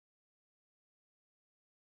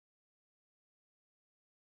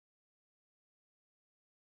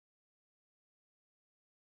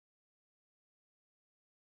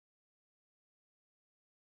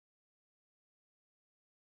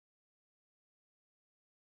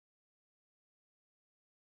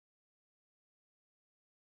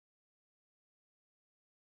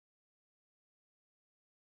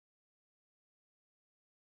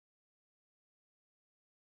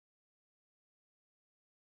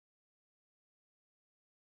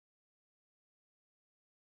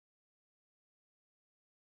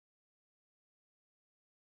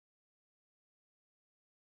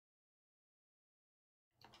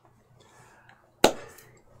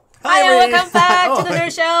Hi, and welcome back to the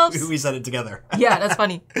Nerd Shelves. We said it together. Yeah, that's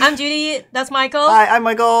funny. I'm Judy. That's Michael. Hi, I'm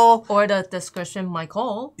Michael. Or the description,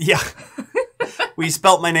 Michael. Yeah. We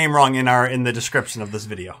spelt my name wrong in the description of this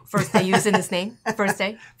video. First day using his name. First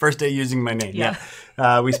day. First day using my name.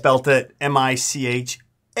 Yeah. We spelt it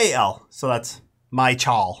Michal. So that's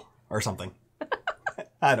Michal or something.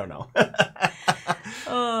 I don't know.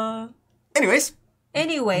 Anyways,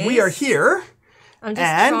 we are here. I'm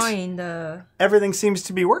just trying everything seems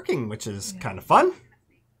to be working, which is kind of fun.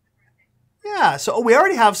 Yeah, so we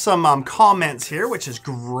already have some comments here, which is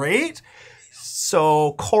great.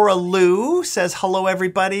 So Cora Lou says, hello,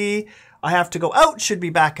 everybody. I have to go out. Should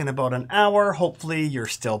be back in about an hour. Hopefully you're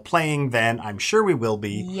still playing then. I'm sure we will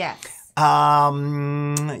be. Yes.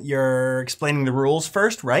 You're explaining the rules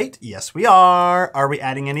first, right? Yes, we are. Are we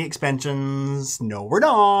adding any expansions? No, we're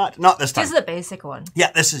not. Not this time. This is the basic one.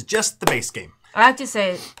 Yeah, this is just the base game. I have to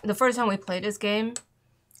say, the first time we played this game,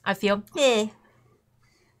 I feel meh.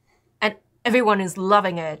 And everyone is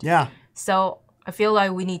loving it. Yeah. So I feel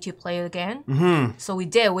like we need to play it again. Mm-hmm. So we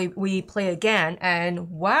did. We play again,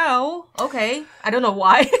 and wow, okay. I don't know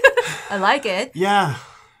why. I like it. Yeah.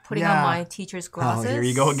 Putting on my teacher's glasses. Oh, here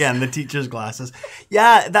you go again, the teacher's glasses.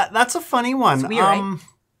 Yeah, that's a funny one. It's weird, right?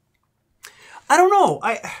 I don't know.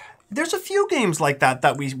 There's a few games like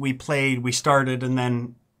that we played, we started, and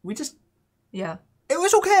then we just... Yeah. It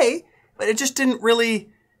was okay, but it just didn't really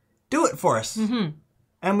do it for us. Mm-hmm.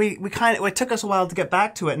 And it took us a while to get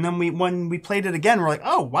back to it. And then when we played it again, we're like,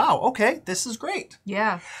 oh, wow, okay, this is great.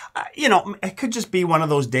 Yeah. It could just be one of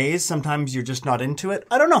those days. Sometimes you're just not into it.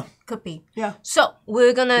 I don't know. Could be. Yeah. So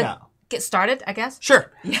we're going to get started, I guess.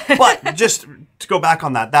 Sure. But just to go back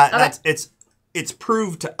on that's it's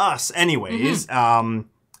proved to us anyways. Mm-hmm.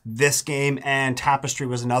 This game and Tapestry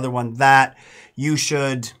was another one that you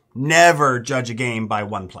should never judge a game by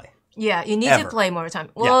one play. Yeah, you need to play more time.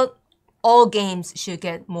 Well, all games should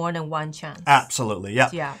get more than one chance. Absolutely, yeah.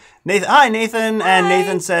 Yeah. Nathan, hi, Nathan. Hi. And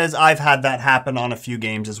Nathan says, I've had that happen on a few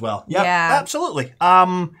games as well. Yep, yeah, absolutely.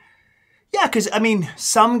 Yeah, because,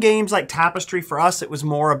 some games like Tapestry, for us, it was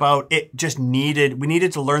more about we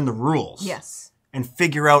needed to learn the rules. Yes. And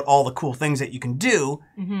figure out all the cool things that you can do,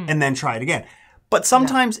 and then try it again. But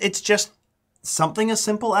sometimes it's just something as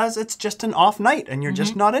simple as it's just an off night, and you're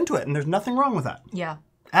just not into it, and there's nothing wrong with that. Yeah.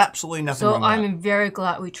 Absolutely nothing wrong with that. So I'm very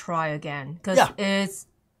glad we try again, because it's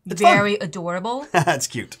very adorable. That's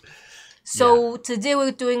cute. So today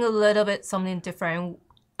we're doing a little bit something different.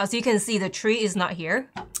 As you can see, the tree is not here.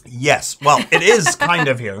 Yes. Well, it is kind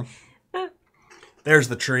of here. There's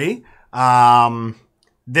the tree.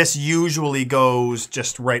 This usually goes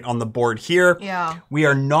just right on the board here. Yeah. We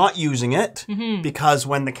are not using it because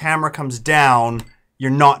when the camera comes down,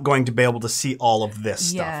 you're not going to be able to see all of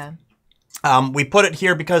this stuff. We put it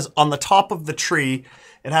here because on the top of the tree,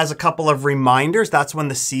 it has a couple of reminders. That's when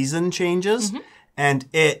the season changes. And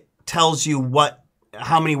it tells you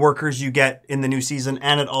how many workers you get in the new season.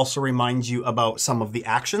 And it also reminds you about some of the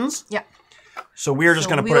actions. Yeah. So we're just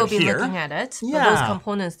going to put it here. We will be looking at it. Yeah. But those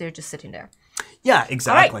components, they're just sitting there. Yeah,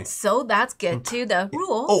 exactly. All right, so let's get to the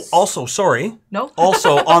rules. Oh, also, sorry. No.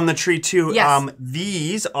 Also, on the tree, too, yes.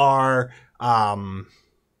 These are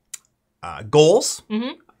goals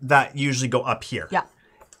that usually go up here. Yeah.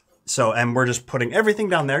 So, and we're just putting everything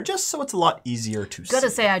down there just so it's a lot easier to see. Gotta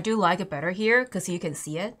say, I do like it better here because you can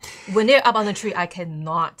see it. When they're up on the tree, I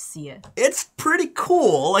cannot see it. It's pretty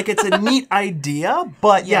cool. Like, it's a neat idea,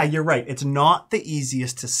 but yeah, you're right. It's not the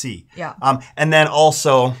easiest to see. Yeah. And then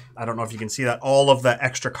also, I don't know if you can see that, all of the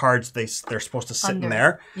extra cards, they're supposed to sit in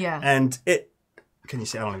there. Yeah. And can you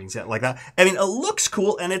see? I don't know if you can see it like that. I mean, it looks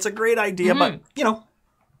cool and it's a great idea, but,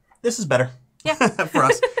 this is better. Yeah. For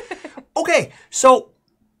us. Okay, so...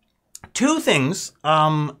 Two things.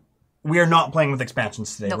 We are not playing with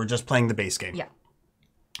expansions today. Nope. We're just playing the base game. Yeah.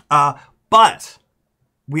 But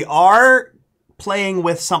we are playing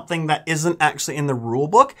with something that isn't actually in the rule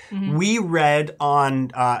book. We read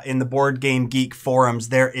on in the Board Game Geek forums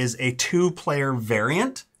there is a 2-player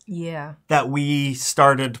variant. Yeah. That we've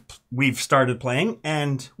started playing,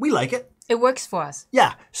 and we like it. It works for us.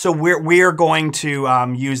 Yeah. So we're going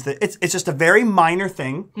to use it's just a very minor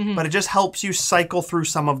thing, but it just helps you cycle through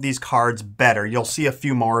some of these cards better. You'll see a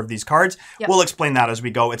few more of these cards. Yep. We'll explain that as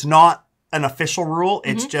we go. It's not an official rule.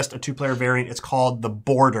 It's just a 2-player variant. It's called the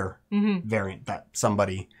Border variant that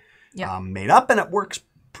somebody made up, and it works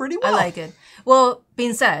pretty well. I like it. Well,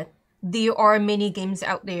 being said, there are many games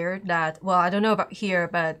out there that, well, I don't know about here,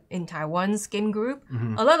 but in Taiwan's game group,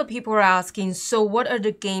 a lot of people are asking, so what are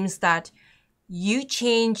the games that you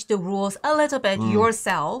change the rules a little bit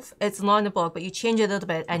yourself. It's not in the book, but you change it a little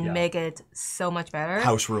bit and make it so much better.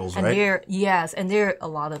 House rules, and right? And there are a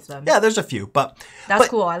lot of them. Yeah, there's a few, but that's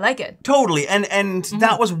cool. I like it. Totally, and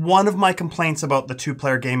that was one of my complaints about the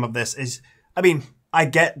 2-player game of this. Is, I mean, I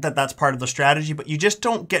get that that's part of the strategy, but you just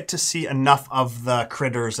don't get to see enough of the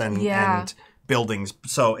critters and buildings.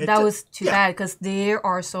 So that was too bad because there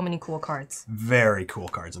are so many cool cards. Very cool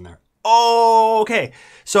cards in there. Okay,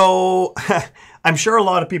 so I'm sure a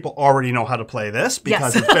lot of people already know how to play this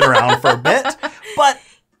because it's been around for a bit, but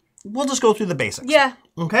we'll just go through the basics. Yeah.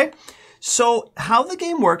 Okay, so how the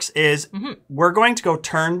game works is we're going to go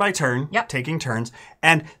turn by turn, taking turns,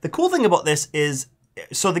 and the cool thing about this is,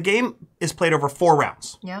 so the game is played over 4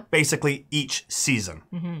 rounds, basically each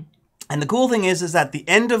season. And the cool thing is that the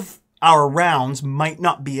end of our rounds might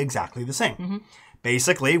not be exactly the same.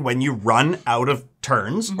 Basically, when you run out of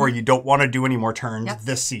turns or you don't want to do any more turns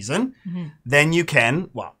this season, then you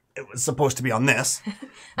can, well, it was supposed to be on this.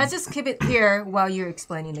 Let's just keep it here while you're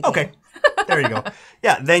explaining the game. Okay, there you go.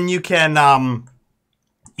 Yeah, then you can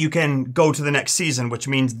go to the next season, which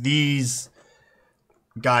means these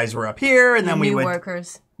guys were up here, and then we would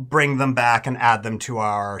bring them back and add them to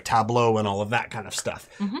our tableau and all of that kind of stuff.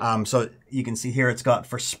 So you can see here it's got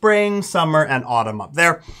for spring, summer, and autumn up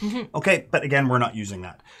there. Okay, but again, we're not using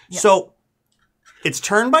that. So it's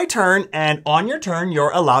turn by turn, and on your turn,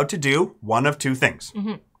 you're allowed to do one of 2 things.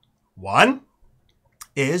 One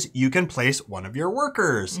is you can place one of your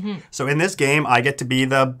workers. So in this game, I get to be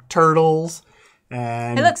the turtles.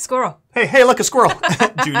 And hey, look, squirrel. Hey, look, a squirrel.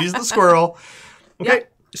 Judie's the squirrel. Okay,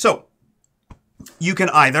 so you can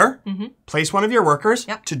either place one of your workers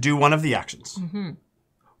to do one of the actions.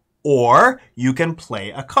 Or you can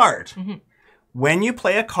play a card. When you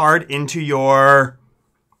play a card into your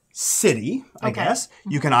city, I guess,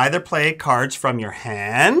 you can either play cards from your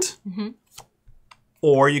hand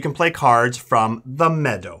or you can play cards from the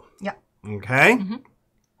meadow. Okay?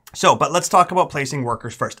 So, but let's talk about placing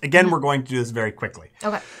workers first. Again, we're going to do this very quickly.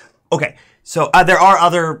 Okay, so there are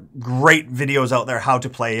other great videos out there how to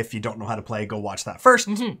play. If you don't know how to play, go watch that first.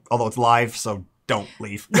 Although it's live, so don't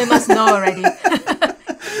leave. They must know already.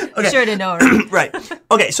 I'm sure they know already. Right.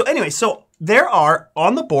 Okay, so anyway, so there are,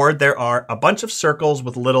 on the board, there are a bunch of circles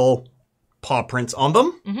with little paw prints on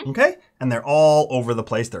them. Okay? And they're all over the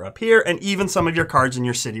place. They're up here, and even some of your cards in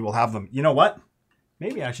your city will have them. You know what?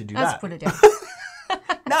 Maybe I should do that. Let's put it down.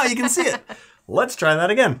 Now you can see it. Let's try that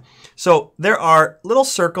again. So there are little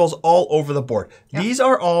circles all over the board. These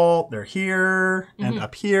are all, they're here and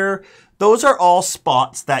up here. Those are all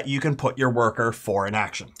spots that you can put your worker for an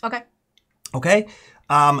action. Okay?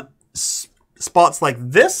 Spots like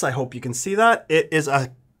this, I hope you can see that. It is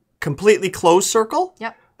a completely closed circle.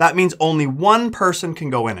 That means only one person can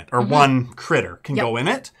go in it, or one critter can go in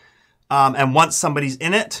it. And once somebody's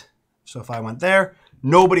in it, so if I went there,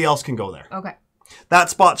 nobody else can go there. That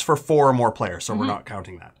spot's for 4 or more players, so we're not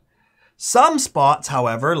counting that. Some spots,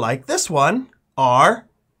 however, like this one, are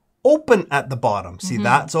open at the bottom. See,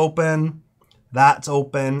 that's open. That's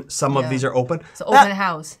open. Some of these are open. So open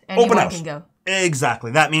house. Anyone can go.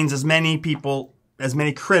 Exactly. That means as many people, as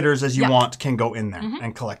many critters as you want can go in there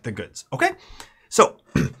and collect the goods. Okay? So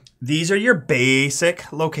these are your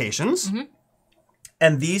basic locations.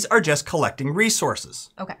 And these are just collecting resources.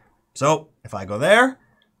 So if I go there,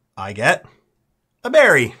 I get a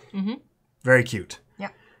berry. Very cute.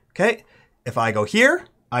 Okay. If I go here,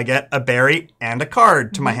 I get a berry and a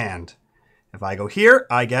card to my hand. If I go here,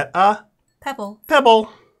 I get a pebble.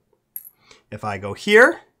 If I go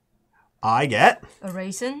here, I get a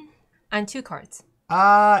raisin and 2 cards.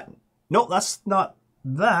 No, that's not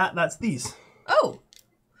that. That's these. Oh,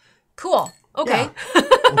 cool. Okay. Yeah.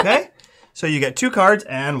 Okay. So you get 2 cards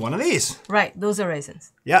and one of these. Right. Those are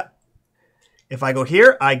raisins. Yeah. If I go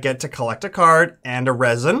here, I get to collect a card and a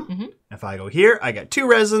resin. If I go here, I get 2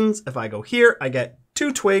 resins. If I go here, I get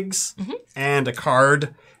 2 twigs and a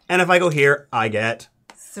card. And if I go here, I get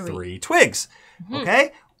 3 twigs.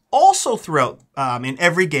 Okay? Also throughout, in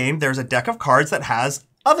every game, there's a deck of cards that has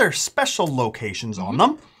other special locations on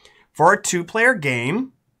them. For a 2-player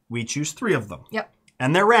game, we choose 3 of them.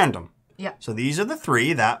 And they're random. So these are the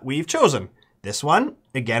 3 that we've chosen. This one,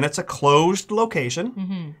 again, it's a closed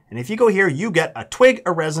location. And if you go here, you get a twig,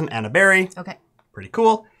 a resin, and a berry. Pretty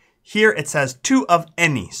cool. Here it says 2 of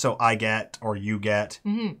any. So I get, or you get,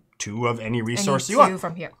 2 of any resource you want. 2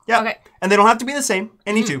 from here. Yeah. And they don't have to be the same.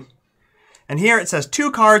 Any 2. And here it says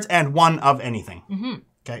 2 cards and 1 of anything.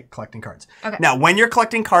 Okay, collecting cards. Now, when you're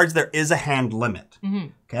collecting cards, there is a hand limit.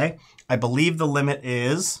 Okay? I believe the limit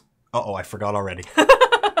is... Uh-oh, I forgot already.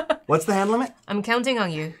 What's the hand limit? I'm counting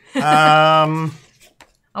on you.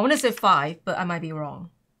 I want to say 5, but I might be wrong.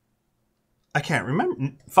 I can't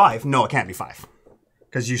remember. 5? No, it can't be 5.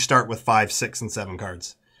 Because you start with 5, 6, and 7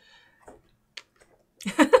 cards.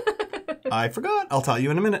 I forgot. I'll tell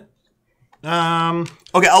you in a minute.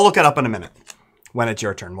 Okay, I'll look it up in a minute. When it's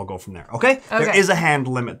your turn, we'll go from there. Okay? There is a hand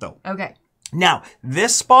limit, though. Okay. Now,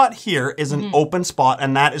 this spot here is an open spot,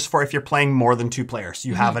 and that is for if you're playing more than 2 players.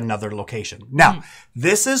 You have another location. Now,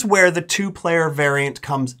 this is where the 2-player variant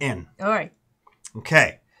comes in. All right.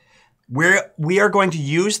 Okay. We are going to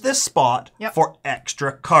use this spot for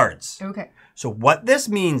extra cards. Okay. So what this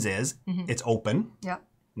means is it's open. Yeah.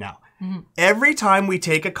 Now, every time we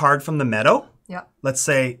take a card from the meadow, let's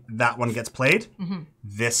say that one gets played,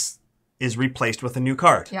 this is replaced with a new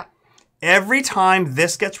card. Yeah. Every time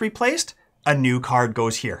this gets replaced, a new card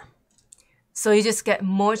goes here. So you just get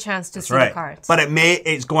more chance to see the cards. But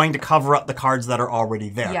it's going to cover up the cards that are already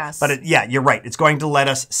there. Yes. But you're right. It's going to let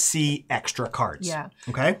us see extra cards. Yeah.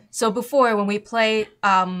 Okay? So before, when we play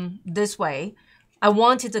this way, I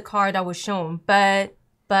wanted the card that was shown, but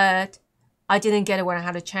I didn't get it when I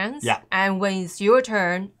had a chance. Yeah. And when it's your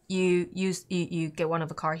turn, you get one of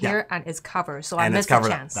the card here and it's covered. So I missed the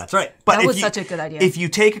chance. That's right. But that was such a good idea. If you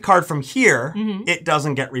take a card from here, it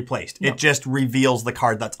doesn't get replaced. No. It just reveals the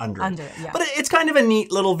card that's under it. Yeah. But it's kind of a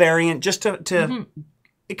neat little variant just to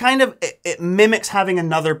it kind of it mimics having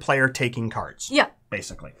another player taking cards. Yeah.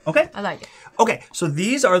 Basically. Okay? I like it. Okay, so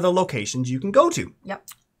these are the locations you can go to. Yep.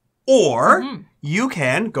 Or you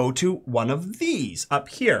can go to one of these up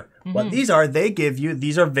here. What these are, they give you,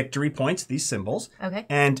 these are victory points, these symbols. Okay.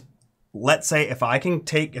 And let's say if I can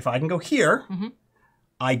go here,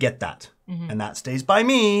 I get that. And that stays by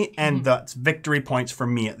me, and that's victory points for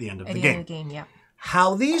me at the end of the game. End of the game, yeah.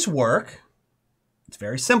 How these work, it's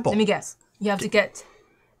very simple. Let me guess. You have to get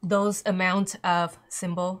those amount of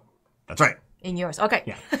symbol. That's right. In yours. Okay.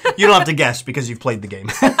 Yeah. You don't have to guess because you've played the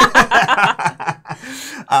game.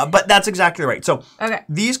 But that's exactly right. So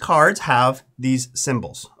these cards have these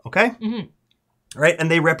symbols, okay? Right?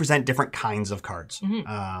 And they represent different kinds of cards.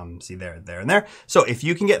 See there, there, and there. So if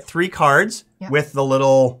you can get 3 cards with the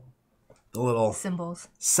little symbols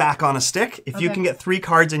sack on a stick, if you can get 3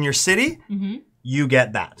 cards in your city, you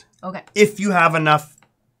get that. Okay. If you have enough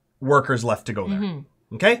workers left to go there.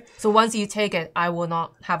 Okay? So once you take it, I will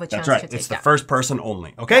not have a chance to take it. That's right. It's the first person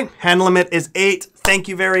only. Okay? Hand limit is 8. Thank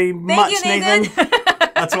you very much, Nathan.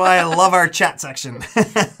 That's why I love our chat section.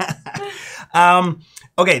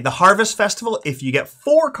 Okay, the Harvest Festival, if you get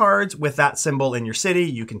 4 cards with that symbol in your city,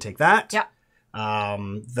 you can take that. Yeah.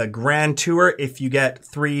 The Grand Tour, if you get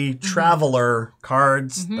 3 Traveler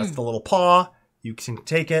cards, that's the little paw, you can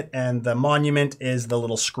take it. And the Monument is the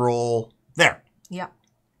little scroll there. Yeah.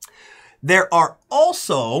 There are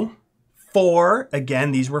also 4,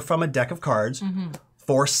 again, these were from a deck of cards,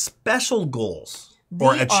 4 special goals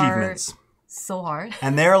or achievements. So hard.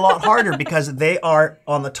 And they're a lot harder because they are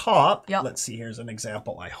on the top. Yep. Let's see, here's an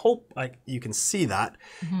example. I hope you can see that.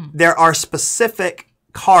 There are specific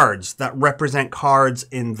cards that represent cards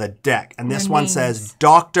in the deck. And this one says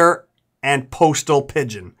Doctor and Postal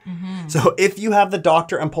Pigeon. So if you have the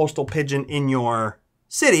Doctor and Postal Pigeon in your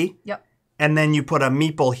city, and then you put a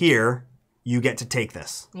meeple here, you get to take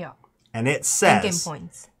this. Yeah. And it says game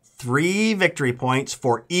points. 3 victory points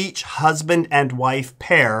for each husband and wife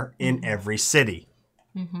pair in every city.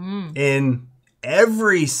 In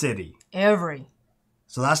every city. Every.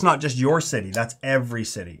 So that's not just your city, that's every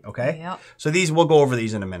city, okay? Yep. So we'll go over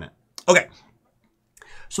these in a minute. Okay.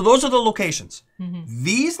 So those are the locations.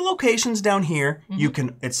 These locations down here,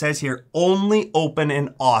 it says here, only open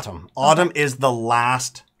in autumn. Autumn is the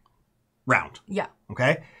last round. Yeah.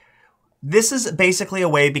 Okay? This is basically a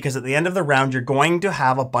way because at the end of the round, you're going to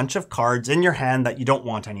have a bunch of cards in your hand that you don't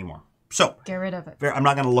want anymore. So get rid of it. I'm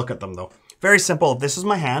not going to look at them though. Very simple. If this is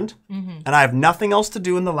my hand and I have nothing else to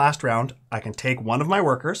do in the last round, I can take one of my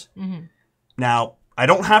workers. Now, I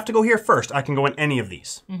don't have to go here first. I can go in any of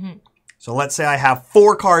these. So let's say I have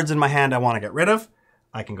 4 cards in my hand I want to get rid of.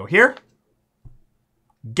 I can go here,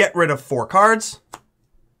 get rid of 4 cards,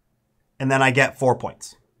 and then I get 4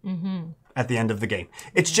 points. At the end of the game.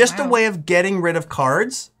 It's just a way of getting rid of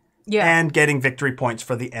cards and getting victory points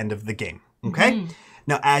for the end of the game. Okay?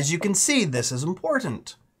 Now, as you can see, this is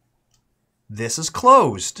important. This is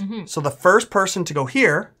closed. So the first person to go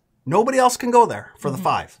here, nobody else can go there for the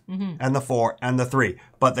 5 and the 4 and the 3.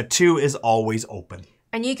 But the 2 is always open.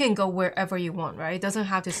 And you can go wherever you want, right? It doesn't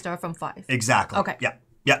have to start from 5. Exactly. Okay. Yeah.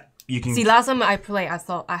 Yeah. You can see. Last time I played, I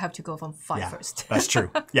thought I have to go from 5 first. That's true.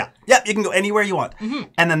 Yeah, you can go anywhere you want.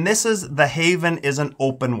 And then this is the Haven is an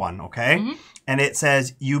open one, okay? And it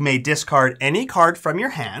says you may discard any card from your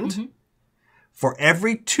hand. For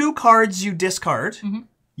every 2 cards you discard,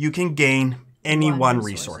 you can gain any one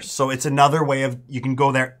resource. So it's another way of, you can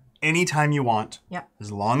go there anytime you want. Yep.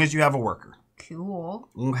 As long as you have a worker. Cool.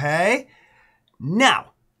 Okay.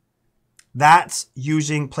 Now, that's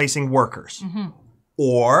placing workers.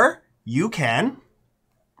 Or you can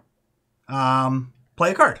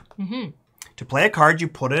play a card. To play a card, you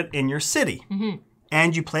put it in your city.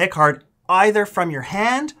 And you play a card either from your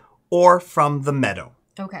hand or from the meadow.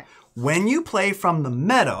 Okay. When you play from the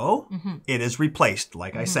meadow, it is replaced,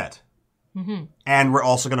 like I said. And we're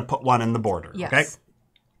also going to put one in the border. Yes. Okay.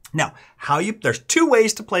 Now, there's two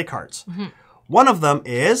ways to play cards. One of them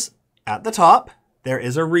is at the top, there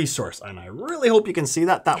is a resource. And I really hope you can see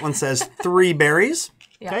that. That one says 3 berries.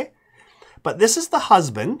 Okay. But this is the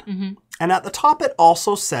husband. And at the top, it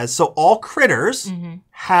also says, so all critters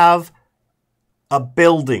have a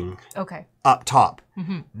building up top.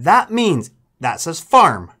 That means that says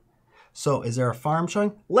farm. So is there a farm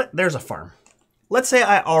showing? There's a farm. Let's say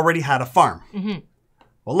I already had a farm.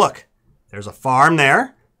 Well, look, there's a farm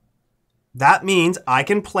there. That means I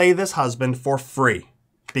can play this husband for free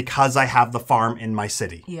because I have the farm in my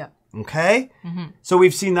city. Yeah. Okay? So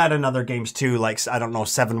we've seen that in other games too. Like, I don't know,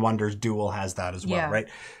 Seven Wonders Duel has that as well, right?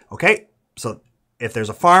 Okay, so if there's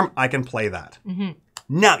a farm, I can play that.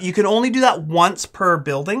 Now, you can only do that once per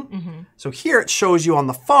building. So here it shows you on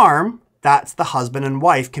the farm, that's the husband and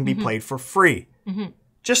wife can be played for free.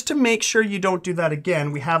 Just to make sure you don't do that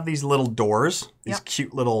again, we have these little doors, these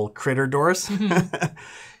cute little critter doors.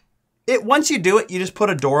 Once you do it, you just put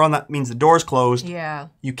a door on. That means the door's closed. Yeah.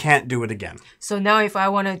 You can't do it again. So now if I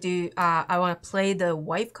want to do, I want to play the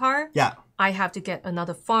wife card. Yeah. I have to get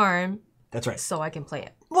another farm. That's right. So I can play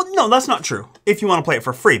it. Well, no, that's not true. If you want to play it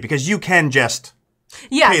for free, because you can just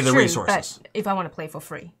pay the resources. But if I want to play for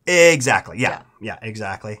free. Exactly. Yeah,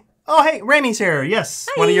 exactly. Oh, hey, Remy's here. Yes.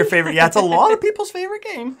 Hi. One of your favorite. Yeah, it's a lot of people's favorite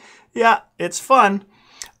game. Yeah, it's fun.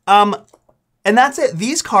 And that's it.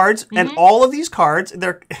 These cards and all of these cards,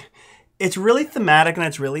 it's really thematic and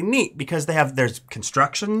it's really neat because there's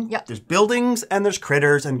construction, there's buildings, and there's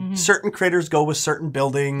critters, and certain critters go with certain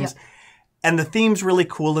buildings. And the theme's really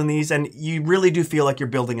cool in these, and you really do feel like you're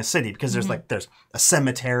building a city because there's there's a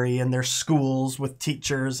cemetery and there's schools with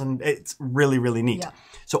teachers, and it's really, really neat.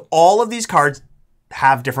 So all of these cards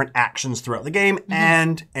have different actions throughout the game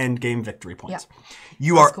and end game victory points.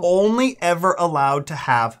 You are only ever allowed to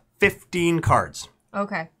have 15 cards.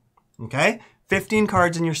 Okay. 15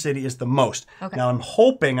 cards in your city is the most. Now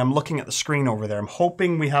I'm looking at the screen over there. I'm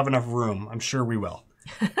hoping we have enough room. I'm sure we will.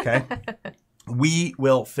 Okay. We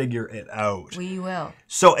will figure it out. We will.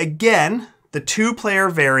 So again, the 2-player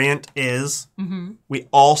variant is we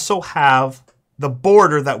also have the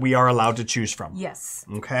border that we are allowed to choose from. Yes.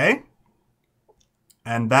 Okay.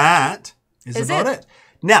 And that is about it.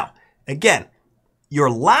 Now, again, your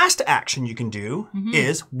last action you can do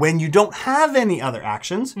is when you don't have any other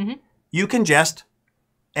actions, you can just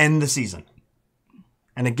end the season.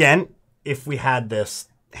 And again, if we had this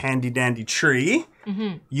handy dandy tree,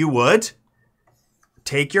 you would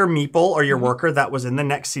take your meeple or your worker that was in the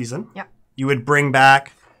next season. You would bring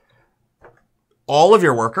back all of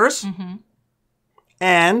your workers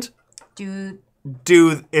and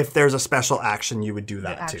do if there's a special action, you would do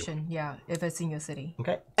that too. Yeah, if it's in your city.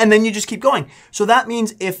 Okay. And then you just keep going. So that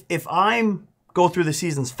means if I'm go through the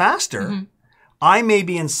seasons faster, I may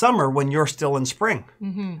be in summer when you're still in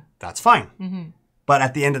spring. That's fine. But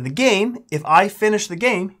at the end of the game, if I finish the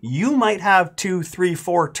game, you might have 2, 3,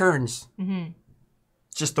 4 turns.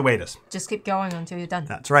 Just the way it is. Just keep going until you're done.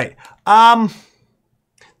 That's right.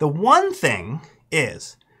 The one thing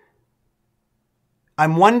is,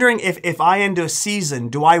 I'm wondering if I end a season,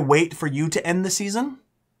 do I wait for you to end the season?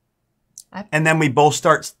 And then we both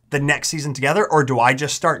start the next season together? Or do I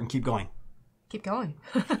just start and keep going? Keep going.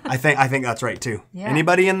 I think that's right too.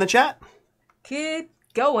 Anybody in the chat? Keep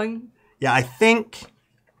going. Yeah, I think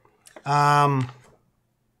I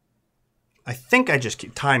just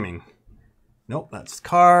keep timing. Nope, that's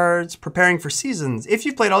cards. Preparing for seasons. If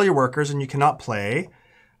you've played all your workers and you cannot play,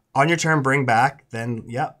 on your turn, bring back. Then,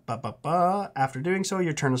 after doing so,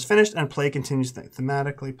 your turn is finished and play continues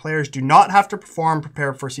thematically. Players do not have to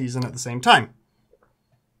prepare for season at the same time.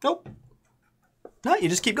 Nope. No, you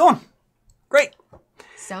just keep going. Great.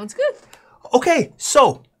 Sounds good. Okay,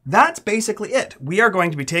 so that's basically it. We are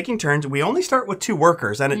going to be taking turns. We only start with 2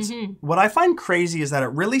 workers, and it's what I find crazy is that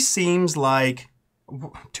it really seems like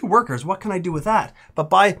 2 workers. What can I do with that? But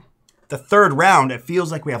by the 3rd round, it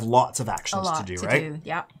feels like we have lots of actions to do, right?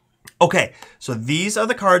 Yeah. Okay, so these are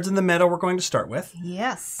the cards in the middle we're going to start with.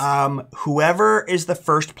 Yes. Whoever is the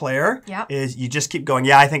first player is you just keep going.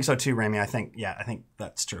 Yeah, I think so too, Remy. I think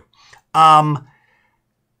that's true.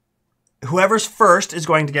 whoever's first is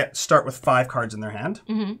going to start with 5 cards in their hand.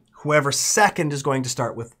 Mm-hmm. Whoever's second is going to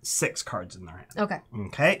start with 6 cards in their hand. Okay.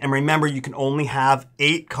 Okay. And remember, you can only have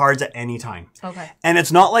 8 cards at any time. Okay. And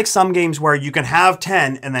it's not like some games where you can have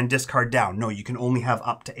 10 and then discard down. No, you can only have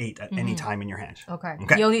up to 8 at any time in your hand. Okay.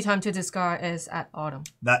 The only time to discard is at autumn.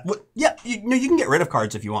 Yeah. You can get rid of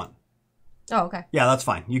cards if you want. Oh, okay. Yeah, that's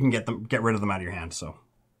fine. You can get rid of them out of your hand. So.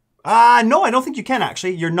 No, I don't think you can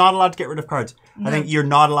actually. You're not allowed to get rid of cards. No. I think you're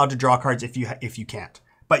not allowed to draw cards if you can't.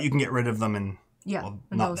 But you can get rid of them and in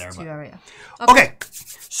not those there. two areas. Okay.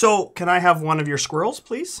 So can I have one of your squirrels,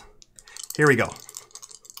 please? Here we go.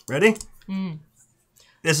 Ready?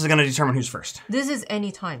 This is going to determine who's first. This is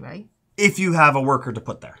any time, right? If you have a worker to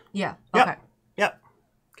put there. Yeah. Okay. Yep.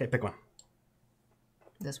 Okay, pick one.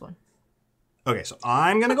 This one. Okay, so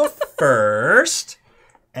I'm going to go first.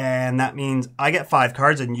 And that means I get 5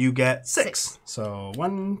 cards and you get 6. So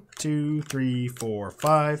 1, 2, 3, 4,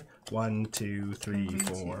 5. 1, 2, 3,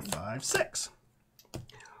 4, 5, 6.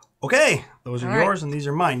 Okay, those are yours and these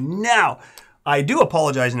are mine. Now, I do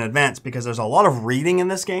apologize in advance because there's a lot of reading in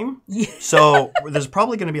this game. Yeah. So there's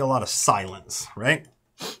probably going to be a lot of silence, right?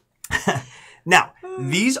 Now,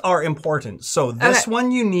 these are important. So this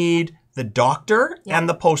one you need the doctor and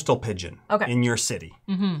the postal pigeon in your city.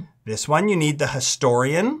 Mm-hmm. This one you need the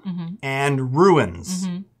historian and ruins.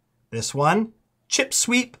 Mm-hmm. This one, chip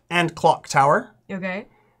sweep and clock tower. Okay.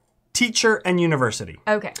 Teacher and university.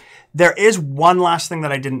 Okay. There is one last thing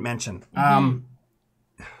that I didn't mention.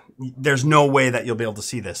 There's no way that you'll be able to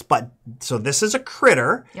see this. But so this is a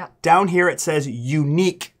critter. Yeah. Down here it says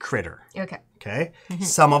unique critter. Okay. Okay. Mm-hmm.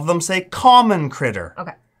 Some of them say common critter.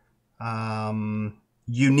 Okay.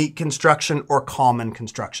 Unique construction or common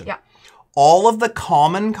construction. Yeah. All of the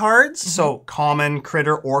common cards, so common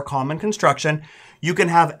critter or common construction, you can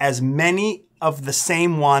have as many of the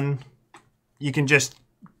same one. You can just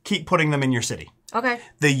keep putting them in your city. Okay.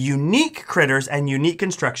 The unique critters and unique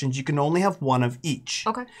constructions, you can only have one of each.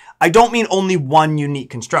 Okay. I don't mean only one unique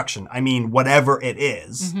construction. I mean whatever it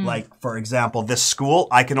is. Like, for example, this school,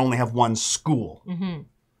 I can only have one school.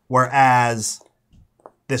 Whereas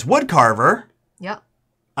this wood carver,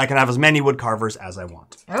 I can have as many wood carvers as I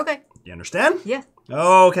want. Okay. You understand? Yeah.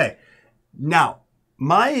 Okay. Now,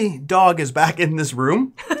 my dog is back in this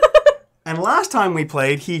room. And last time we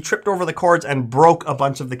played, he tripped over the cords and broke a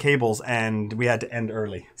bunch of the cables, and we had to end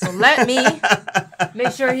early. So let me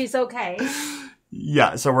make sure he's okay.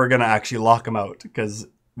 Yeah, so we're going to actually lock him out because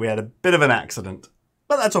we had a bit of an accident.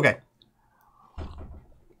 But that's okay.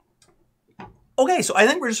 Okay, so I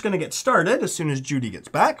think we're just going to get started as soon as Judy gets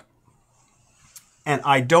back. And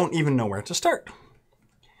I don't even know where to start.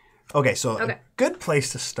 Okay, so a good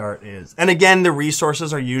place to start is... And again, the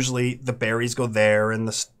resources are usually... The berries go there and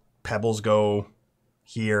the pebbles go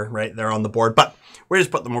here, right? They're on the board. But we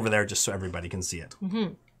just put them over there just so everybody can see it.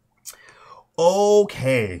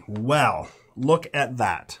 Okay, well, look at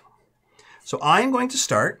that. So I'm going to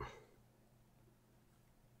start...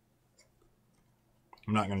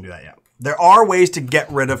 I'm not going to do that yet. There are ways to get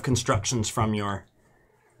rid of constructions from your...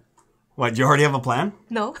 What, do you already have a plan?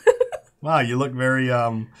 No. Wow, you look very...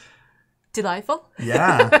 Delightful?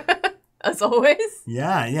 Yeah. As always?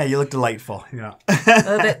 Yeah, you look delightful. Yeah. A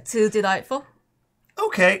little bit too delightful?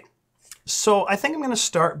 Okay. So I think I'm going to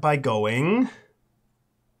start by going...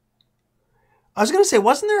 I was going to say,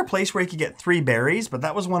 wasn't there a place where you could get 3 berries? But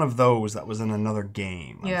that was one of those that was in another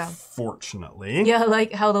game, unfortunately. Yeah,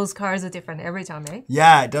 like how those cards are different every time, eh?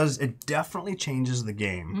 Yeah, it does. It definitely changes the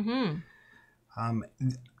game.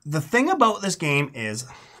 The thing about this game is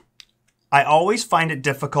I always find it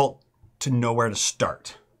difficult to know where to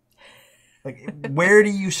start. Like, where do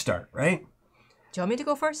you start, right? Do you want me to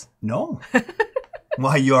go first? No.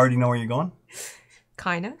 Why, you already know where you're going?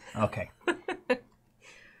 Kind of. Okay.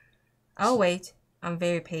 I'll wait. I'm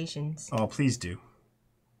very patient. Oh, please do.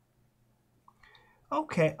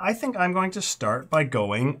 Okay, I think I'm going to start by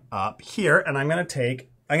going up here, and I'm going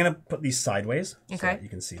to put these sideways so that you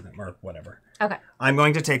can see them, or whatever. Okay. I'm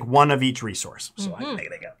going to take one of each resource. So I'm going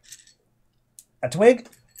to go a twig,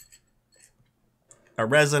 a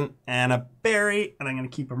resin, and a berry, and I'm going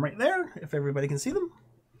to keep them right there if everybody can see them.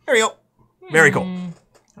 There we go. Very cool.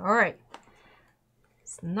 All right.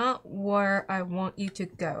 It's not where I want you to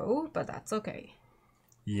go, but that's okay.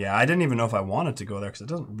 Yeah, I didn't even know if I wanted to go there because it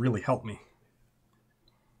doesn't really help me.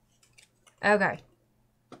 Okay.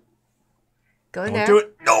 Go there. Don't do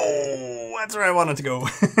it. No, that's where I wanted to go.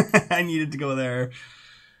 I needed to go there.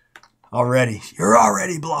 Already. You're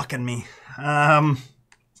already blocking me.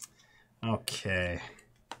 Okay.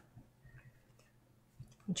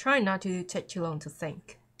 I'm trying not to take too long to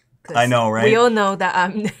think. I know, right? We all know that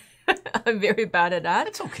I'm I'm very bad at that.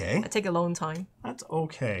 It's okay. I take a long time. That's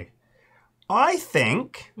okay. I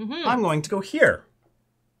think I'm going to go here.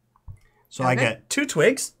 So I get 2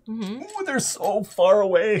 twigs. Oh, they're so far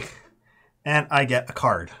away. And I get a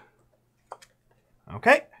card.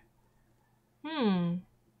 Okay.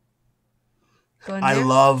 I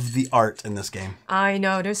love the art in this game. I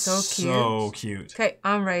know, they're so cute. So cute. Okay,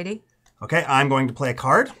 I'm ready. Okay, I'm going to play a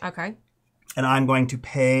card. Okay. And I'm going to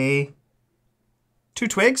pay 2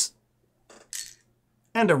 twigs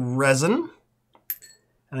and a resin.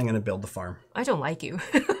 And I'm going to build the farm. I don't like you.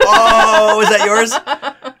 Oh, is that yours?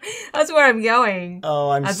 That's where I'm going. Oh,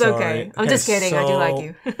 I'm That's sorry. okay. I'm just kidding. I do like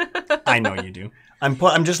you. I know you do.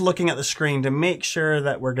 I'm just looking at the screen to make sure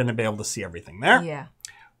that we're going to be able to see everything there. Yeah.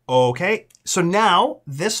 Okay. So now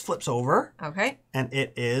this flips over. Okay. And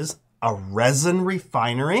it is a resin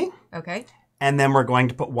refinery. Okay. And then we're going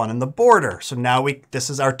to put 1 in the border. So now this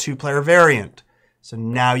is our 2-player variant. So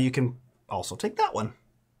now you can also take that one.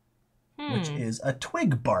 Which is a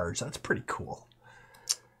twig barge. That's pretty cool.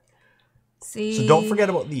 See. So don't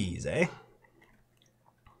forget about these, eh?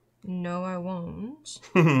 No, I won't.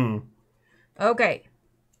 Okay.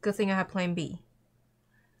 Good thing I have plan B.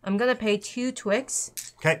 I'm going to pay 2 twigs.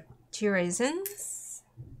 Okay. 2 raisins.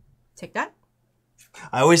 Take that.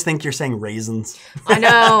 I always think you're saying raisins. I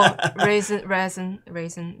know. Raisin.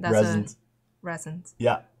 That's Resins. Resins.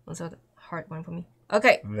 Yeah. Also a hard one for me.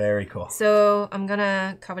 Okay. Very cool. So I'm going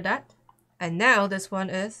to cover that. And now this one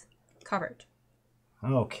is covered.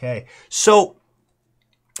 Okay. So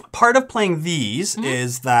part of playing these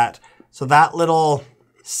is that, so that little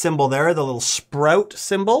symbol there, the little sprout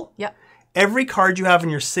symbol. Yep. Every card you have in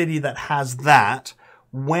your city that has that,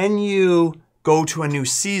 when you go to a new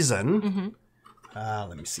season,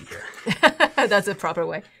 let me see here. That's a proper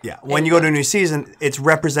way. Yeah. When you go to a new season, it's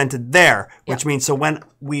represented there, which means so when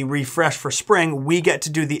we refresh for spring, we get to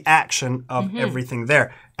do the action of everything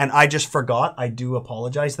there. And I just forgot, I do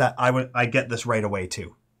apologize, that I get this right away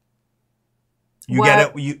too. You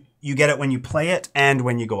get it you get it when you play it and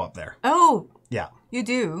when you go up there. Oh. Yeah. You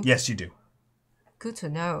do? Yes, you do. Good to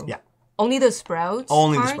know. Yeah. Only the sprouts?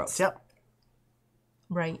 Only parts? the sprouts, yep.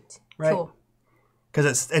 Right. Right. Cool.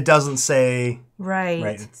 Because it doesn't say...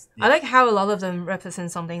 Right. Yeah. I like how a lot of them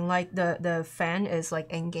represent something like the fan is like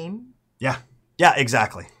endgame. Yeah. Yeah,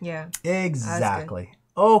 exactly. Yeah. Exactly.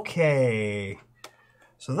 Okay.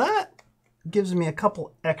 So that gives me a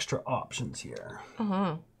couple extra options here.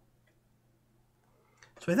 So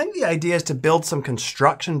I think the idea is to build some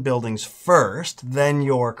construction buildings first, then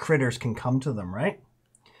your critters can come to them, right?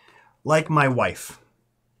 Like my wife.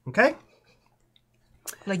 Okay?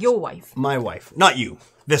 Like your wife. My wife. Not you.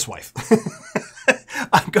 This wife.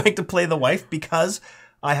 I'm going to play the wife because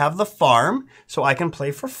I have the farm, so I can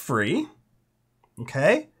play for free.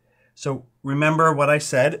 Okay? So remember what I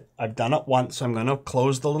said. I've done it once, so I'm going to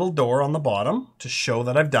close the little door on the bottom to show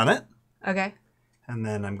that I've done it. Okay. And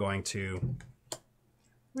then I'm going to...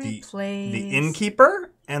 Replace. The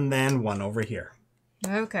innkeeper, and then 1 over here.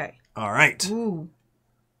 Okay. All right. Ooh.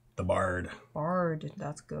 The bard. Bard.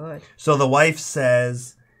 That's good. So the wife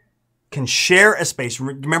says, can share a space.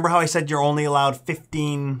 Remember how I said you're only allowed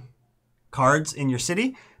 15 cards in your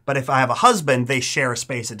city? But if I have a husband, they share a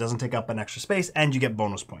space. It doesn't take up an extra space, and you get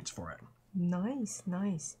bonus points for it. Nice,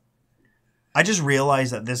 nice. I just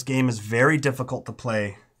realized that this game is very difficult to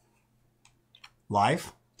play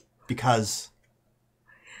live because...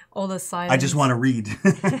 all the silence. I just want to read.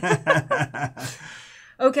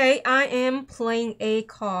 Okay, I am playing a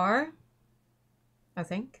car. I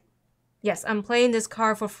think. Yes, I'm playing this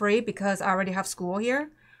car for free because I already have school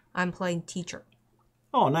here. I'm playing teacher.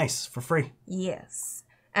 Oh, nice. For free. Yes.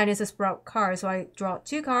 And it's a sprout card, so I draw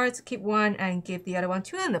 2 cards, keep 1, and give the other one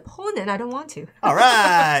to an opponent. I don't want to. All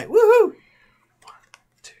right. Woohoo! 1,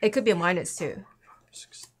 2, it could be a minus too. 5,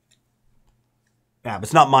 6. Yeah, but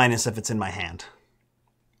it's not minus if it's in my hand.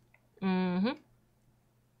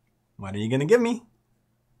 What are you going to give me?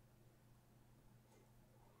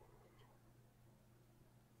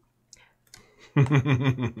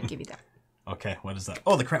 Give you that. Okay, what is that?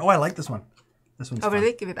 Oh, the crayon. Oh, I like this one. This one's fun.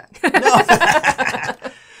 Really? Give it back. No.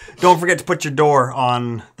 Don't forget to put your door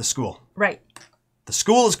on the school. Right. The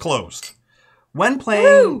school is closed. When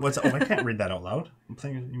playing... What's? Oh, I can't read that out loud. I'm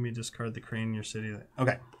playing... You may discard the crane in your city.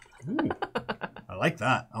 Okay. Ooh, I like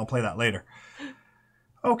that. I'll play that later.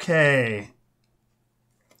 Okay.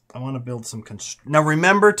 I want to build some... Now,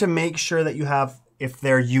 remember to make sure that you have... If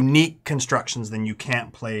they're unique constructions, then you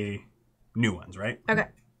can't play new ones, right? Okay.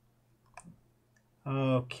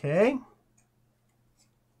 Okay.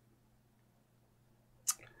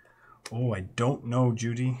 Oh, I don't know,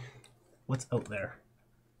 Judy. What's out there?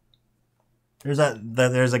 There's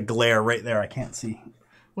a glare right there. I can't see.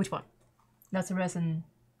 Which one? That's a resin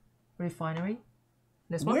refinery.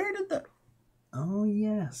 This one? Where did the... Oh,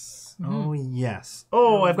 yes. Oh, yes.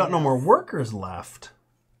 Oh, I've got no more workers left.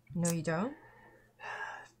 No, you don't?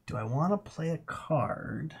 Do I want to play a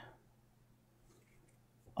card?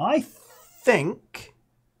 I think...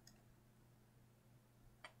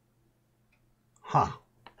 Huh.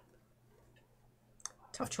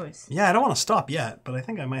 Tough choice. Yeah, I don't want to stop yet, but I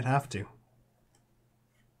think I might have to.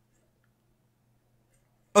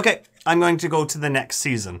 Okay, I'm going to go to the next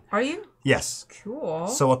season. Are you? Yes. Cool.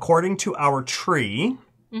 So according to our tree,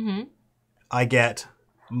 I get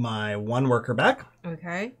my 1 worker back.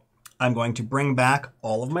 Okay. I'm going to bring back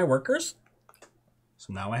all of my workers.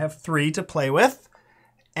 So now I have 3 to play with.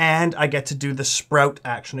 And I get to do the sprout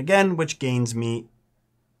action again, which gains me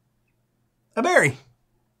a berry.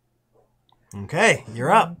 Okay,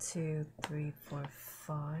 you're up. 1, 2, 3, 4,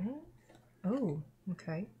 5. Oh,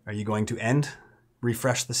 okay. Are you going to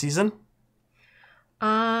refresh the season?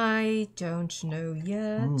 I don't know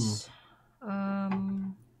yet.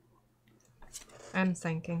 I'm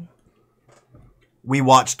thinking. We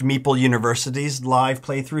watched Meeple University's live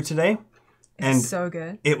playthrough today. And it's so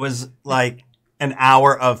good. It was like an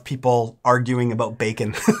hour of people arguing about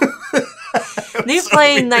bacon. They're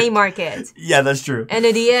playing Night Market. Yeah, that's true. And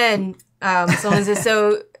at the end, someone says,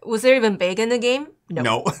 so was there even bacon in the game?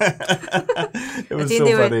 No. It was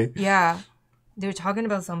so funny. Yeah. They were talking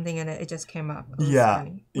about something and it just came up. Yeah.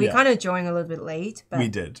 Funny. We kind of joined a little bit late. But we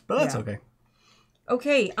did, but that's okay.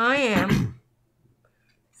 Okay, I am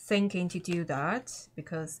thinking to do that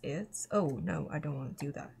because it's... Oh, no, I don't want to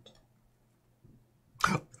do that.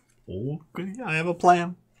 Okay, I have a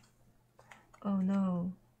plan. Oh,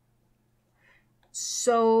 no.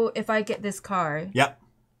 So if I get this card... Yep.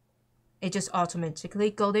 It just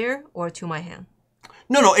automatically go there or to my hand?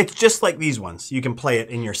 No, it's just like these ones. You can play it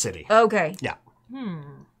in your city. Okay. Yeah.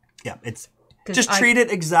 Yeah, treat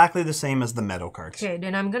it exactly the same as the meadow cards. Okay,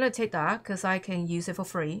 then I'm going to take that because I can use it for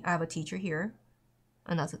free. I have a teacher here,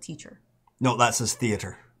 and that's a teacher. No, that says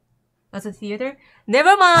theater. That's a theater?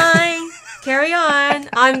 Never mind. Carry on.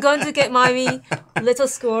 I'm going to get my little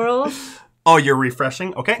squirrel. Oh, you're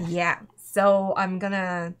refreshing? Okay. Yeah. So I'm going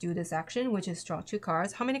to do this action, which is draw 2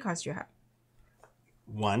 cards. How many cards do you have?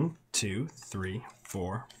 1, 2, 3,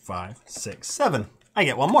 4, 5, 6, 7. I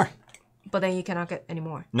get 1 more. But then you cannot get any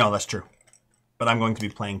more. No, that's true. But I'm going to be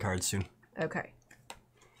playing cards soon. Okay.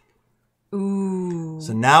 Ooh.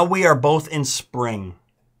 So now we are both in spring.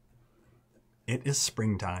 It is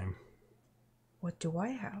springtime. What do I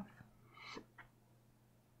have?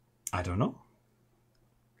 I don't know.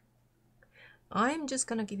 I'm just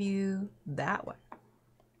going to give you that one.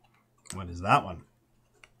 What is that one?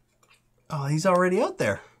 Oh, he's already out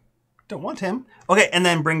there. Don't want him. Okay, and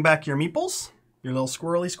then bring back your meeples. Your little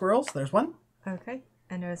squirrely squirrels. There's one. Okay,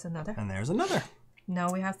 and there's another. And there's another.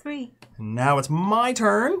 Now we have 3. And now it's my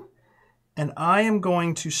turn. And I am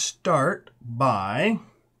going to start by...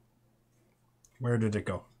 Where did it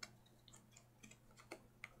go?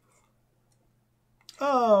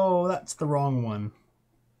 Oh, that's the wrong one.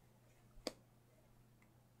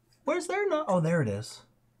 Where's there not? Oh, there it is.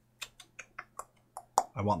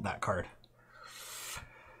 I want that card.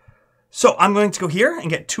 So I'm going to go here and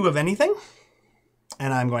get 2 of anything.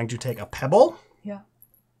 And I'm going to take a pebble. Yeah.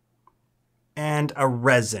 And a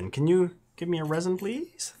resin. Can you give me a resin,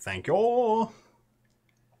 please? Thank you.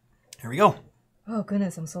 Here we go. Oh,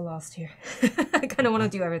 goodness, I'm so lost here. I kind of want to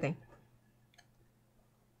do everything.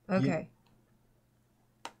 Okay.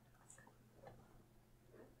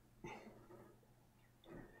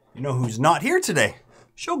 You know who's not here today?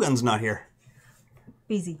 Shogun's not here.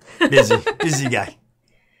 Busy. Busy guy.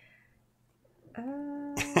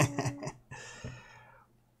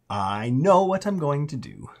 I know what I'm going to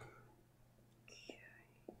do.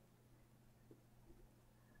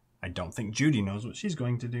 I don't think Judy knows what she's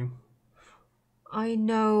going to do. I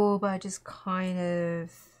know, but I just kind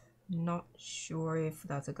of not sure if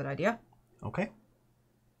that's a good idea. Okay.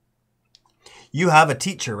 You have a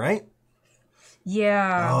teacher, right?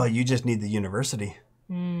 Yeah. Oh, you just need the university.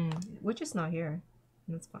 We're just not here.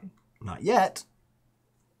 That's fine. Not yet.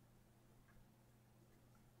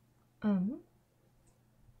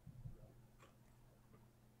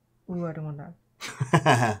 Ooh, I don't want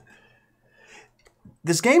that.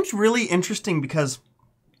 This game's really interesting because,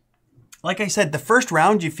 like I said, the first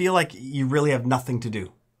round you feel like you really have nothing to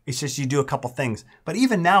do. It's just you do a couple things. But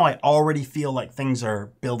even now, I already feel like things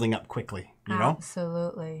are building up quickly, you know?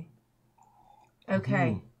 Absolutely.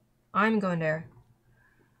 Okay, I'm going there.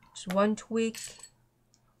 Just 1 tweak,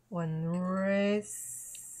 1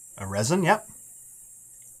 race. A resin, yep.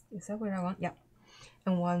 Is that what I want? Yeah.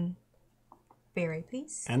 And 1 berry,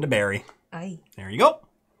 please. And a berry. Aye. There you go.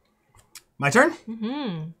 My turn?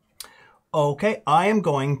 Mm-hmm. Okay, I am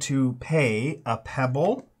going to pay a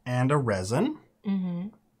pebble and a resin. Mm-hmm.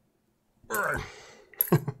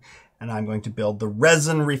 And I'm going to build the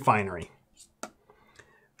resin refinery.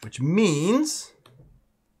 Which means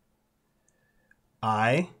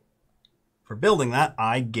for building that,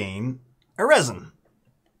 I gain a resin.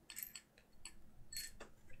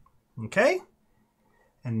 Okay?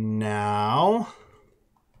 And now,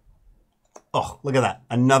 oh, look at that.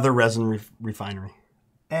 Another resin refinery.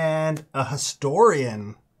 And a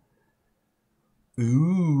historian.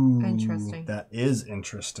 Ooh. Interesting. That is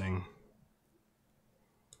interesting.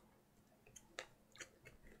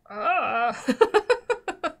 I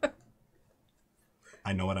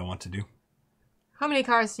know what I want to do. How many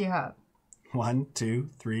cards do you have? 1, 2,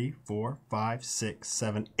 3, 4, 5, 6,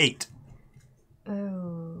 7, 8.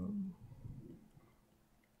 Oh.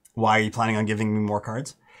 Why are you planning on giving me more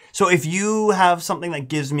cards? So if you have something that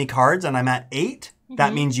gives me cards and I'm at 8,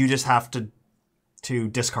 that means you just have to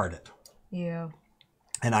discard it. Yeah.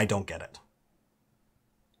 And I don't get it.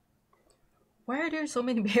 Why are there so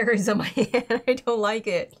many berries on my hand? I don't like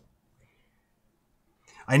it.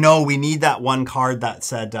 I know we need that one card that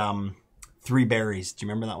said 3 berries. Do you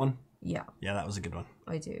remember that one? Yeah. Yeah, that was a good one.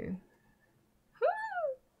 I do.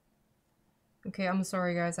 Okay, I'm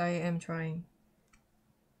sorry, guys. I am trying.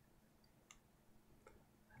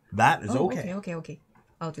 That is okay. Okay.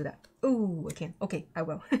 I'll do that. Ooh, I can. Okay, I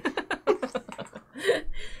will.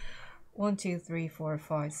 1, 2, 3, 4,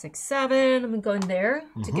 5, 6, 7. I'm going there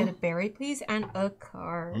to get a berry, please, and a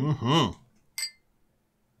card.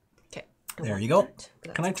 Okay. There you go.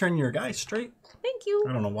 Can I turn your guy straight? Thank you.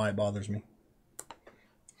 I don't know why it bothers me.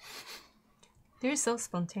 They're so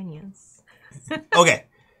spontaneous. Okay.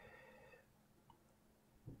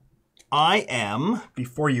 I am,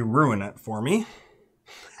 before you ruin it for me,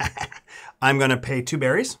 I'm going to pay 2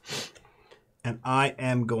 berries. And I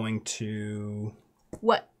am going to...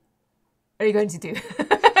 What are you going to do?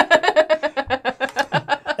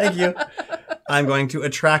 Thank you. I'm going to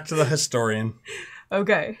attract the historian.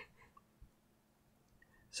 Okay.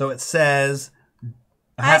 So it says...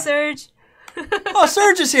 Hi, Serge. Oh,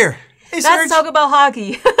 Serge is here. Hey, Serge. Let's talk about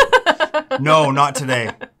hockey. No, not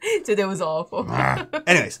today. Today was awful.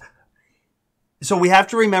 Anyways. So we have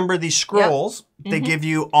to remember these scrolls. Yep. They give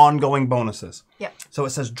you ongoing bonuses. Yep. So it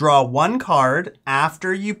says draw 1 card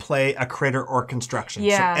after you play a critter or construction.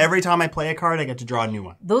 Yeah. So every time I play a card, I get to draw a new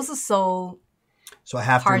one. Those are so I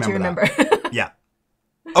have hard to remember. That. Yeah.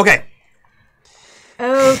 Okay.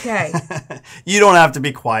 Okay. You don't have to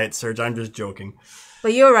be quiet, Serge. I'm just joking.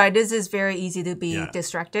 But you're right. This is very easy to be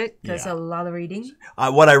distracted because a lot of reading.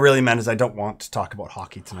 What I really meant is I don't want to talk about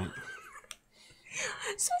hockey tonight.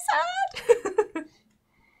 So sad.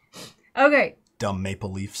 Okay. Dumb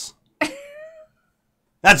Maple Leafs.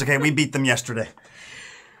 That's okay. We beat them yesterday.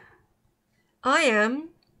 I am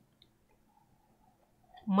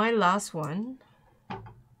my last one.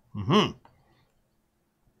 Mm-hmm.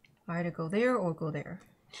 Either go there or go there.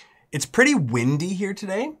 It's pretty windy here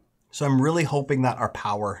today, so I'm really hoping that our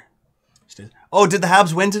power stays. Oh, did the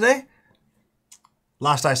Habs win today?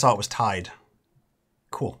 Last I saw, it was tied.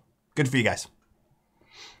 Cool. Good for you guys.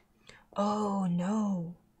 Oh,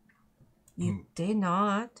 no. You did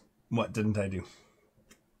not. What didn't I do?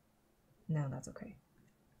 No, that's okay.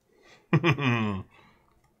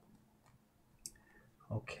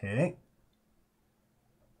 Okay.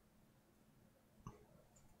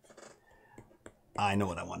 I know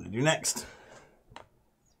what I want to do next.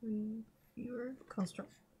 3 fewer construct.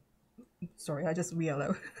 Sorry, I just read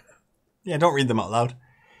out. Yeah, don't read them out loud.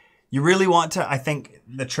 You really want to, I think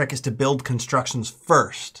the trick is to build constructions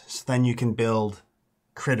first. So then you can build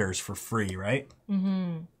critters for free, right?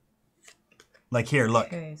 Mm-hmm. Like here, look.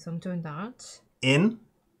 Okay, so I'm doing that. In,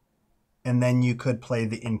 and then you could play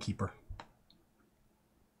the innkeeper.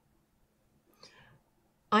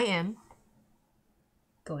 I am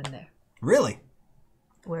going there. Really?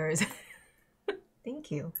 Where is it?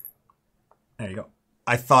 Thank you. There you go.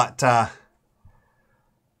 I thought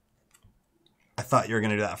you were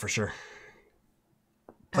going to do that for sure.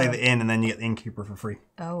 Play the inn and then you get the innkeeper for free.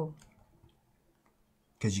 Oh.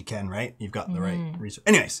 Because you can, right? You've got the right resource.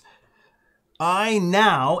 Anyways, I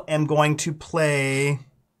now am going to play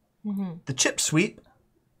the chip sweep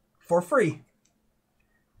for free.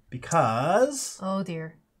 Because... Oh,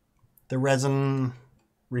 dear. The resin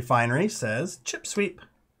refinery says chip sweep.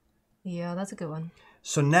 Yeah, that's a good one.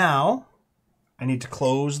 So now I need to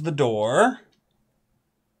close the door.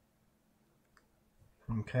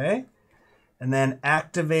 Okay. And then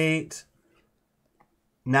activate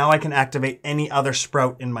now I can activate any other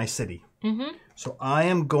sprout in my city. Mm-hmm. So I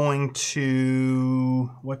am going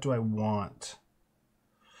to... What do I want?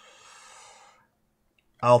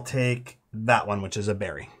 I'll take that one, which is a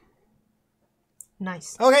berry.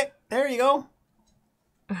 Nice. Okay, there you go.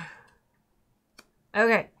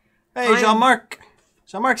 Okay. Hey, Jean-Marc.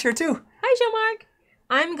 Jean-Marc's here too. Hi, Jean-Marc.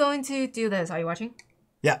 I'm going to do this. Are you watching?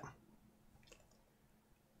 Yeah.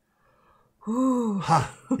 Ooh. Huh.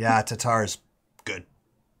 Yeah, Tatar's good.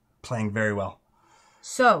 Playing very well.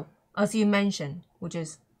 So, as you mentioned, which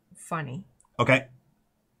is funny. Okay.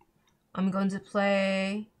 I'm going to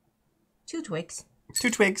play 2 twigs. 2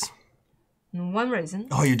 twigs. And 1 raisin.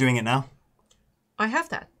 Oh, you're doing it now? I have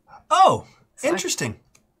that. Oh, So interesting.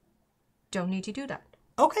 Don't need to do that.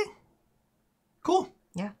 Okay. Cool.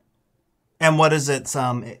 Yeah. And what is it?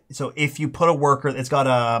 So if you put a worker, it's got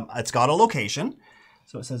a location.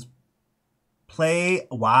 So it says play.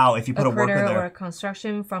 Wow. If you put a worker critter there, or a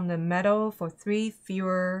construction from the meadow for 3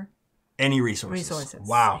 fewer any resources.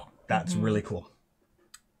 Wow, that's really cool.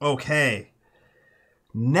 Okay.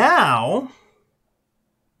 Now,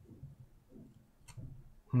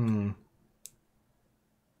 I'm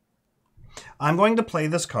going to play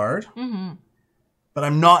this card, but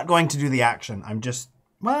I'm not going to do the action. I'm just,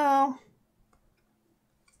 well,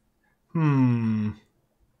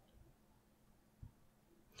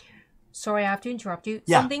 Sorry, I have to interrupt you.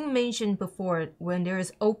 Yeah. Something mentioned before, when there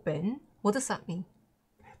is open, what does that mean?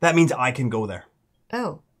 That means I can go there.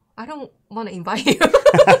 Oh, I don't want to invite you.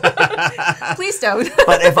 Please don't.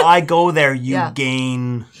 But if I go there, you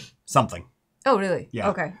gain something. Oh, really? Yeah.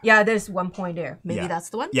 Okay. Yeah, there's 1 point there. Maybe Yeah. that's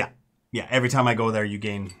the one? Yeah. Yeah. Every time I go there, you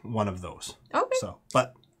gain one of those. Okay. So,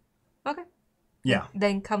 but Okay. yeah.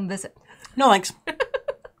 Then come visit. No thanks.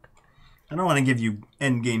 I don't want to give you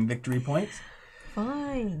end game victory points.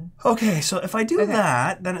 Fine. Okay, so if I do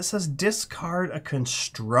that, then it says discard a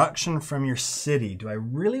construction from your city. Do I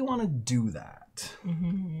really want to do that?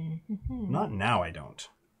 Not now, I don't.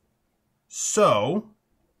 So.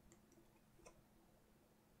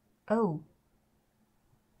 Oh.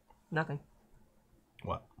 Nothing.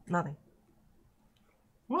 What? Nothing.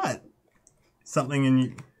 What? Something in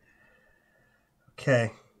you.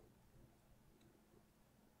 Okay.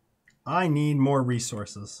 I need more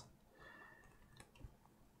resources.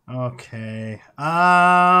 Okay.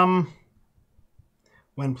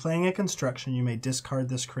 When playing a construction, you may discard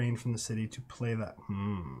this crane from the city to play that.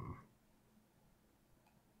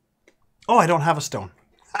 Oh, I don't have a stone.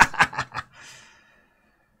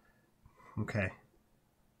 Okay.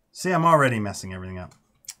 See, I'm already messing everything up.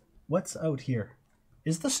 What's out here?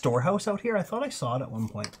 Is the storehouse out here? I thought I saw it at one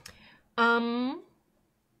point.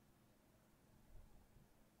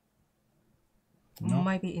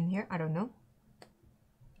 Might be in here. I don't know.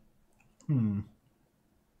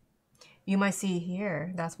 You might see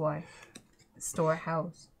here. That's why.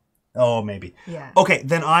 Storehouse. Oh, maybe. Yeah. Okay,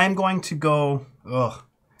 then I'm going to go. Ugh.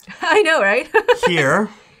 I know, right? Here.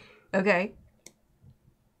 Okay.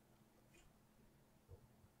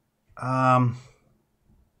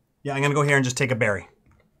 Yeah, I'm gonna go here and just take a berry.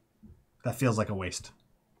 That feels like a waste.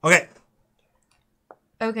 Okay.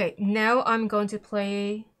 Okay. Now I'm going to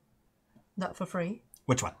play that for free.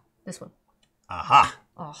 Which one? This one. Aha.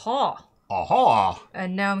 Aha. Aha.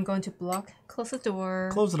 And now I'm going to close the door.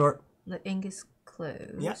 Close the door. The ink is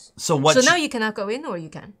closed. Yeah. So what? So now you cannot go in, or you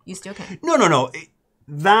can? You still can. No.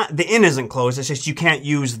 The inn isn't closed. It's just you can't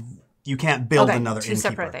build another innkeeper.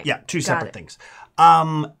 Separate things. Yeah, two Got separate it. things.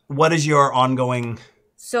 What is your ongoing?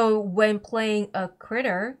 So when playing a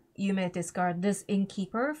critter, you may discard this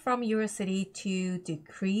innkeeper from your city to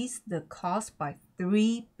decrease the cost by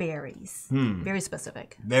 3 berries. Very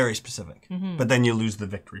specific. Very specific. But then you lose the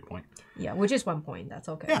victory point. Yeah, which is 1 point. That's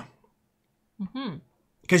okay. Yeah.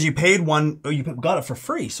 Because you paid one, or you got it for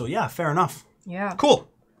free. So yeah, fair enough. Yeah. Cool.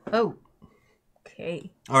 Oh.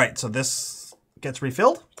 Okay. All right, so this gets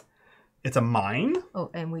refilled. It's a mine.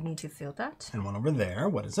 Oh, and we need to fill that. And one over there.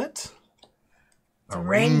 What is it? It's a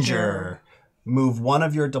ranger. Move one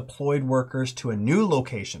of your deployed workers to a new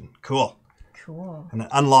location. Cool. Cool. And it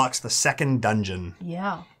unlocks the second dungeon.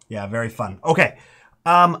 Yeah. Yeah, very fun. Okay.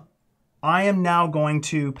 I am now going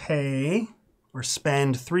to pay or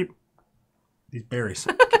spend 3... These berries.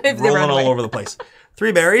 Rolling all over the place.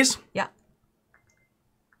 3 berries. Yeah.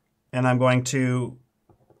 And I'm going to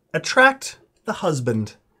attract the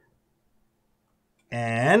husband.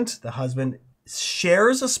 And the husband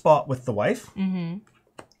shares a spot with the wife.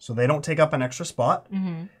 So they don't take up an extra spot.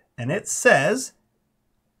 And it says,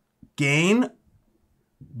 gain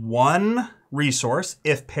 1 resource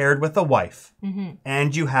if paired with a wife.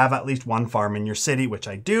 And you have at least 1 farm in your city, which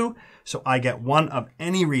I do. So I get 1 of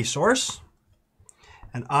any resource.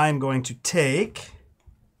 And I'm going to take...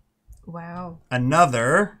 Wow.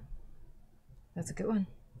 Another... That's a good one.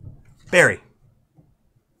 Berry.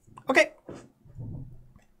 Okay.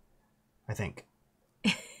 I think.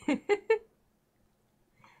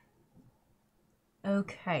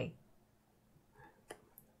 Okay.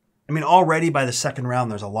 I mean, already by the second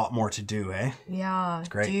round, there's a lot more to do, eh? Yeah. It's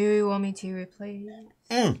great. Do you want me to replace?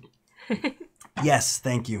 Yes,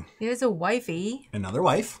 thank you. There's a wifey. Another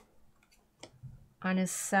wife. On a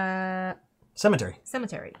cemetery.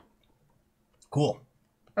 Cemetery. Cool.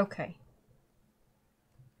 Okay.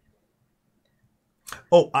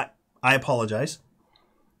 Oh, I apologize.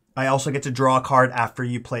 I also get to draw a card after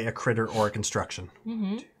you play a critter or a construction. 2,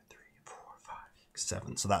 3, 4, 5, 6,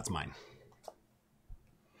 7. So that's mine.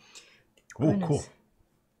 Oh, cool.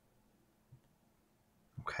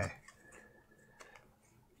 Okay.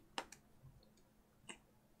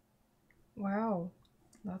 Wow.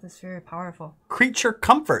 That is very powerful. Creature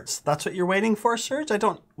comforts. That's what you're waiting for, Serge?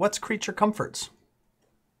 What's creature comforts?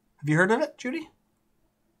 Have you heard of it, Judy?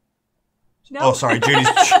 No. Oh, sorry. Judy's...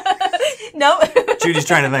 No. Judy's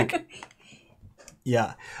trying to think.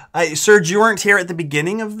 Yeah. Serge, you weren't here at the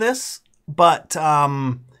beginning of this, but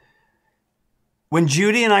when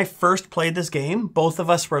Judy and I first played this game, both of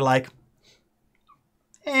us were like,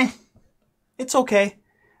 it's okay.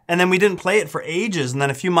 And then we didn't play it for ages. And then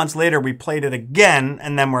a few months later, we played it again.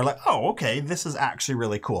 And then we're like, oh, okay, this is actually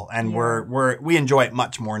really cool. And we enjoy it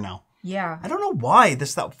much more now. Yeah. I don't know why.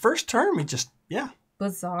 That first term, we just,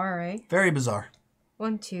 Bizarre, right? Very bizarre.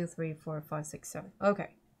 1, 2, 3, 4, 5, 6, 7. Okay.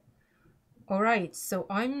 All right. So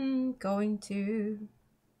I'm going to...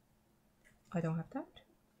 I don't have that.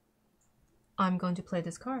 I'm going to play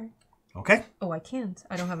this card. Okay. Oh, I can't.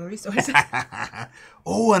 I don't have a resource.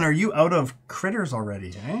 Oh, and are you out of critters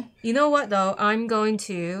already, eh? You know what, though? I'm going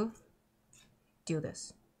to do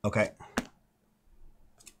this. Okay.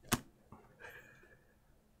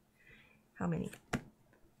 How many?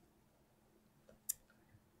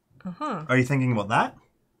 Uh-huh. Are you thinking about that?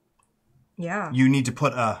 Yeah. You need to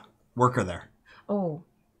put a worker there. Oh.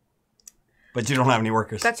 But you don't have any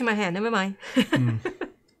workers. Back to my hand. Never mind.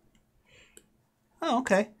 Oh,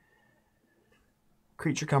 okay.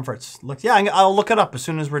 Creature comforts. Look, yeah, I'll look it up as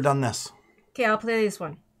soon as we're done this. Okay, I'll play this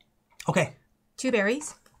one. Okay. 2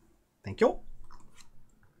 berries. Thank you.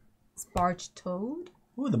 Barge toad.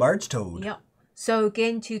 Ooh, the barge toad. Yeah. So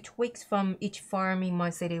gain 2 twigs from each farm in my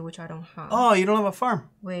city, which I don't have. Oh, you don't have a farm.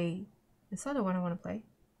 Wait, is that the one I want to play?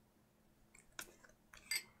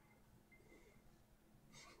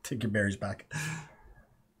 Take your berries back.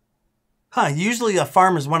 Huh, usually a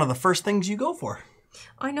farm is one of the first things you go for.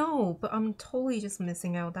 I know, but I'm totally just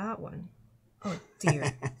missing out that one. Oh,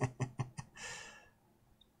 dear.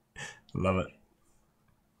 Love it.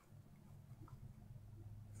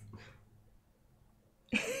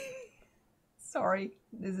 Sorry,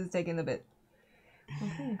 this is taking a bit.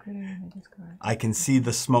 I can see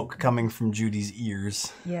the smoke coming from Judy's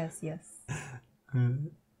ears. Yes, yes.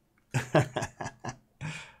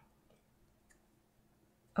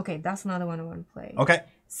 Okay, that's another one I want to play. Okay.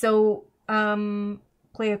 So,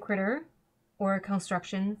 play a critter or a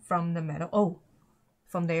construction from the meadow. Oh,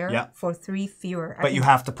 from there for 3 fewer. But you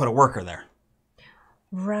have to put a worker there.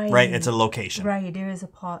 Right. Right, it's a location. Right, there is a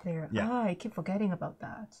pot there. Yeah. Ah, I keep forgetting about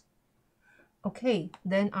that. Okay,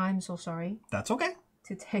 then I'm so sorry. That's okay.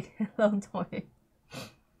 To take a long time.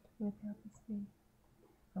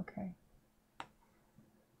 Okay.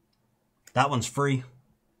 That one's free.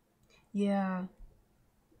 Yeah.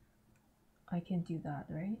 I can do that,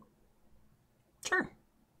 right? Sure.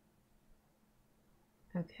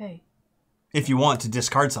 Okay. If you want to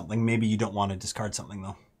discard something, maybe you don't want to discard something,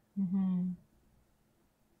 though. Mm-hmm.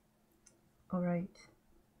 All right.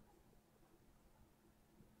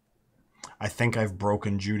 I think I've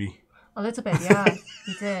broken Judy. A little bit, yeah.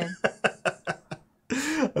 You did.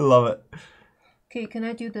 I love it. Okay, can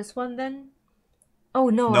I do this one then? Oh,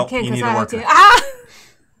 no, nope, I can't because I have to... Ah!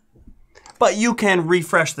 But you can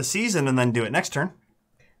refresh the season and then do it next turn.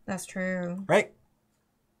 That's true. Right?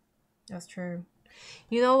 That's true.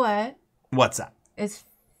 You know what? What's that? It's...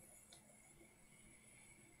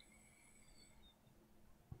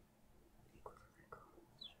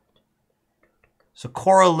 So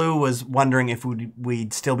Cora Lou was wondering if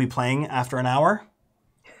we'd still be playing after an hour.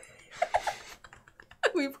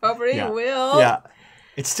 We probably will. Yeah.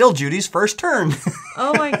 It's still Judy's first turn.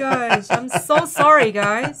 Oh my gosh. I'm so sorry,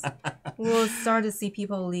 guys. We'll start to see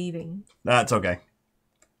people leaving. That's okay.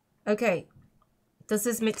 Okay. Does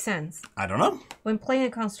this make sense? I don't know. When playing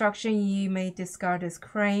a construction, you may discard this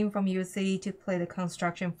crane from your city to play the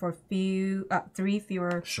construction for 3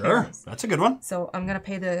 fewer. Sure. Pairs. That's a good one. So I'm going to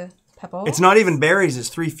pay the Pebbles? It's not even berries. It's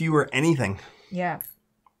 3 fewer anything. Yeah.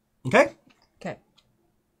 Okay? Okay.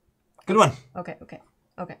 Good one. Okay.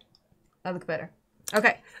 That looks better.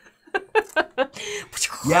 Okay.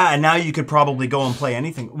 Yeah, and now you could probably go and play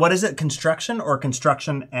anything. What is it? Construction or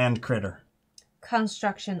construction and critter?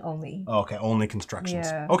 Construction only. Oh, okay, only constructions.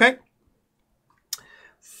 Yeah. Okay.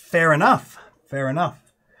 Fair enough.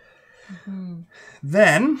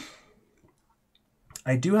 Then,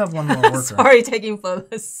 I do have one more worker. Sorry, taking for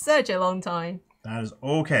such a long time. That is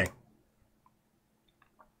okay.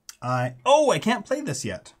 I can't play this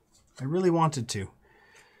yet. I really wanted to.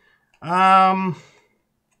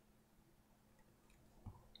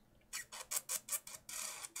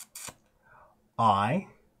 I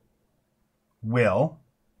will.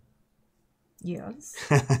 Yes.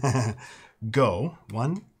 Go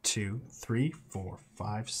 1, 2, 3, 4,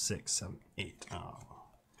 5, 6, 7, 8. Oh,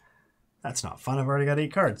 that's not fun. I've already got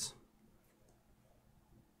 8 cards.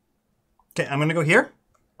 Okay, I'm gonna go here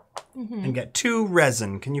and get 2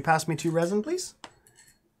 resin. Can you pass me 2 resin, please?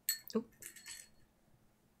 Oh.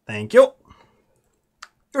 Thank you.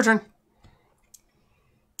 Your turn.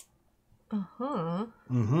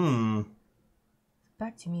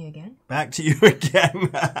 Back to me again. Back to you again.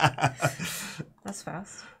 That's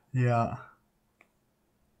fast. Yeah.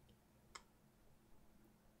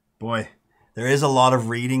 Boy, there is a lot of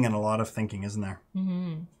reading and a lot of thinking, isn't there?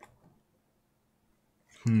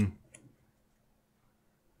 I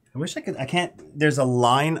wish I could. I can't. There's a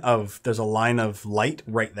line of light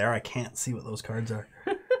right there. I can't see what those cards are.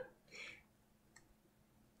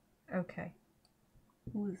 Okay.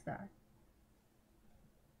 Who is that?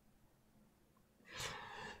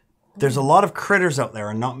 There's a lot of critters out there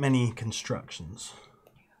and not many constructions.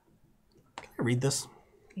 Can I read this?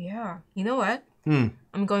 Yeah. You know what?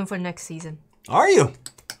 I'm going for next season. Are you?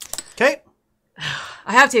 Okay.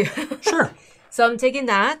 I have to. Sure. So I'm taking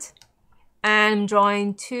that and I'm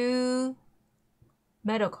drawing 2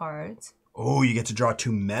 meadow cards. Oh, you get to draw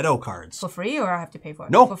 2 meadow cards. For free, or I have to pay for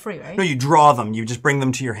it? No. For free, right? No, you draw them. You just bring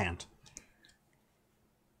them to your hand.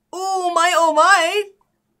 Oh my.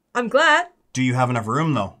 I'm glad. Do you have enough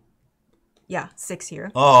room, though? Yeah, 6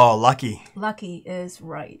 here. Oh, lucky. Lucky is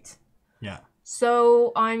right. Yeah.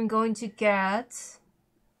 So I'm going to get...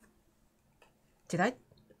 Did I?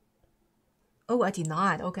 Oh, I did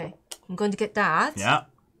not. Okay. I'm going to get that. Yeah.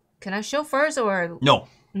 Can I show first or... No.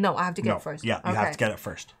 No, I have to get it first. Yeah, you have to get it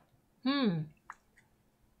first. Then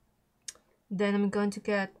I'm going to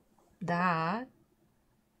get that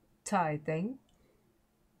tie thing.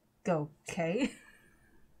 Okay.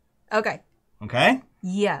 Okay. Okay.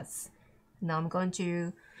 Yes. Now I'm going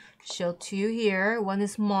to show 2 here. One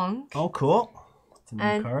is monk. Oh, cool. It's a new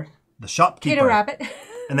And card. The shopkeeper. Peter Rabbit.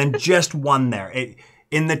 And then just one there.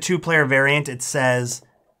 In the 2-player variant, it says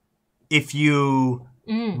if you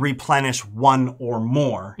replenish 1 or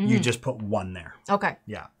more, you just put 1 there. Okay.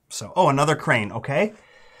 Yeah. So, another crane. Okay.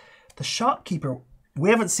 The shopkeeper. We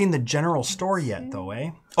haven't seen the general store yet, though, eh?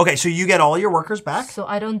 Okay, so you get all your workers back. So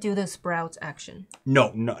I don't do the sprouts action.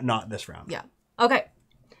 No, not this round. Yeah. Okay.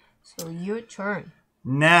 So your turn.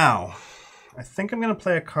 Now, I think I'm going to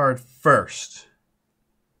play a card first.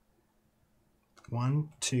 1,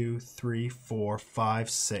 2, 3, 4, 5,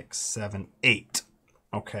 6, 7, 8.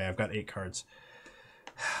 Okay, I've got 8 cards.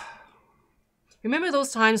 Remember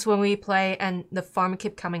those times when we play and the farm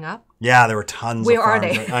kept coming up? Yeah, there were tons Where of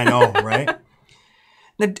farms. are they? I know, right?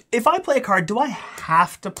 Now, if I play a card, do I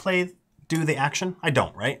have to do the action? I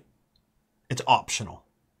don't, right? It's optional.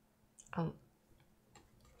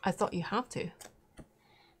 I thought you have to.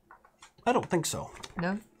 I don't think so.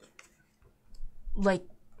 No? Like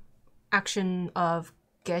action of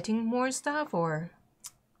getting more stuff or?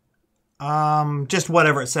 Just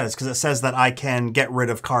whatever it says, because it says that I can get rid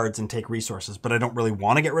of cards and take resources, but I don't really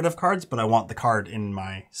want to get rid of cards, but I want the card in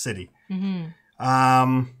my city.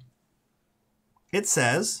 It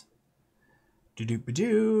says,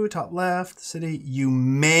 top left, city, you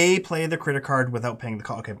may play the critter card without paying the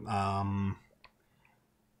cost. Okay,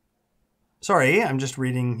 sorry, I'm just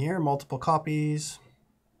reading here, multiple copies.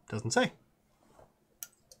 Doesn't say.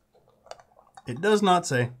 It does not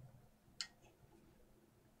say.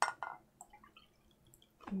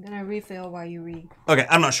 I'm gonna refill while you read. Okay,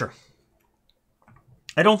 I'm not sure.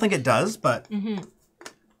 I don't think it does, but it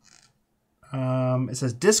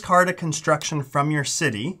says discard a construction from your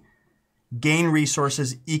city, gain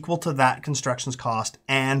resources equal to that construction's cost,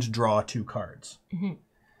 and draw 2 cards.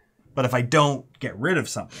 But if I don't get rid of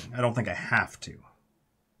something, I don't think I have to.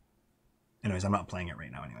 Anyways, I'm not playing it right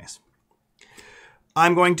now anyways.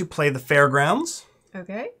 I'm going to play the fairgrounds.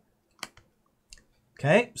 Okay.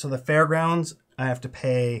 Okay, so the fairgrounds, I have to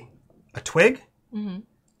pay a twig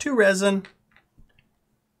 2 resin.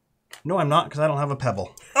 No, I'm not, because I don't have a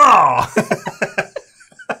pebble. Oh!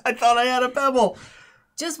 I thought I had a pebble.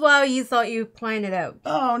 Just while you thought you planned it out.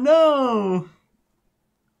 Oh, no.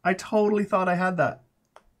 I totally thought I had that.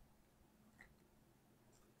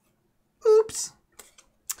 Oops.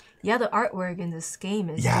 Yeah, the artwork in this game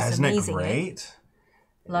is just isn't amazing. It Great?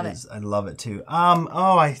 Love it. I love it too.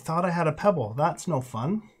 Oh, I thought I had a pebble. That's no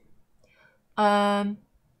fun. Okay.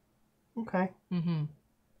 Mm-hmm.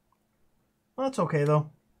 Well, that's okay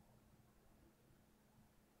though.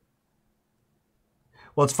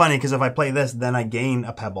 Well, it's funny because if I play this, then I gain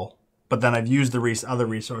a pebble. But then I've used the other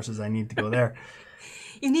resources I need to go there.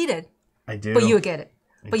 You need it. I do. But you get it.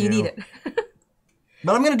 But you need it.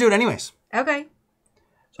 But I'm going to do it anyways. Okay.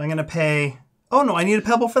 So I'm going to pay... Oh, no, I need a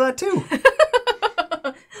pebble for that too.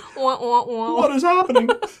 Wah, wah, wah. What is happening?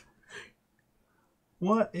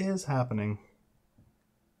 What is happening?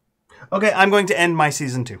 Okay, I'm going to end my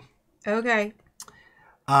season 2. Okay.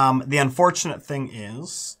 The unfortunate thing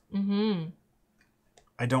is... Mm-hmm.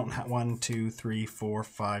 I don't have 1, 2, 3, 4,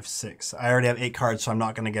 5, 6. I already have 8 cards, so I'm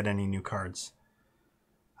not going to get any new cards.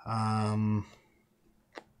 Nope,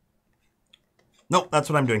 that's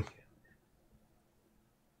what I'm doing.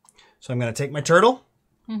 So I'm going to take my turtle.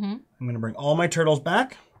 Mm-hmm. I'm going to bring all my turtles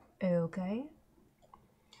back. Okay.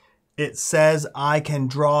 It says I can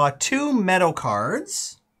draw 2 meadow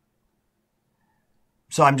cards.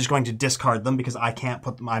 So I'm just going to discard them because I can't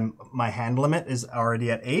put my hand limit is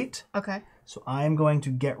already at 8. Okay. So I'm going to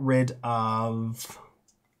get rid of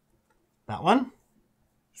that one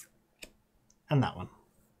and that one.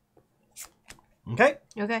 Okay?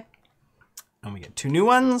 Okay. And we get 2 new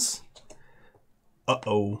ones.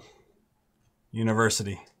 Uh-oh.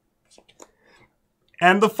 University.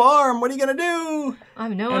 And the farm. What are you going to do? I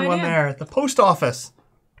have no and idea. one there at the post office.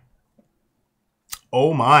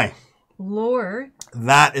 Oh, my. Lord.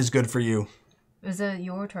 That is good for you. Is it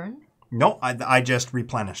your turn? No, I just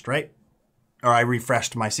replenished, right? Or I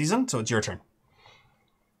refreshed my season, so it's your turn.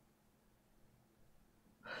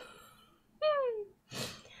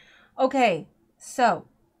 Okay, so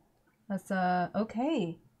let's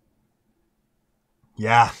okay.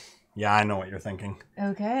 Yeah, I know what you're thinking.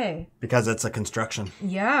 Okay. Because it's a construction.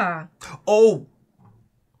 Yeah. Oh!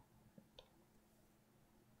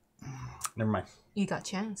 Never mind. You got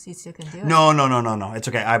chance. You still can do it. No. It's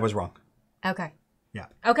okay. I was wrong. Okay. Yeah.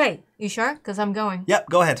 Okay. You sure? Because I'm going. Yep,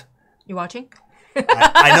 go ahead. You watching?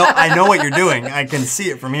 I know what you're doing. I can see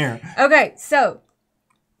it from here. Okay, so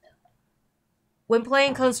when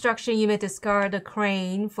playing construction, you may discard a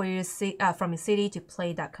crane for your from a city to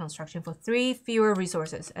play that construction for 3 fewer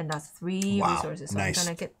resources, and that's 3 resources. So nice. I'm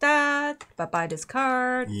gonna get that. Bye-bye this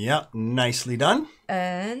card. Yep, nicely done.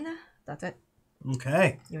 And that's it.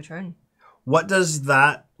 Okay. Your turn. What does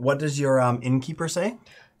your innkeeper say?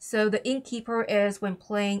 So the innkeeper is when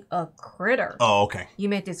playing a critter. Oh, okay. You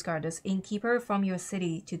may discard this innkeeper from your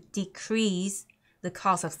city to decrease the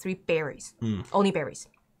cost of 3 berries. Only berries.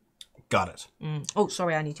 Got it. Oh,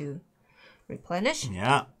 sorry, I need to replenish.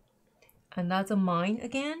 Yeah. And that's a mine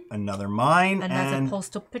again. Another mine. And that's a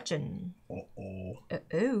postal pigeon. Uh-oh.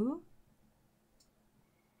 Uh-oh.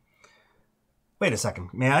 Wait a second.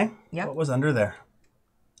 May I? Yeah. What was under there?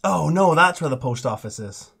 Oh, no, that's where the post office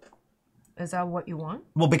is. Is that what you want?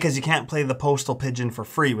 Well, because you can't play the postal pigeon for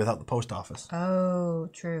free without the post office. Oh,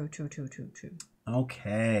 true.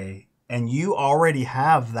 Okay. And you already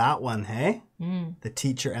have that one, hey? The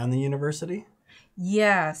teacher and the university?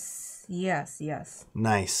 Yes.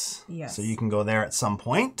 Nice. Yes. So you can go there at some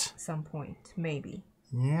point? Some point, maybe.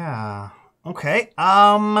 Yeah. Okay.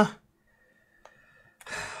 Well,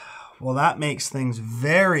 that makes things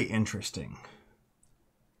very interesting.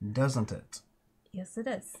 Doesn't it? Yes, it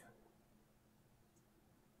is.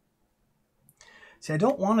 See, I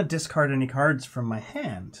don't want to discard any cards from my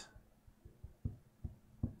hand.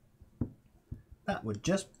 That would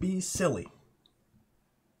just be silly.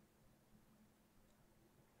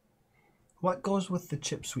 What goes with the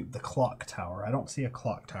chip sweep? The clock tower. I don't see a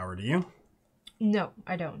clock tower, do you? No,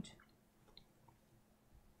 I don't.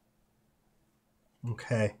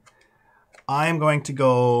 Okay. I'm going to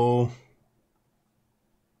go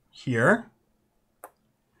here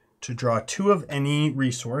to draw 2 of any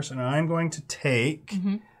resource, and I'm going to take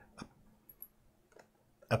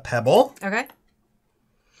a pebble. Okay.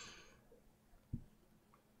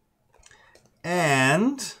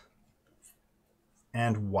 And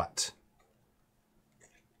what?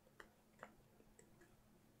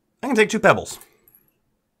 I can take 2 pebbles.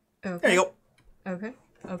 Okay. There you go.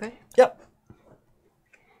 Okay. Yep.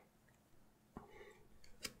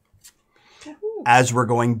 As we're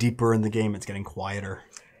going deeper in the game, it's getting quieter.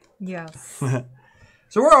 Yes.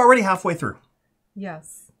 So we're already halfway through.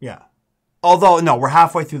 Yes. Yeah. Although, no, we're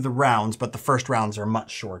halfway through the rounds, but the first rounds are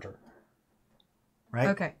much shorter. Right?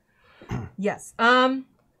 Okay. Yes. I'm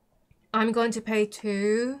going to pay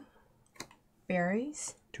 2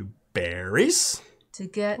 berries. 2 berries. To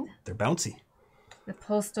get... Ooh, they're bouncy. The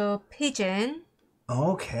postal pigeon.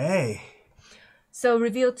 Okay. So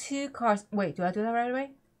reveal 2 cards. Wait, do I do that right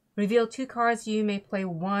away? Reveal 2 cards. You may play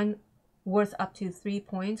one worth up to 3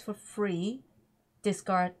 points for free.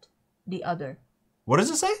 Discard the other. What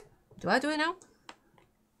does it say? Do I do it now?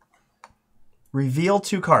 Reveal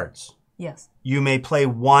 2 cards. Yes. You may play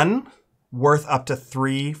one worth up to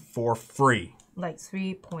 3 for free. Like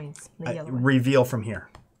 3 points. The yellow one. Reveal from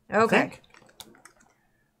here. Okay.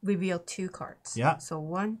 Reveal 2 cards. Yeah. So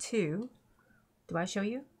 1, 2. Do I show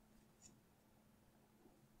you?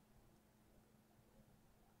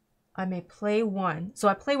 I may play one. So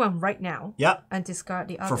I play one right now. Yeah. And discard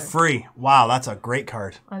the other. For free. Wow, that's a great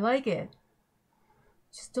card. I like it.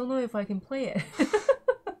 Just don't know if I can play it.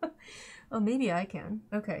 Oh, maybe I can.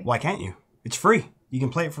 Okay. Why can't you? It's free. You can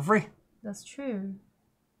play it for free. That's true.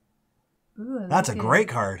 Ooh, That's a great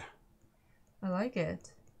card. I like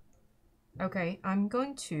it. Okay, I'm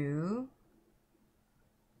going to...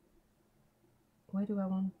 Why do I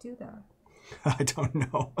want to do that? I don't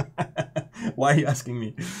know. Why are you asking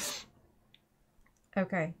me?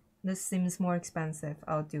 Okay, this seems more expensive.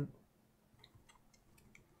 I'll do...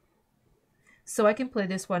 So I can play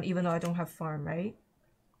this one even though I don't have farm, right?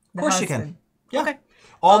 Of course you can. Yeah. Okay.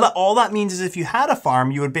 All that means is if you had a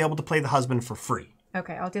farm, you would be able to play the husband for free.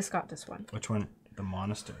 Okay, I'll discard this one. Which one? The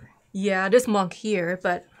monastery. Yeah, this monk here,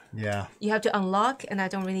 but yeah, you have to unlock, and I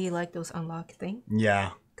don't really like those unlock thing.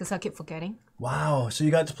 Yeah. Because I keep forgetting. Wow, so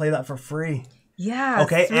you got to play that for free. Yeah,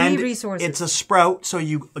 okay, 3 and resources. It's a sprout, so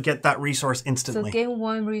you get that resource instantly. So gain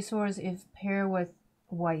 1 resource if pair with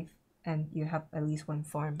wife, and you have at least 1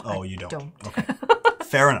 farm. Oh, you don't. Okay.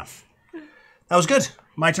 Fair enough. That was good.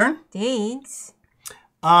 My turn? Thanks.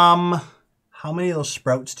 How many of those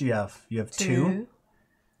sprouts do you have? You have 2?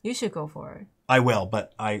 You should go for it. I will,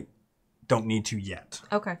 but I don't need to yet.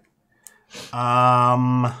 Okay.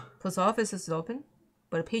 Post office is open,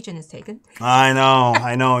 but a pigeon is taken. I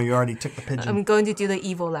know. You already took the pigeon. I'm going to do the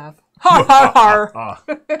evil laugh. Har, har, har.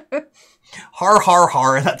 Har, har,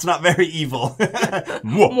 har. That's not very evil. There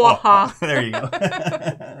you go.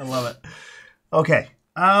 I love it. Okay.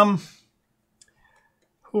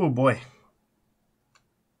 Oh, boy.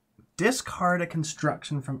 Discard a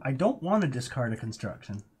construction from... I don't want to discard a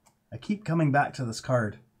construction. I keep coming back to this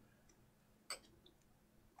card.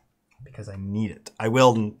 Because I need it. I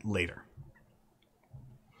will later.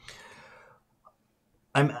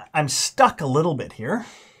 I'm stuck a little bit here.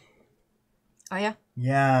 Oh, yeah?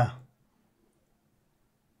 Yeah.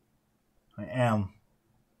 I am.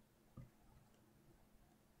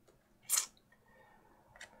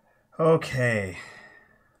 Okay.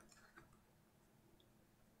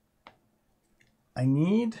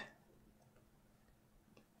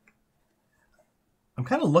 I'm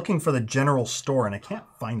kind of looking for the general store and I can't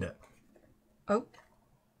find it. Oh.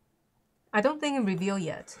 I don't think it revealed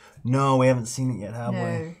yet. No, we haven't seen it yet, have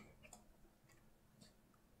No.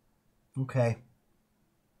 we? Okay.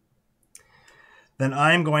 Then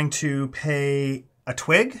I'm going to pay a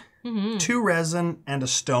twig, 2 resin, and a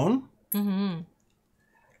stone. Ooh.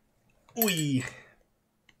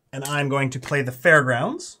 And I'm going to play the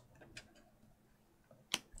fairgrounds.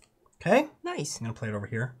 Okay. Nice. I'm going to play it over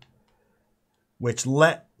here. Which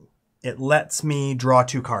lets me draw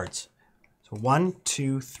 2 cards. So 1,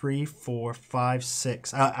 2, 3, 4, 5,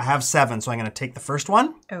 6. I have 7, so I'm going to take the first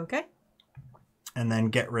one. Okay. And then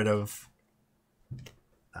get rid of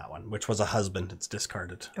that one, which was a husband. It's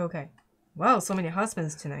discarded. Okay. Wow, so many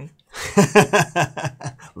husbands tonight.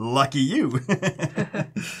 Lucky you.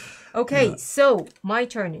 Okay, so my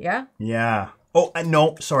turn, yeah? Yeah. Oh,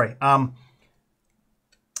 no, sorry.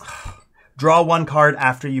 Draw 1 card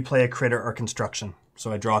after you play a critter or construction.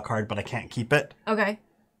 So I draw a card, but I can't keep it. Okay.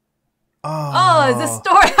 Oh, it's a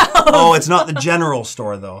storehouse. Oh, it's not the general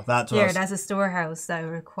store, though. That's what that's a storehouse that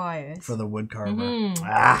requires. for the wood carver.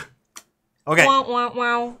 Ah. Okay. Wow, wow,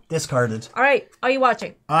 wow. Discarded. All right, are you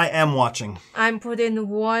watching? I am watching. I'm putting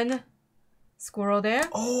 1 squirrel there.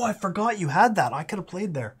 Oh, I forgot you had that. I could have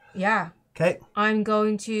played there. Yeah. Okay. I'm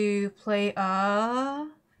going to play a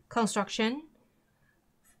construction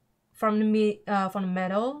from the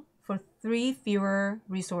metal for 3 fewer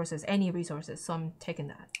resources, any resources. So I'm taking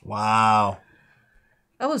that. Wow.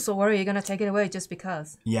 I was so worried you're gonna take it away just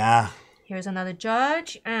because. Yeah. Here's another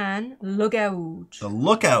judge and lookout. The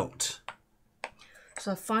lookout.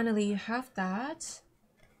 So finally you have that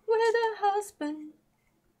with a husband.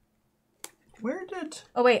 Where did...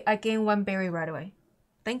 Oh, wait. I gained 1 berry right away.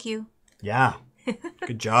 Thank you. Yeah.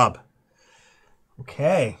 Good job.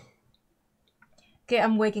 Okay. Okay,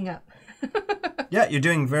 I'm waking up. Yeah, you're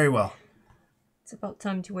doing very well. It's about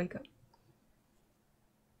time to wake up.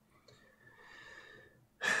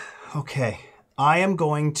 Okay. I am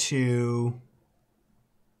going to...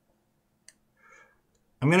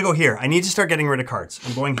 I'm going to go here. I need to start getting rid of cards.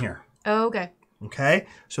 I'm going here. Oh, okay. Okay.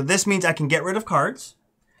 So this means I can get rid of cards.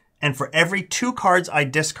 And for every 2 cards I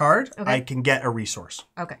discard, I can get a resource.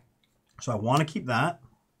 Okay. So I want to keep that.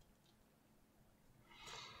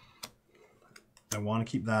 I want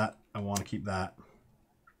to keep that. I want to keep that.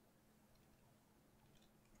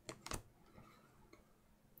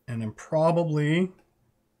 And then probably...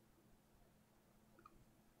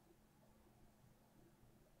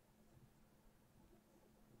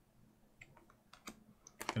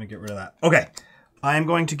 Gonna get rid of that. Okay. I'm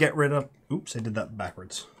going to get rid of... Oops, I did that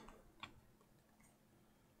backwards.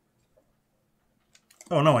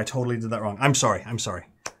 Oh, no, I totally did that wrong. I'm sorry. I'm sorry.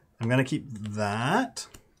 I'm going to keep that.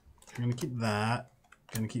 I'm going to keep that.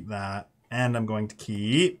 I'm going to keep that. And I'm going to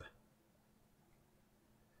keep...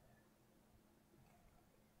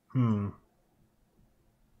 That.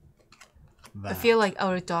 I feel like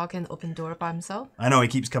our dog can open door by himself. I know, he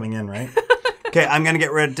keeps coming in, right? Okay, I'm going to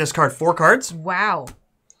get rid of discard 4 cards. Wow.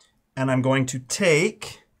 And I'm going to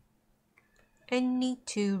take... Any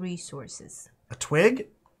 2 resources. A twig.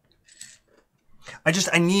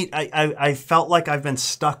 I felt like I've been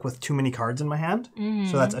stuck with too many cards in my hand.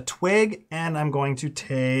 So that's a twig, and I'm going to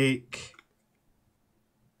take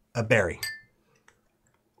a berry.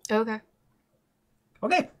 Okay.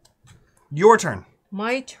 Okay. Your turn.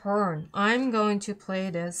 My turn. I'm going to play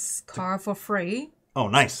this card for free. Oh,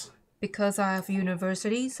 nice. Because I have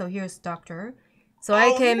university, so here's doctor. So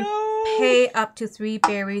I can pay up to 3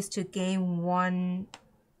 berries to gain 1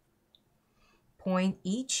 point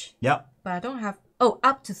each. Yep. But I don't have... Oh,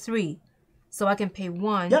 up to 3. So I can pay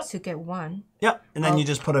 1 to get 1. Yep. And then you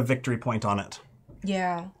just put a victory point on it.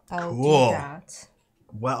 Yeah, I'll do that.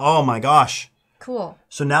 Well, oh my gosh. Cool.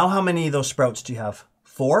 So now how many of those sprouts do you have?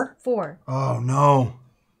 4? 4. Oh, no.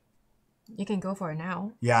 You can go for it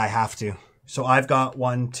now. Yeah, I have to. So I've got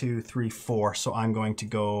 1, 2, 3, 4. So I'm going to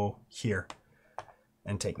go here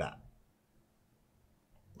and take that.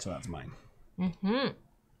 So that's mine. And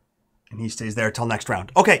he stays there till next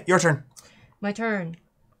round. Okay, your turn. My turn.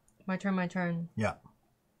 My turn. Yeah.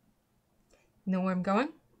 You know where I'm going?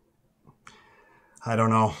 I don't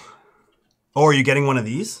know. Oh, are you getting one of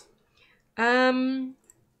these? You've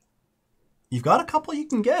got a couple you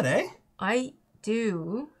can get, eh? I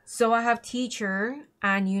do. So I have teacher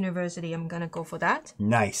and university. I'm going to go for that.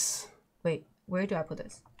 Nice. Wait, where do I put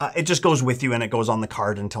this? It just goes with you and it goes on the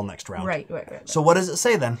card until next round. Right. So what does it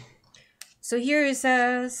say then? So here it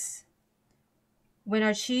says, when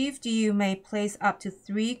achieved, you may place up to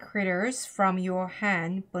 3 critters from your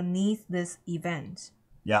hand beneath this event.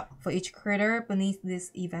 Yeah. For each critter beneath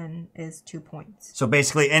this event is 2 points. So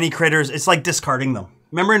basically any critters, it's like discarding them.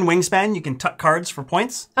 Remember in Wingspan, you can tuck cards for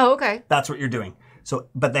points? Oh, okay. That's what you're doing. So,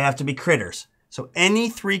 but they have to be critters. So any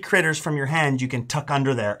 3 critters from your hand, you can tuck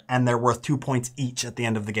under there and they're worth 2 points each at the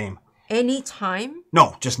end of the game. Any time?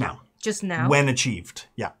 No, just now. Just now? When achieved.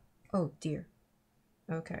 Yeah. Oh, dear.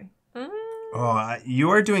 Okay. Oh, you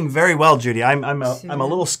are doing very well, Judy. I'm a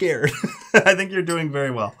little scared. I think you're doing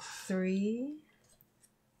very well. 3,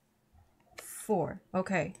 4.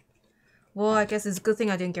 Okay. Well, I guess it's a good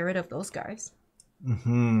thing I didn't get rid of those guys.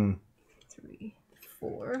 3,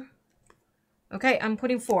 4. Okay, I'm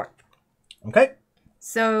putting 4. Okay.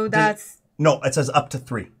 So that's... No, it says up to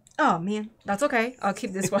 3. Oh, man. That's okay. I'll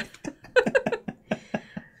keep this one.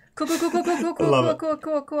 Cool.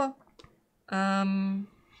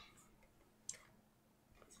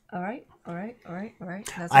 All right.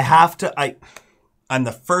 I'm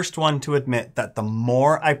the first one to admit that the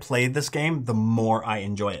more I play this game, the more I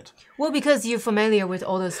enjoy it. Well, because you're familiar with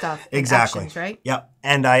all the stuff. Exactly. Actions, right? Yep.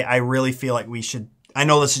 And I really feel like we should, I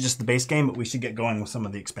know this is just the base game, but we should get going with some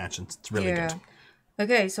of the expansions. It's really good.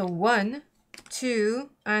 Okay, so 1, 2,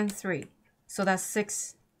 and 3. So that's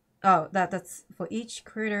 6. Oh, that's for each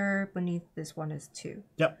critter beneath this one is 2.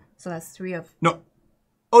 Yep. So that's 3 of... No.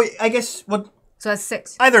 Oh, I guess what... So that's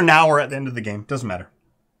 6. Either now or at the end of the game. Doesn't matter.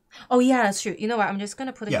 Oh, yeah, that's true. You know what? I'm just going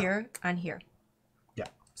to put it here and here. Yeah.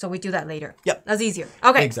 So we do that later. Yep. That's easier.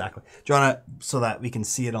 Okay. Exactly. Do you want to... So that we can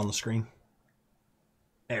see it on the screen?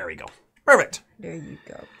 There we go. Perfect. There you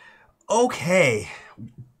go. Okay.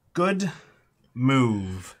 Good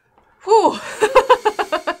move. Whew.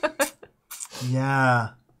 Yeah.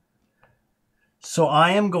 So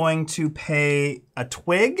I am going to pay a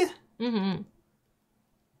twig.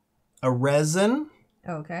 a resin,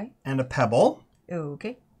 Okay. and a pebble.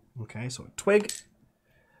 Okay. Okay, so a twig,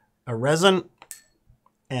 a resin,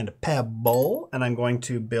 and a pebble. And I'm going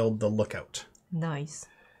to build the lookout. Nice.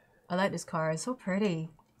 I like this card. It's so pretty.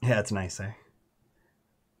 Yeah, it's nice, eh?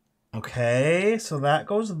 Okay, so that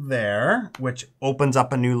goes there, which opens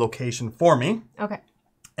up a new location for me. Okay.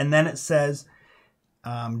 And then it says,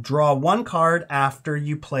 draw one card after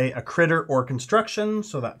you play a critter or construction.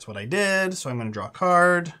 So that's what I did. So I'm going to draw a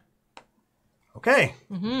card. Okay.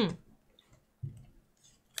 Mm-hmm.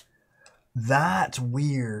 That's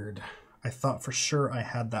weird. I thought for sure I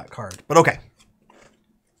had that card. But okay.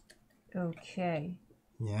 Okay.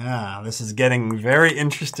 Yeah, this is getting very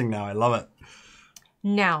interesting now. I love it.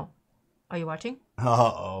 Now, are you watching?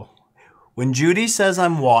 Uh-oh. When Judy says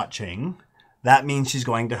I'm watching, that means she's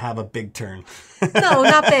going to have a big turn. No,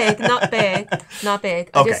 not big, not big, not big.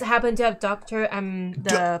 I Okay. just happen to have doctor and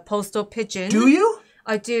the postal pigeon. Do you?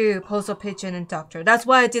 I do, postal pigeon and doctor. That's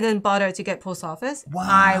why I didn't bother to get post office. Wow.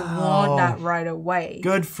 I want that right away.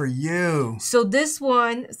 Good for you. So this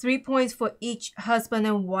one, 3 points for each husband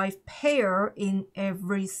and wife pair in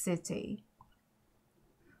every city.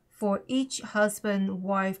 For each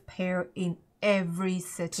husband-wife pair in every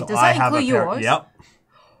city. So Does I that have include a pair. yours? Yep.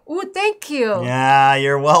 Oh, thank you. Yeah,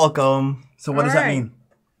 you're welcome. So what does that Alright. mean?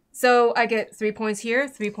 So I get 3 points here,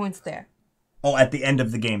 3 points there. Oh, at the end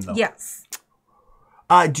of the game, though. Yes.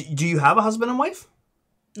 Do you have a husband and wife?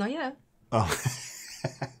 Not yet. Oh.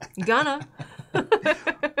 Gonna.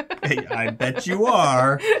 Hey, I bet you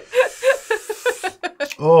are.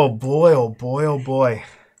 Oh boy, oh boy, oh boy.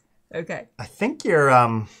 Okay. I think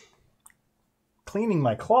you're cleaning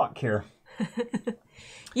my clock here.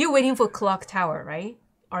 You're waiting for clock tower, right?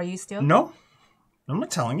 Are you still? No, I'm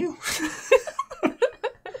not telling you.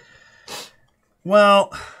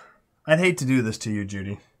 Well, I'd hate to do this to you,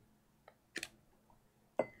 Judy.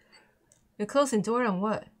 You're closing door on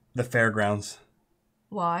what? The fairgrounds.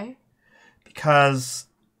 Why? Because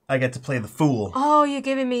I get to play the fool. Oh, you're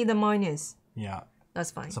giving me the minus. Yeah. That's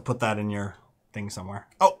fine. So put that in your thing somewhere.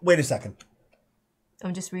 Oh, wait a second.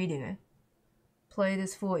 I'm just reading it. Play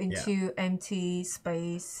this fool into empty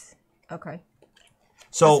space. Okay.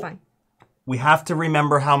 So That's fine. we have to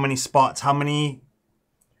remember how many spots, how many...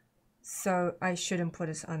 So I shouldn't put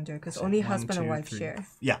this under because only husband and wife share.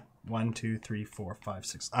 Yeah. 1, 2, 3, 4, 5,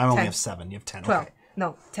 6. I only 10. have 7. You have 10. 12. Okay.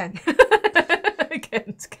 No, 10. I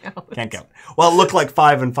can't count. Can't count. Well, it looked like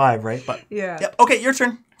 5 and 5, right? But Yeah. Yep. Okay, your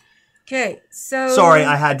turn. Okay, so... Sorry,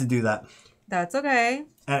 I had to do that. That's okay.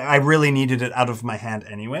 I really needed it out of my hand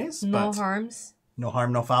anyways. No but harms. no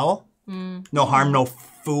harm, no foul. No harm, no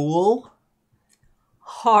fool.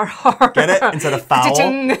 Har har. Get it? Instead of foul.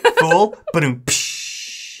 Cha-ching. Fool. Ba-doom.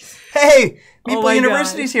 Hey! Maple my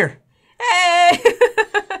University's here. Hey!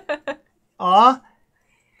 Aw.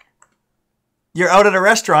 You're out at a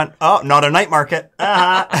restaurant. Oh, not a night market.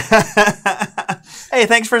 Hey,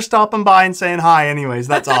 thanks for stopping by and saying hi anyways.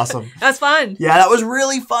 That's awesome. That's fun. Yeah, that was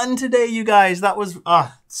really fun today, you guys. That was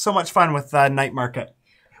so much fun with night market.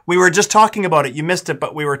 We were just talking about it. You missed it,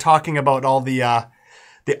 but we were talking about all the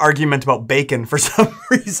argument about bacon for some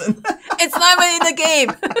reason. It's not even in the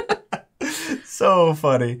game. So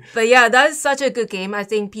funny. But yeah, that is such a good game. I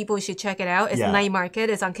think people should check it out. It's Yeah. Night Market.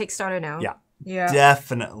 It's on Kickstarter now. Yeah. Yeah.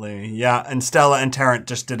 Definitely. Yeah. And Stella and Tarrant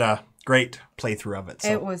just did a great playthrough of it.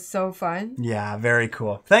 So. It was so fun. Yeah, very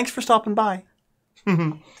cool. Thanks for stopping by.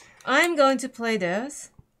 I'm going to play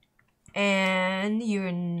this. And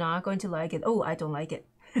you're not going to like it. Oh, I don't like it.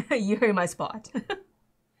 You're in my spot.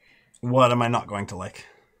 What am I not going to like?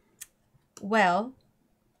 Well,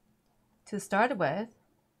 to start with,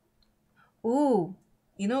 ooh,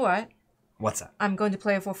 you know what? What's that? I'm going to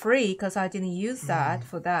play it for free because I didn't use that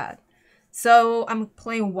for that. So I'm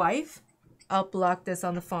playing wife. I'll block this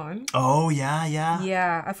on the phone. Oh, yeah, yeah.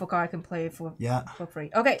 Yeah, I forgot I can play it for free.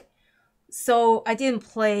 Okay, so I didn't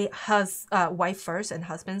play wife first and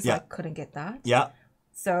husband, so I couldn't get that. Yeah.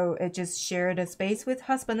 So it just shared a space with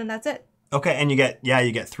husband and that's it. Okay, and you get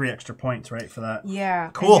 3 extra points, right, for that?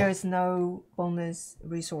 Yeah, Cool. and there's no bonus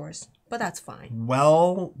resource, but that's fine.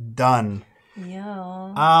 Well done.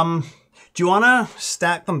 Yeah. Do you want to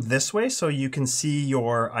stack them this way so you can see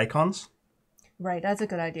your icons? Right, that's a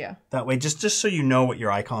good idea. That way, just so you know what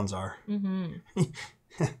your icons are. Mm-hmm.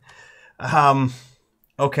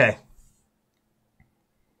 Okay.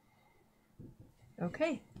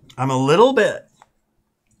 Okay. I'm a little bit...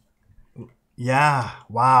 Yeah,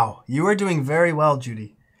 wow. You are doing very well,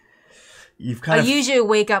 Judy. You've kind I of... usually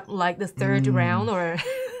wake up like the third round or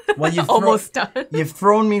Well, you've almost done. You've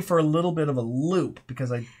thrown me for a little bit of a loop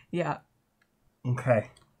because I... Yeah,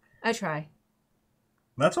 Okay. I try.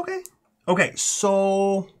 That's okay. Okay,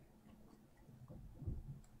 so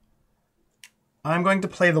I'm going to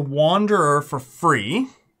play the Wanderer for free.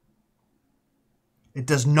 It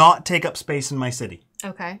does not take up space in my city.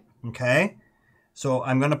 Okay. Okay. So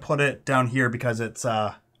I'm going to put it down here because it's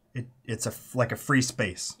like a free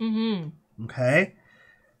space. Mm-hmm. Okay.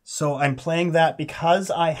 So I'm playing that because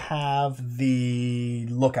I have the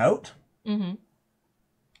Lookout. Mm-hmm.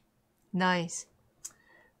 Nice.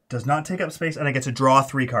 Does not take up space, and I get to draw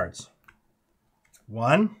 3 cards.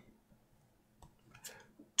 1,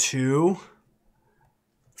 2,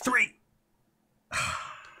 3.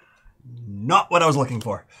 Not what I was looking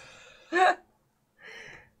for.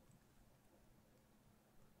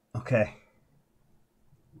 Okay.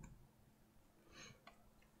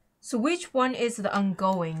 So which one is the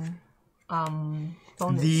ongoing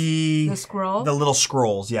bonus? The scroll? The little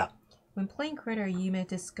scrolls, yeah. When playing critter, you may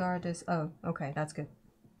discard this. Oh, okay, that's good.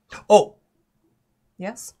 Oh.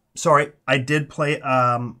 Yes? Sorry, I did play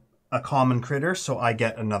a common critter, so I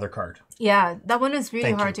get another card. Yeah, that one is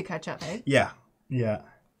really hard to catch up, eh? Yeah, yeah.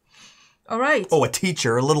 All right. Oh, a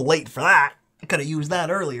teacher. A little late for that. I could have used that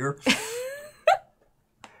earlier.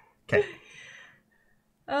 Okay.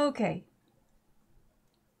 Okay.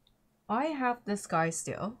 I have this guy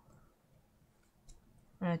still.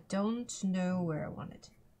 And I don't know where I want it.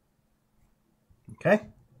 Okay.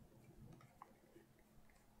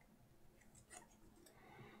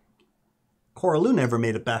 Coralie never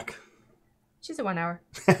made it back. She's at 1 hour.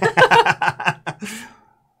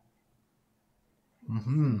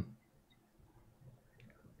 Mm-hmm.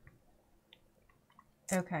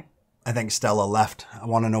 Okay. I think Stella left. I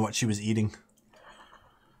want to know what she was eating.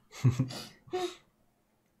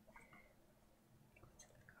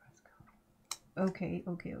 Okay.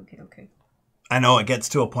 I know it gets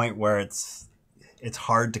to a point where it's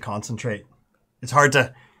hard to concentrate. It's hard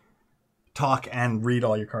to talk and read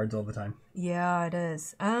all your cards all the time. Yeah, it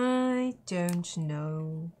is. I don't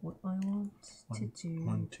know what I want to do.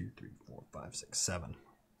 1, 2, 3, 4, 5, 6, 7.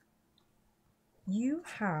 You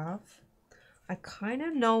have... I kind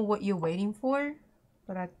of know what you're waiting for,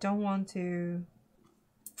 but I don't want to...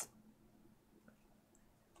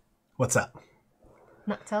 What's that?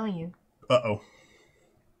 Not telling you. Uh-oh.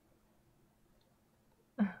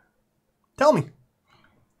 Tell me.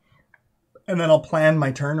 And then I'll plan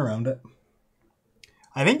my turn around it.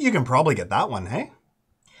 I think you can probably get that one, hey?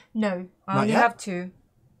 No, Not you yet? have 2.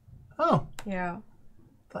 Oh. Yeah.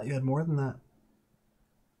 Thought you had more than that.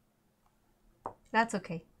 That's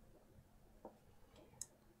okay.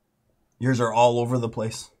 Yours are all over the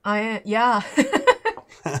place. Yeah.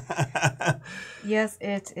 Yes,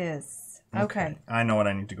 it is. Okay. I know what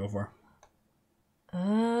I need to go for.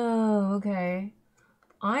 Oh, okay.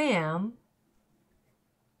 I am...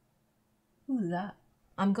 Who's that?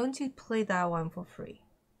 I'm going to play that one for free.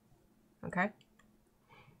 Okay?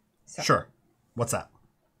 So, Sure. What's that?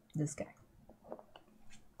 this guy.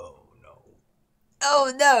 Oh, no.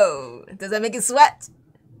 Oh, no! Does that make you sweat?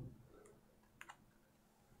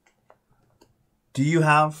 Do you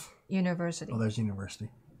have... University. Oh, there's university.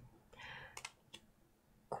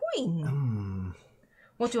 Queen.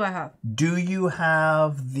 What do I have? Do you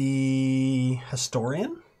have the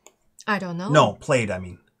historian? I don't know. No, played, I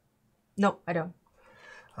mean. No, I don't.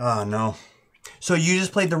 Oh, no. So you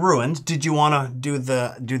just played the ruins. Did you want to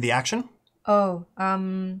do the action? Oh,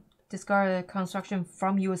 discard a construction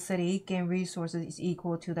from your city, gain resources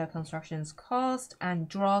equal to that construction's cost, and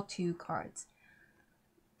draw 2 cards.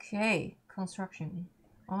 Okay, construction.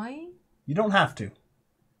 You don't have to.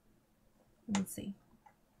 Let's see.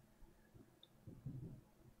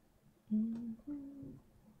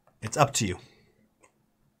 It's up to you.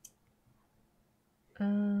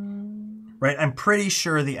 Right, I'm pretty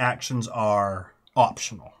sure the actions are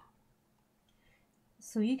optional.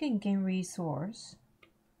 So you can gain resource.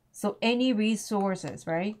 So any resources,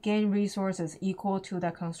 right? Gain resources equal to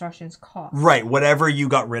the construction's cost. Right, whatever you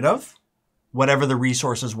got rid of, whatever the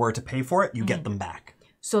resources were to pay for it, you get them back.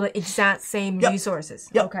 So the exact same resources.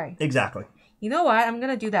 Yep, okay. Exactly. You know what? I'm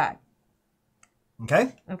going to do that.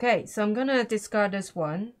 Okay. Okay, so I'm going to discard this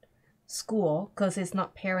one. School, because it's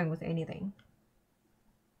not pairing with anything.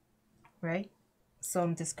 Right? So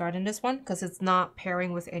I'm discarding this one because it's not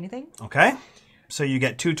pairing with anything. Okay. So you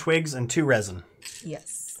get 2 twigs and 2 resin.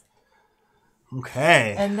 Yes.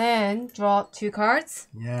 Okay. And then draw 2 cards.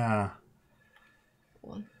 Yeah.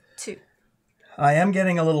 1, 2. I am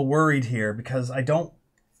getting a little worried here because I don't...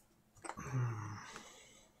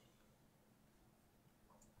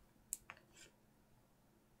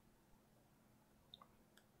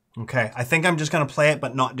 Okay, I think I'm just going to play it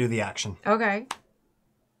but not do the action. Okay.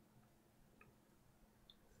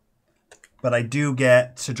 But I do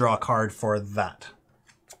get to draw a card for that.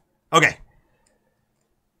 Okay.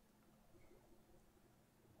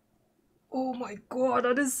 Oh my god,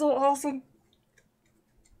 that is so awesome.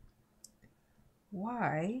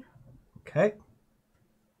 Why? Okay.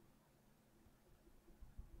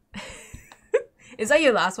 Is that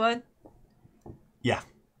your last one? Yeah.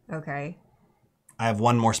 Okay. I have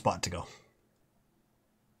one more spot to go.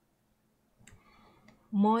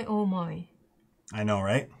 My oh my. I know,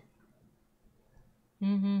 right?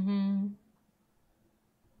 Mm-hmm.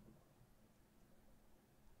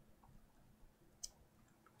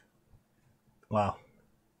 Wow.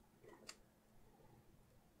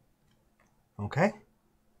 Okay.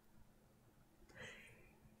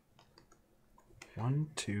 1,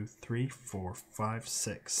 2, 3, 4, 5,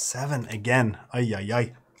 6, 7 again. Ay, ay,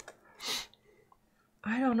 ay.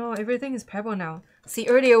 I don't know. Everything is pebble now. See,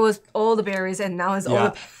 earlier was all the berries and now it's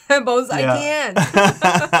all the pebbles. I can't.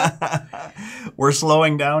 We're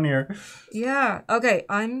slowing down here. Yeah. Okay.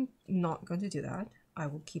 I'm not going to do that. I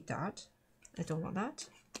will keep that. I don't want that.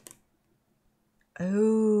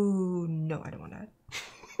 Oh, no, I don't want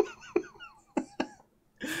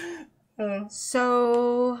that.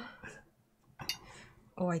 So...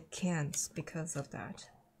 Oh, I can't because of that.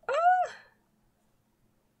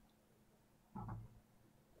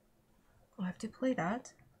 I have to play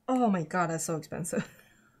that. Oh my god, that's so expensive.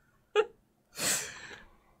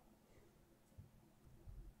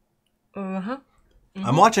 Uh-huh. Mm-hmm.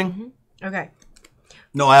 I'm watching. Mm-hmm. Okay.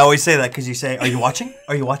 No, I always say that because you say, are you watching?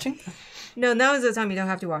 Are you watching? No, now is the time you don't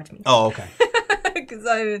have to watch me. Oh, okay. Because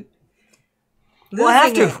I'm... Well, I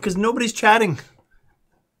have to because nobody's chatting.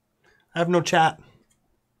 I have no chat.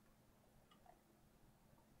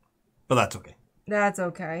 But that's okay. That's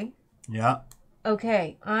okay. Yeah.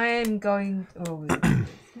 Okay, I'm going... Oh, a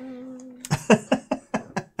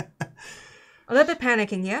little bit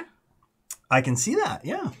panicking, yeah? I can see that,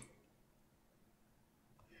 yeah.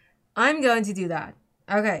 I'm going to do that.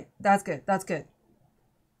 Okay, that's good. That's good.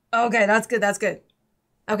 Okay, that's good. That's good.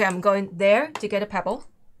 Okay, I'm going there to get a pebble.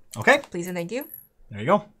 Okay. Please and thank you. There you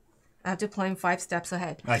go. I have to plan 5 steps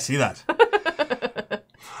ahead. I see that.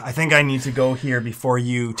 I think I need to go here before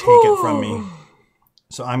you take it from me.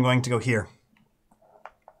 So I'm going to go here.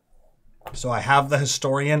 So I have the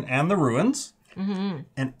historian and the ruins. Mm-hmm.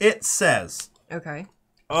 And it says... Okay.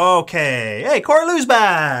 Okay. Hey, Corlu's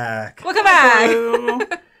back. Welcome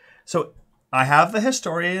back. So I have the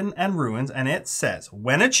historian and ruins, and it says,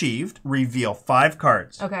 when achieved, reveal 5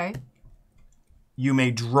 cards. Okay. You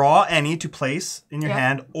may draw any to place in your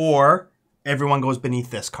hand, or everyone goes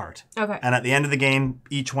beneath this card. Okay. And at the end of the game,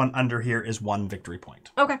 each one under here is 1 victory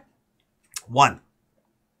point. Okay. 1.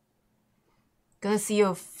 Gonna see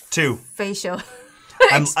your 2. facial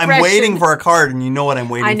I'm waiting for a card, and you know what I'm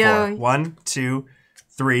waiting I know. for. 1, 2,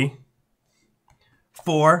 3,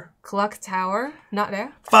 4. Clock tower. Not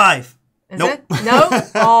there. 5. Is nope. it? No?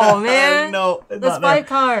 Oh, man. No. That's 5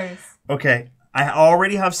 cards. Okay. I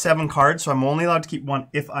already have 7 cards, so I'm only allowed to keep 1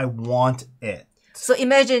 if I want it. So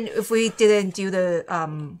imagine if we didn't do the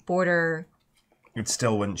border. It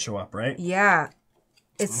still wouldn't show up, right? Yeah.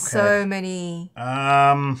 It's so many.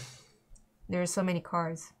 There's so many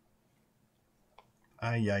cards.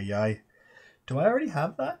 Ay, ay, ay. Do I already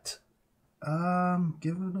have that?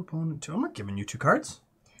 Give an opponent 2. I'm not giving you 2 cards.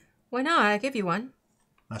 Why not? I give you 1.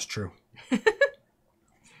 That's true.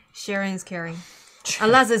 Sharing is caring.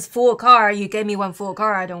 Unless it's full card, you gave me 1 full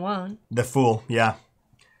card I don't want. The fool, yeah.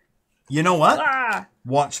 You know what? Ah!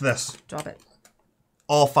 Watch this. Drop it.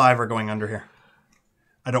 All 5 are going under here.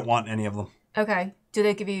 I don't want any of them. Okay. Do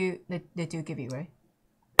they give you... They do give you, right?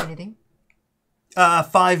 Anything?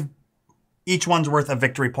 5. Each one's worth a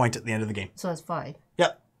victory point at the end of the game. So that's 5.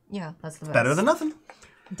 Yep. Yeah, that's the best. Better than nothing.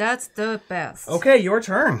 That's the best. Okay, your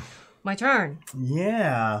turn. My turn.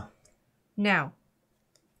 Yeah. Now,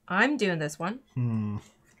 I'm doing this one.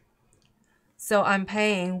 So I'm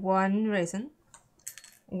paying 1 raisin,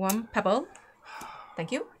 1 pebble.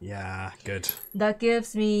 Thank you. Yeah, good. That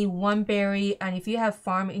gives me 1 berry, and if you have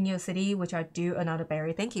farm in your city, which I do, another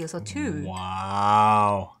berry. Thank you. So 2.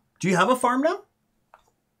 Wow. Do you have a farm now?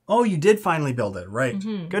 Oh, you did finally build it, right?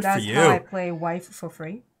 Good That's for you. how I play wife for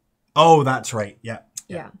free. Oh, that's right. Yeah.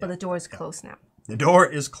 Yeah, but the door is closed now. The door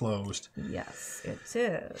is closed. Yes, it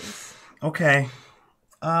is. Okay.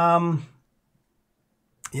 Yeah,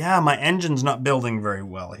 my engine's not building very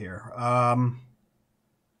well here.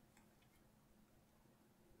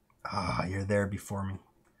 You're there before me.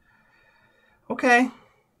 Okay.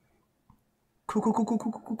 Cool.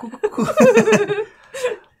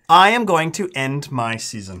 I am going to end my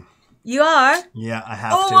season. You are? Yeah, I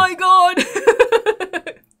have to. Oh my god!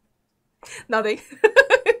 Nothing.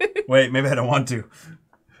 Wait, maybe I don't want to.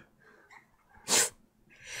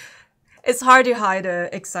 It's hard to hide the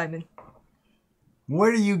excitement. What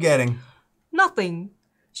are you getting? Nothing.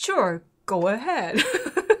 Sure, go ahead.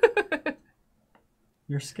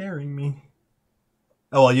 You're scaring me.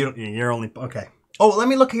 Oh, well, you're only... Okay. Oh, let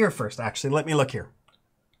me look here first, actually. Let me look here.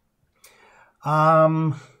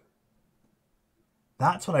 That's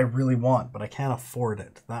what I really want, but I can't afford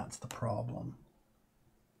it. That's the problem.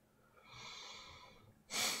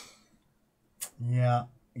 Yeah.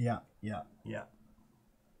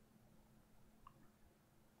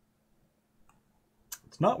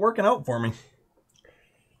 It's not working out for me.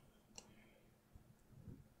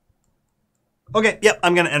 Okay, yep,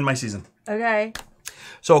 I'm going to end my season. Okay.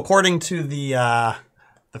 So according to the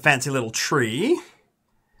fancy little tree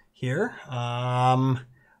here,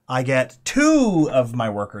 I get 2 of my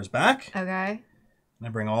workers back. Okay. And I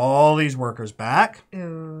bring all these workers back.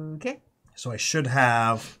 Okay. So I should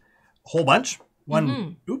have a whole bunch.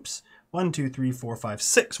 1, 2, 3, 4, 5,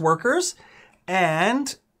 6 workers.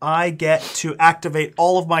 And I get to activate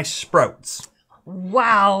all of my sprouts.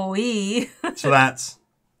 Wowee. So that's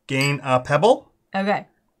gain a pebble. Okay.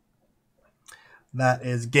 That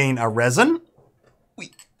is gain a resin.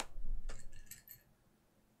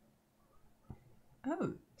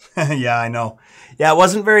 Oh. Yeah, I know. Yeah, it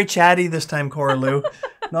wasn't very chatty this time, Cora Lou.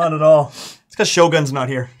 Not at all. It's because Shogun's not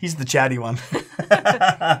here. He's the chatty one.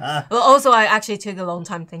 Well, also, I actually took a long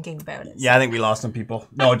time thinking about it. Yeah, I think we lost some people.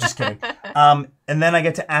 No, just kidding. And then I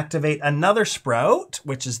get to activate another sprout,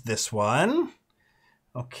 which is this one.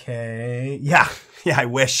 Okay. Yeah, I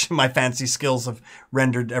wish my fancy skills have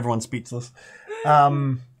rendered everyone speechless.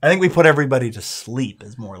 I think we put everybody to sleep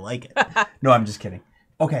is more like it. No, I'm just kidding.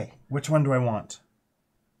 Okay, which one do I want?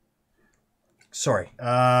 Sorry.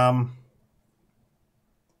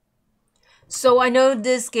 So I know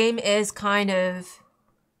this game is kind of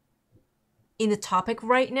in the topic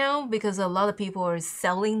right now because a lot of people are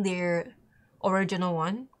selling their original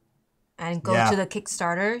one and go to the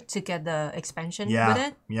Kickstarter to get the expansion with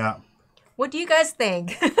it. Yeah. What do you guys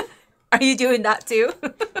think? Are you doing that too?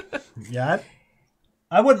 Yeah.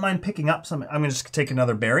 I wouldn't mind picking up some. I'm going to just take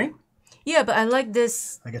another berry. Yeah, but I like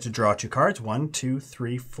this. I get to draw 2 cards. 1, 2,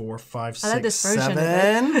 3, 4, 5, 6, like this version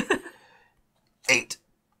 7, 8.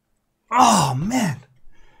 Oh, man.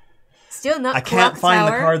 Still not I can't find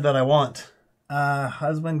tower. the card that I want.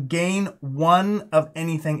 Husband, gain 1 of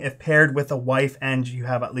anything if paired with a wife and you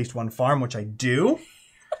have at least 1 farm, which I do.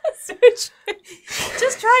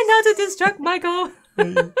 Just try not to distract Michael.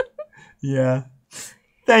 Yeah.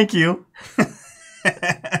 Thank you.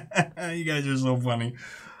 You guys are so funny.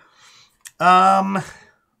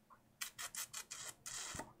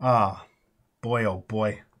 Boy, oh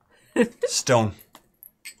boy. Stone.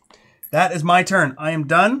 That is my turn. I am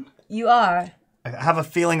done. You are. I have a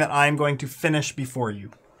feeling that I'm going to finish before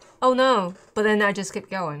you. Oh no, but then I just keep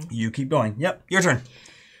going. You keep going. Yep, your turn.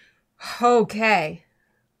 Okay.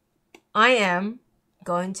 I am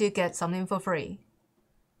going to get something for free.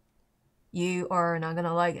 You are not going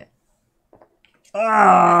to like it. Oh,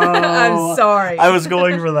 I'm sorry. I was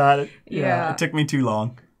going for that. Yeah. It took me too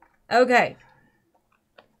long. Okay.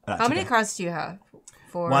 That's How many cards do you have?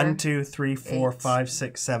 1, 2, 3, 4, 5,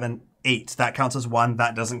 6, 7, 8. That counts as 1.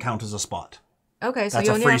 That doesn't count as a spot. Okay, so that's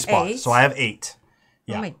you a only free have spot. 8. So I have 8.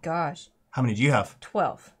 Yeah. Oh my gosh. How many do you have?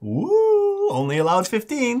 12. Ooh, only allowed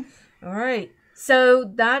 15. All right. So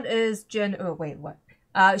that is Oh, wait, what?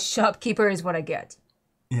 Shopkeeper is what I get.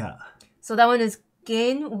 Yeah. So that one is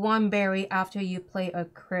gain 1 berry after you play a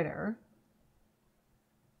critter.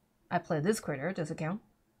 I play this critter. Does it count?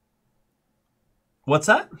 What's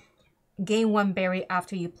that? Gain 1 berry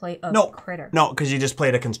after you play a critter. No, because you just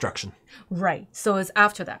played a construction. Right. So it's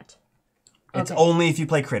after that. It's only if you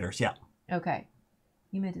play critters, yeah. Okay.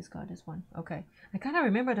 You may discard this one. Okay. I kind of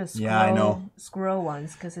remember the squirrel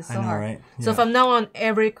ones because it's so hard. Right? Yeah. So from now on,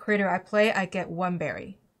 every critter I play, I get 1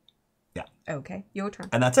 berry. Yeah. Okay. Your turn.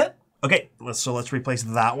 And that's it? Okay. Let's replace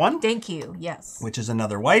that one. Thank you. Yes. Which is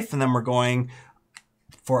another wife. And then we're going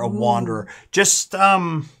for a wanderer. Just,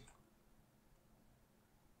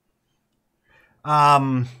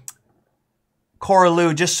 Cora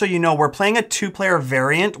Lou, just so you know, we're playing a 2-player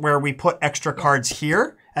variant where we put extra cards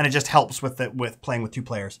here, and it just helps with playing with 2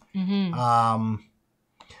 players. Mm-hmm.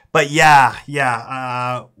 But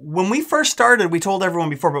yeah. When we first started, we told everyone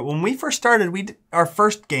before, but when we first started, our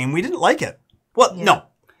first game, we didn't like it. Well, no.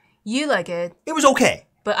 You like it. It was okay.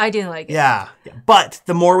 But I didn't like it. Yeah. But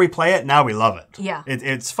the more we play it, now we love it. Yeah.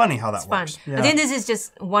 It's funny how that works. Fun. Yeah. I think this is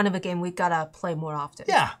just one of a game we gotta play more often.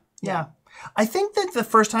 Yeah. I think that the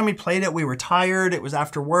first time we played it, we were tired. It was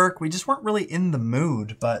after work. We just weren't really in the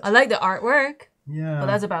mood. But I like the artwork. Yeah. But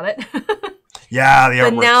that's about it. Yeah, the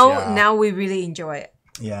artwork. But now we really enjoy it.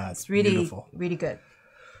 Yeah, it's really beautiful. Really good.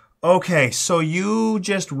 Okay, so you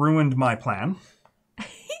just ruined my plan.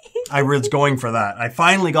 I was going for that. I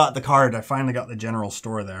finally got the card. I finally got the general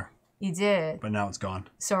store there. You did. But now it's gone.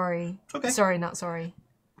 Sorry. Okay. Sorry, not sorry.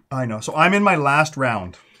 I know. So I'm in my last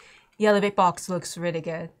round. Yeah, the big box looks really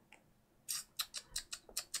good.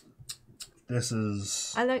 This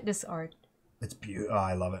is... I like this art. It's beautiful. Oh,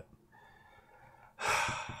 I love it.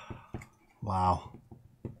 Wow.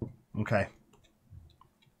 Okay.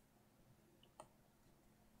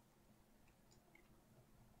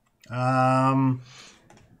 Oh,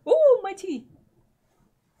 my tea.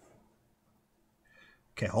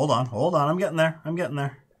 Okay, hold on. Hold on. I'm getting there. I'm getting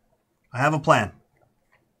there. I have a plan.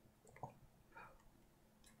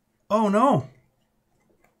 Oh, no.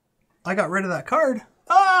 I got rid of that card.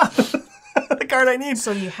 Ah! The card I need.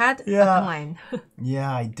 So you had a plan. Yeah,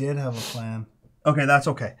 I did have a plan. Okay, that's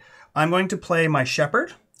okay. I'm going to play my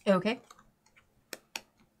shepherd. Okay.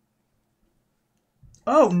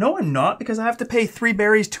 Oh, no, I'm not, because I have to pay 3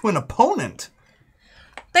 berries to an opponent.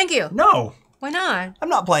 Thank you. No. Why not? I'm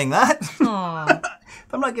not playing that. Aww.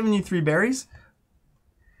 I'm not giving you 3 berries.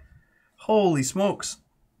 Holy smokes.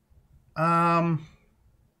 Can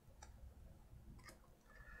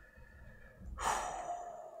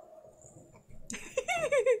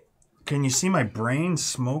you see my brain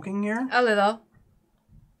smoking here? A little.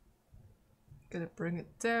 Gonna bring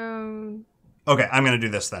it down. Okay, I'm going to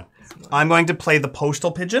do this then. I'm going to play the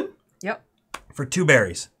postal pigeon. Yep. For 2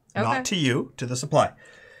 berries. Okay. Not to you, to the supply.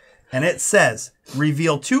 And it says,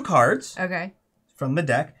 reveal 2 cards from the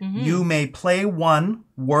deck. Mm-hmm. You may play one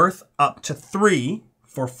worth up to 3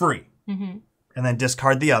 for free. Mm-hmm. And then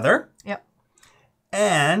discard the other. Yep.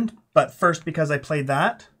 But first, because I played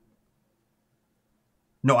that...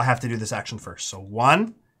 No, I have to do this action first. So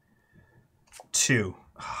 1, 2.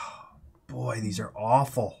 Oh, boy, these are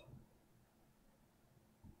awful.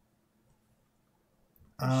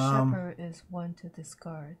 Shepherd is 1 to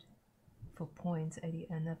discard for points at the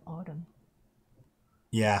end of autumn.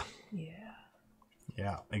 Yeah. Yeah.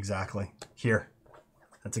 Yeah, exactly. Here.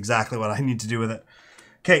 That's exactly what I need to do with it.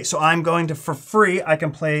 Okay, so I'm going to, for free, I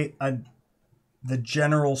can play the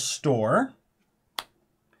general store.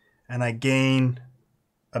 And I gain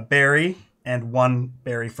a berry and 1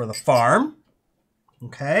 berry for the farm.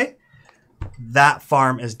 Okay. That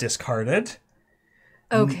farm is discarded.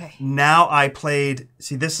 Okay. Now I played...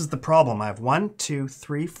 See, this is the problem. I have 1, 2,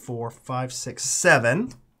 3, 4, 5, 6,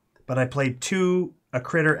 7. But I played 2, a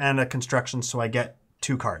critter and a construction, so I get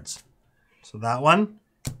 2 cards. So that one,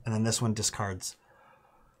 and then this one discards.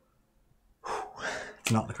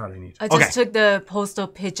 It's not the card I need. I just took the postal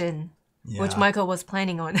pigeon, which Michael was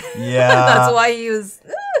planning on. Yeah. That's why he was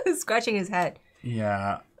scratching his head.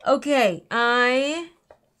 Yeah. Okay, I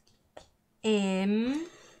am...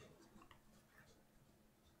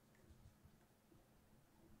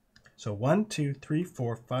 So 1, 2, 3,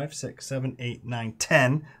 4, 5, 6, 7, 8, 9,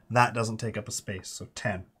 10. That doesn't take up a space, so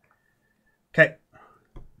 10. Okay.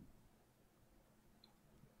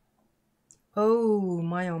 Oh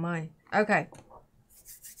my. Okay.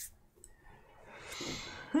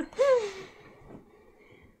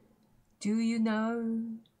 Do you know?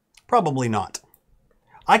 Probably not.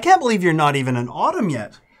 I can't believe you're not even in autumn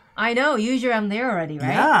yet. I know. Usually I'm there already, right?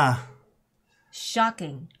 Yeah.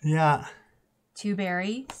 Shocking. Yeah. 2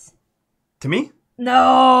 berries. To me?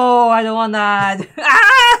 No, I don't want that.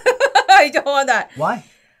 I don't want that. Why?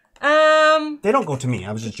 They don't go to me.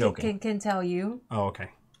 I was just joking. Can tell you. Oh, okay.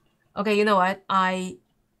 Okay, you know what? Okay,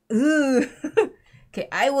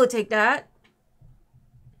 I will take that.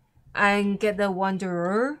 And get the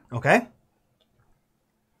Wanderer. Okay.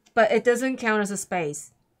 But it doesn't count as a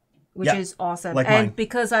space, which is awesome. Like and mine.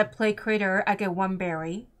 Because I play Critter, I get 1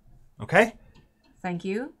 berry. Okay. Thank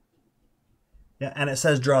you. Yeah, and it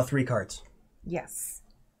says draw 3 cards. Yes.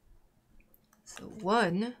 So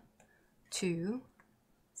 1, 2,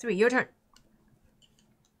 3. Your turn.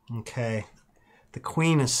 Okay. The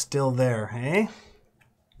queen is still there, hey?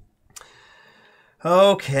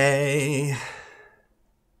 Okay.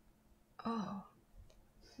 Oh.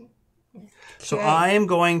 Okay. So I am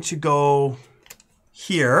going to go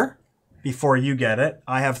here before you get it.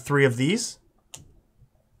 I have 3 of these.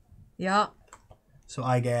 Yeah. So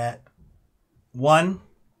I get 1,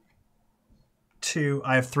 2.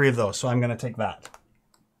 I have 3 of those, so I'm going to take that.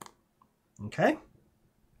 Okay.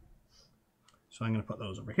 So I'm going to put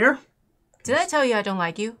those over here. Did I tell you I don't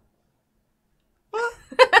like you? What?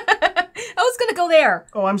 I was going to go there.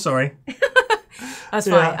 Oh, I'm sorry. That's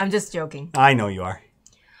fine. I'm just joking. I know you are.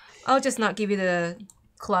 I'll just not give you the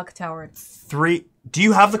clock tower. 3. Do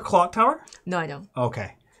you have the clock tower? No, I don't.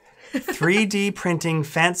 Okay. 3D printing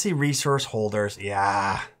fancy resource holders.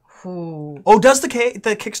 Yeah. Ooh. Oh, does the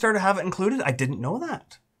Kickstarter have it included? I didn't know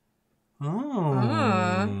that.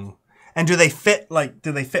 Oh. And do they fit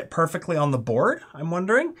perfectly on the board? I'm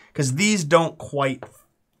wondering. Because these don't quite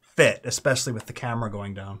fit, especially with the camera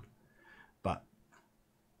going down. But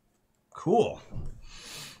cool.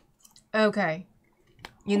 Okay.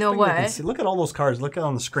 You know what? Look at all those cards. Look at it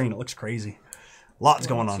on the screen. It looks crazy. Lots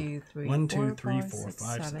going on. 1, 2, 3, 4,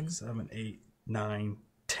 5, 6, 7, 8, 9,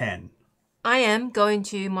 10. I am going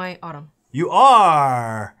to my autumn. You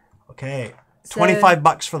are. Okay. So,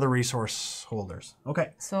 $25 for the resource holders.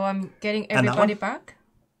 Okay. So I'm getting everybody back.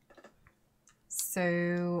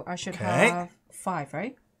 So I should have 5,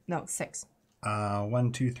 right? No, 6.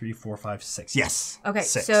 1, 2, 3, 4, 5, 6. Yes. Okay.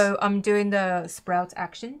 6. So I'm doing the sprout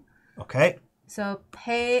action. Okay. So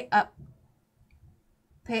pay up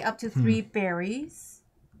to 3 berries.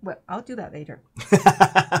 Well, I'll do that later.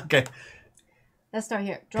 Okay. Let's start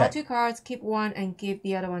here. Draw 2 cards, keep 1, and give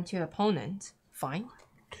the other one to your opponent. Fine. 1,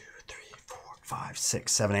 2, 3, 4, 5,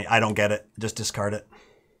 6, 7, 8. I don't get it. Just discard it.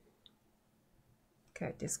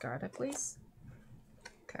 Okay, discard it, please.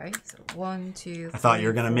 Okay, so 1, 2. I thought you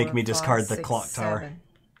were gonna make me discard the clock tower.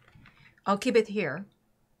 I'll keep it here.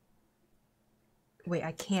 Wait,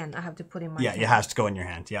 I can't. I have to put in my hand. It has to go in your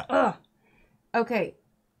hand. Yeah. Ugh. Okay.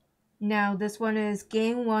 Now this one is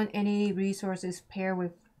gain 1 any resources pair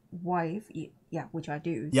with wife. Yeah, which I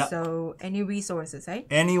do. Yeah. So any resources, eh?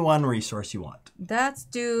 Any one resource you want. Let's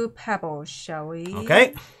do pebbles, shall we?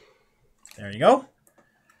 Okay. There you go.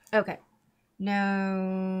 Okay.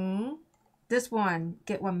 Now this one,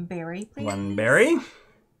 get 1 berry, please. 1 berry.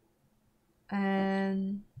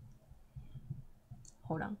 And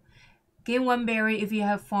hold on. Gain 1 berry if you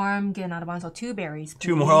have farm. Get another one, so 2 berries. Please.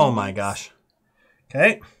 2 more. Oh my gosh.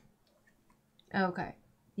 Okay. Okay.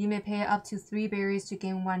 You may pay up to 3 berries to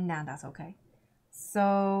gain 1. Now that's okay.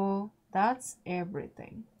 So that's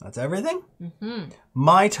everything. That's everything? Mm-hmm.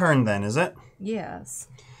 My turn then, is it? Yes.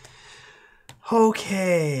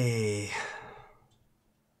 Okay.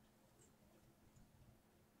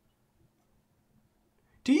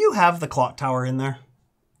 Do you have the clock tower in there?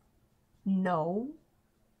 No.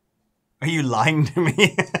 Are you lying to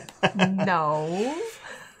me? No.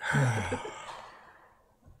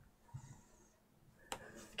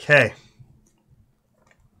 Okay.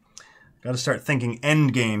 Got to start thinking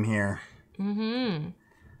end game here. Mm-hmm.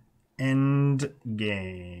 End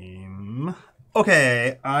game.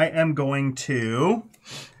 Okay, I am going to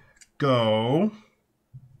go.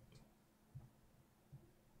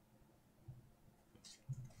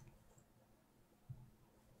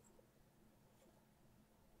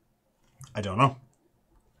 I don't know.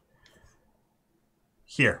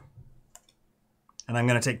 Here. And I'm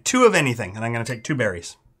going to take 2 of anything, and I'm going to take 2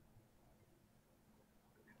 berries.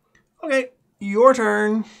 Okay, your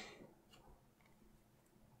turn.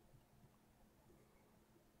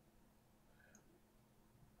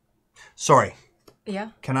 Sorry. Yeah?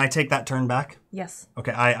 Can I take that turn back? Yes.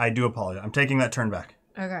 Okay, I do apologize. I'm taking that turn back.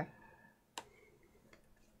 Okay.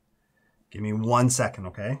 Give me 1 second,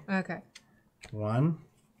 okay? Okay. 1,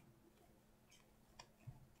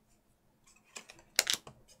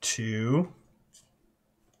 2.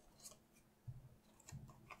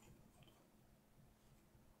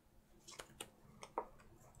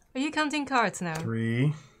 Are you counting cards now?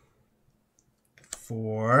 3,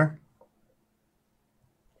 4,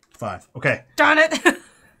 5. Okay. Darn it!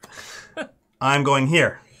 I'm going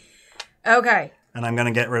here. Okay. And I'm going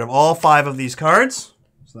to get rid of all 5 of these cards.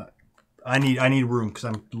 So that I need room because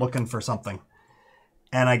I'm looking for something.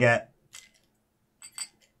 And I get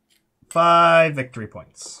 5 victory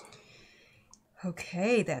points.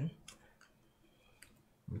 Okay, then.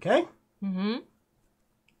 Okay? Mm-hmm.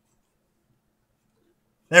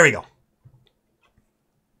 There we go.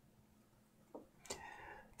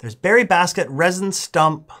 There's berry basket, resin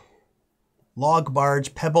stump, log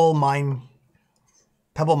barge, pebble mine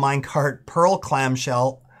cart, pearl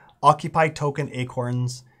clamshell, occupy token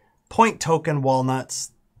acorns, point token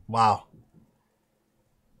walnuts. Wow.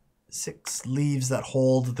 6 leaves that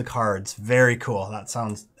hold the cards. Very cool. That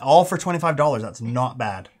sounds all for $25. That's not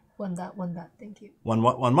bad. One that. Thank you. One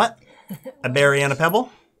what? A berry and a pebble?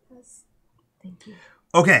 Yes. Thank you.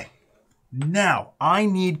 Okay. Now, I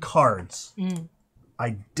need cards.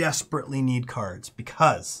 I desperately need cards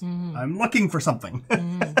because I'm looking for something.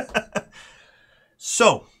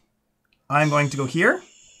 So, I'm going to go here.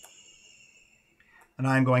 And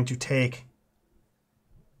I'm going to take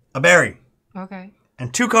a berry. Okay.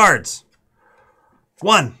 And 2 cards.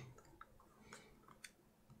 1.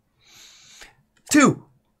 2.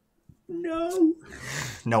 No.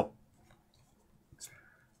 Nope.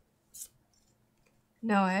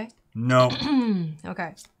 No, eh? No.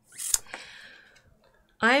 Okay.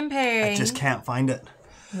 I'm paying. I just can't find it.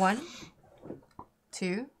 1,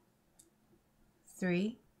 2,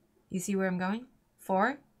 3. You see where I'm going?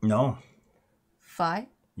 4. No. 5.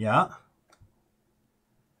 Yeah.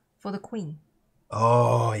 For the queen.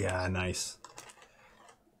 Oh, yeah. Nice.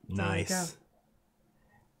 There we go. Nice.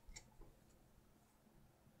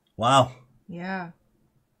 Wow. Yeah.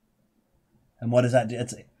 And what does that do?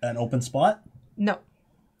 It's an open spot? No.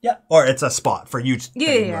 Yeah. Or it's a spot for you.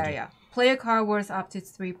 Yeah. Play a card worth up to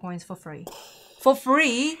 3 points for free. For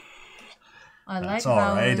free? That's all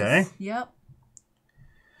right, eh? Yep.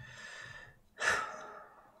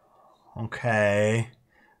 Okay.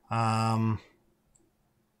 Oh,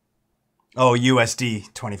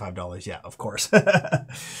 USD, $25. Yeah, of course.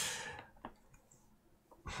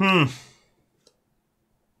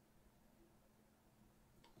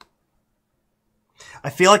 I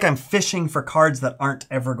feel like I'm fishing for cards that aren't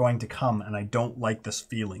ever going to come, and I don't like this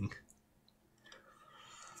feeling.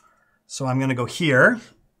 So I'm going to go here,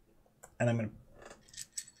 and I'm going to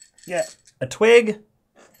get a twig.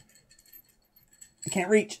 I can't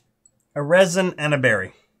reach. A resin and a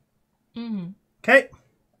berry. Okay.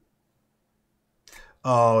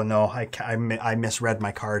 Oh, no. I misread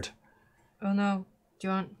my card. Oh, no. Do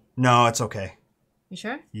you want... No, it's okay. You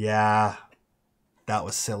sure? Yeah. That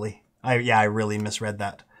was silly. I really misread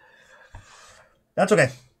that. That's okay.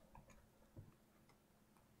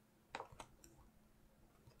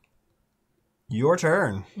 Your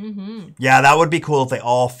turn. Yeah, that would be cool if they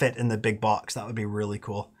all fit in the big box. That would be really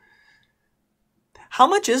cool. How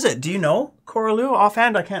much is it? Do you know, Coralu?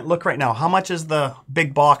 Offhand, I can't look right now. How much is the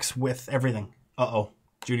big box with everything? Uh-oh.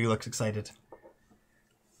 Judy looks excited.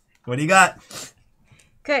 What do you got?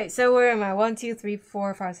 Okay, so where am I? 1, 2, 3,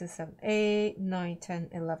 4, 5, 6, 7, 8, 9, 10,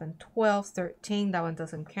 11, 12, 13. That one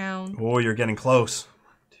doesn't count. Oh, you're getting close.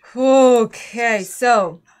 Okay,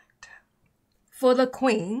 so for the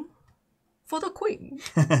queen,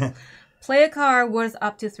 play a card worth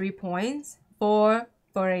up to 3 points for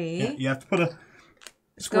free. Yeah, you have to put a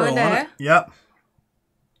squirrel there. on it. Yep.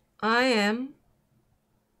 I am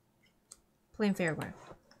playing Fairground.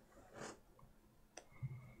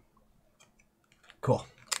 Cool.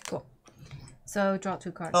 So draw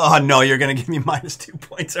 2 cards. Oh, no, you're going to give me -2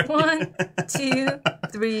 points. 1, 2,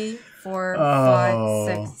 3, 4,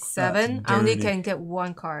 5, 6, 7. I only can get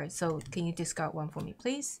 1 card. So can you discard 1 for me,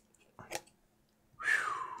 please?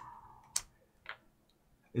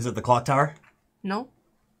 Is it the clock tower? No.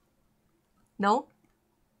 No.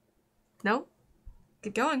 No.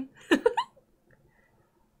 Keep going.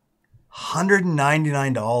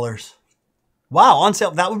 $199. Wow, on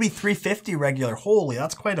sale. That would be $350 regular. Holy,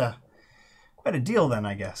 that's quite a deal then,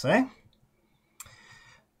 I guess, eh?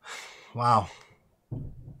 Wow.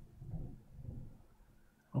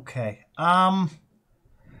 Okay.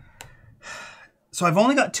 So I've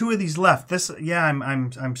only got 2 of these left.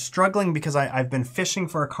 I'm struggling because I've been fishing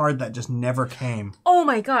for a card that just never came. Oh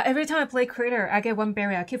my god, every time I play Critter, I get 1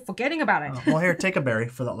 berry. I keep forgetting about it. Well, here, take a berry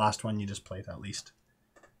for that last one you just played at least.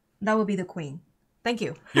 That would be the queen. Thank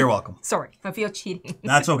you. You're welcome. Sorry, I feel cheating.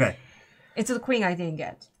 That's okay. It's the queen I didn't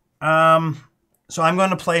get. So I'm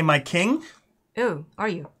going to play my king. Oh, are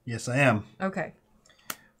you? Yes, I am. Okay.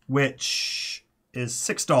 Which is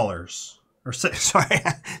 $6. Or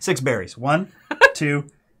 6 berries. 1, 2,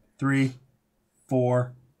 3,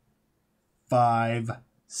 4, 5,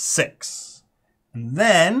 6. And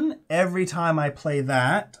then every time I play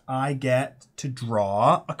that, I get to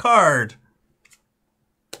draw a card.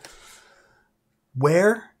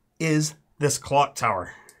 Where is this clock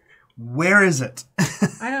tower? Where is it?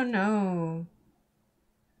 I don't know.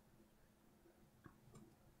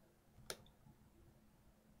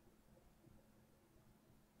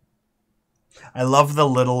 I love the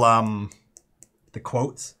little the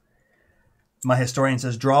quotes. My historian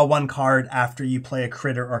says, draw 1 card after you play a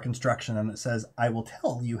critter or construction, and it says, I will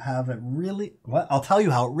tell you how it really I'll tell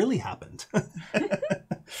you how it really happened.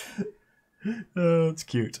 Oh, it's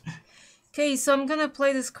cute. Okay, so I'm gonna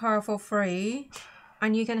play this card for free,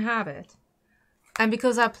 and you can have it. And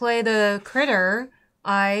because I play the critter,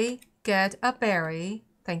 I get a berry.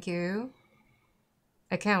 Thank you.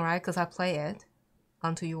 I can, right? Because I play it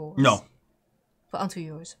onto yours. No. But onto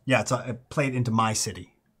yours. Yeah, it's played into my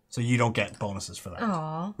city. So you don't get bonuses for that.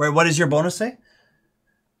 Aww. Right, what does your bonus say?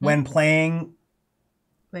 When playing...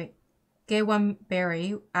 Wait. Get 1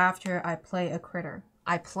 berry after I play a critter.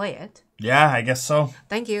 I play it. Yeah, I guess so.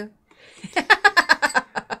 Thank you.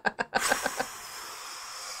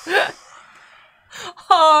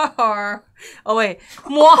 Oh, wait.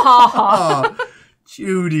 Oh,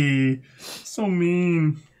 Judy. So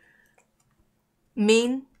mean.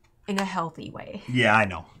 Mean in a healthy way. Yeah, I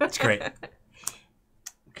know. It's great.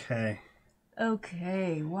 Okay.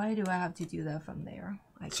 Okay, why do I have to do that from there?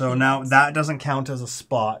 So now that doesn't count as a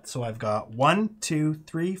spot. So I've got 1, 2,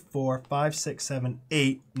 3, 4, 5, 6, 7,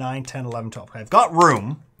 8, 9, 10, 11, 12. Okay, I've got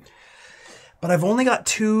room, but I've only got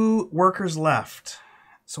 2 workers left.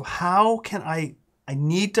 So how can I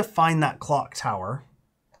need to find that clock tower.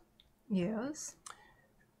 Yes.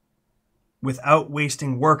 Without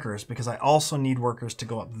wasting workers, because I also need workers to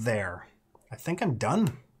go up there. I think I'm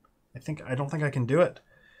done. I don't think I can do it.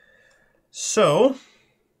 So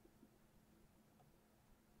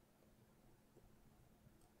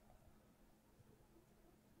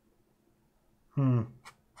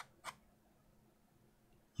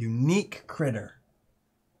unique critter.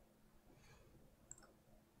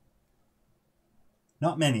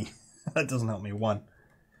 Not many. That doesn't help me. 1,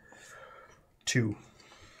 2.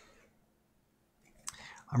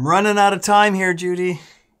 I'm running out of time here, Judy.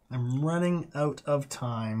 I'm running out of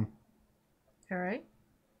time. All right.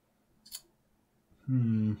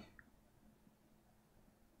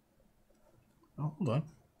 Oh, hold on.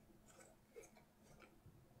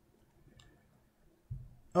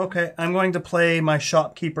 Okay, I'm going to play my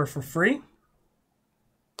shopkeeper for free.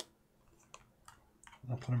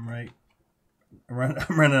 I'll put him right. I'm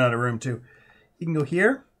running out of room too. You can go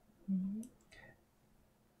here.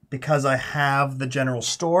 Because I have the general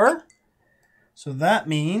store. So that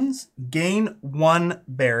means gain 1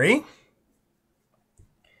 berry.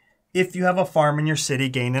 If you have a farm in your city,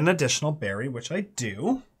 gain an additional berry, which I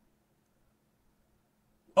do.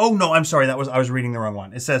 Oh, no, I'm sorry. I was reading the wrong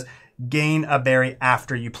one. It says gain a berry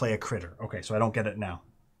after you play a critter. Okay, so I don't get it now.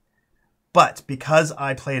 But because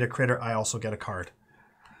I played a critter, I also get a card.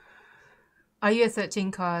 Are you at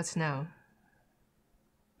 13 cards now?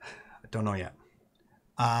 I don't know yet.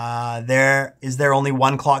 Is there only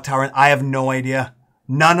 1 clock tower? I have no idea.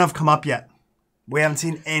 None have come up yet. We haven't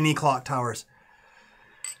seen any clock towers.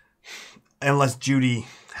 Unless Judy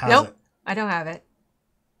has it. I don't have it.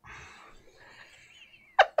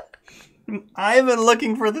 I've been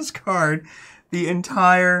looking for this card the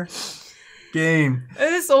entire game.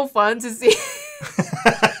 It is so fun to see.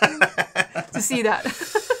 To see that.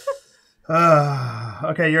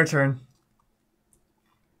 Okay, your turn.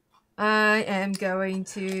 I am going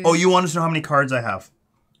to... Oh, you want us to know how many cards I have?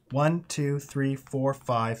 1, 2, 3, 4,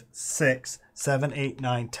 5, 6, 7, 8,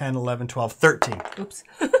 9, 10, 11, 12, 13. Oops.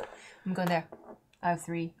 I'm going there. I have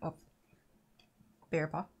 3. Oh. Bear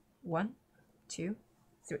paw. 1, 2,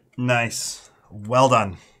 3. Nice. Well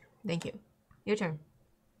done. Thank you. Your turn.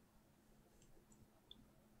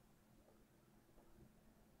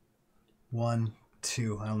 One,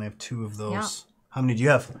 2. I only have 2 of those. Yeah. How many do you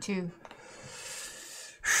have? 2.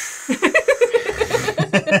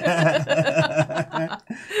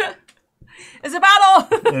 It's a battle.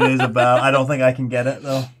 It is a battle. I don't think I can get it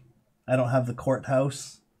though. I don't have the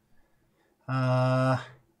courthouse. Yeah,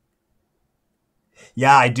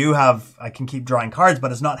 I do have. I can keep drawing cards,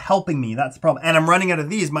 but it's not helping me. That's the problem. And I'm running out of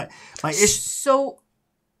these. My issue. So,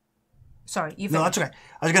 sorry. You. No, that's okay.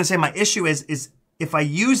 I was gonna say my issue is if I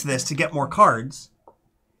use this to get more cards,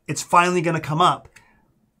 it's finally gonna come up.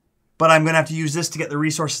 But I'm going to have to use this to get the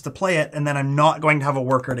resources to play it, and then I'm not going to have a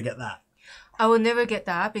worker to get that. I will never get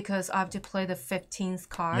that because I have to play the 15th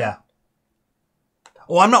card. Yeah.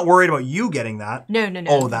 Oh, I'm not worried about you getting that. No.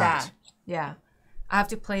 Oh, that. Yeah. I have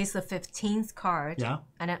to place the 15th card. Yeah.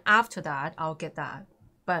 And then after that, I'll get that.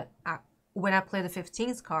 But when I play the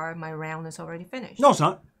 15th card, my round is already finished. No, it's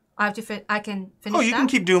not. I have to I can finish Oh, you can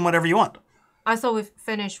keep doing whatever you want. I thought we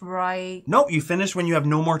finished right... No, you finish when you have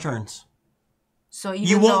no more turns. So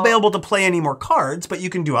you won't be able to play any more cards, but you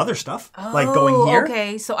can do other stuff, like going here.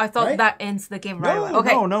 Okay, so I thought that ends the game right away.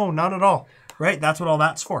 Okay. No, not at all. Right, that's what all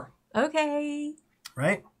that's for. Okay.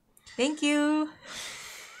 Right? Thank you.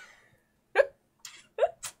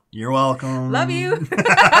 You're welcome. Love you.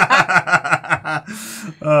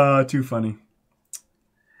 Too funny.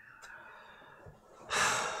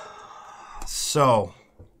 So,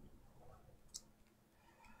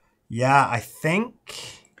 yeah, I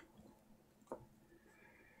think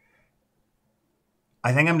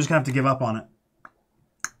I'm just going to have to give up on it.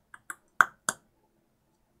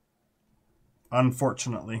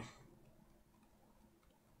 Unfortunately.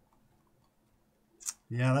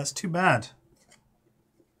 Yeah, that's too bad.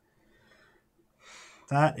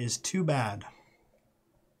 That is too bad.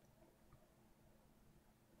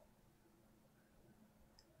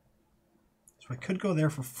 So I could go there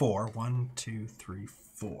for 4. 1, 2, 3,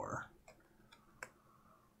 4.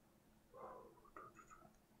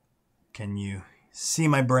 Can you see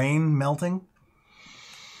my brain melting?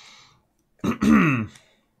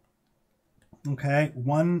 Okay,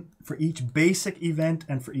 1 for each basic event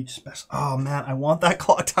and for each special. Oh man, I want that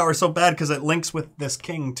clock tower so bad because it links with this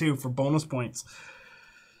king too for bonus points.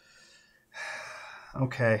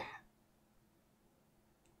 Okay.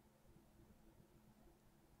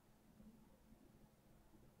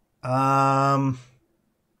 Oh,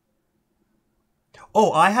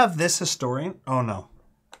 I have this historian. Oh no.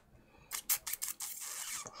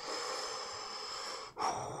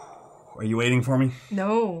 Are you waiting for me?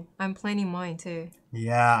 No, I'm planning mine too.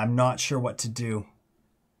 Yeah, I'm not sure what to do.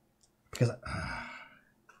 Because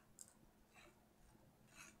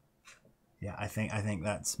yeah, I think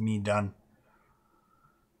that's me done.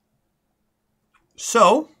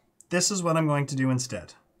 So, this is what I'm going to do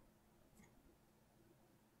instead.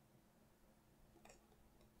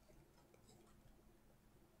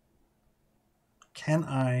 Can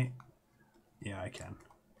I? Yeah, I can.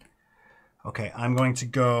 Okay, I'm going to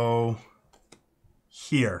go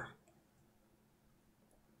here.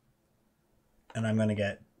 And I'm going to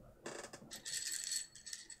get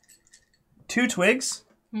 2 twigs.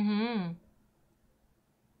 Mm-hmm.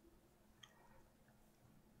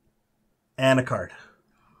 And a card.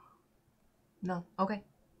 No. Okay.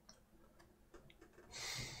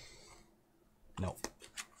 Nope.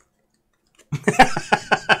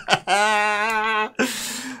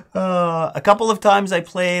 A couple of times I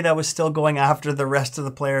played, I was still going after the rest of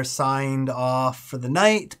the players signed off for the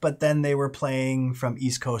night, but then they were playing from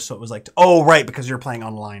East Coast, so it was like, oh, right, because you're playing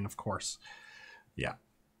online, of course. Yeah.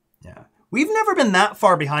 Yeah. We've never been that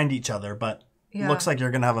far behind each other, but yeah. Looks like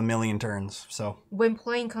you're going to have a million turns, so. When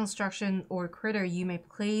playing construction or critter, you may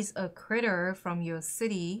place a critter from your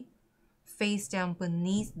city face down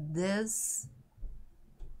beneath this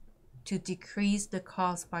to decrease the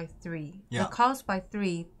cost by 3. Yeah. The cost by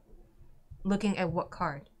 3, looking at what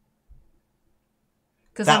card?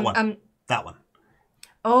 That one. That one.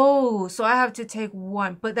 Oh, so I have to take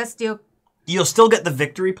 1, but that's still... You'll still get the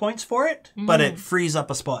victory points for it, but it frees up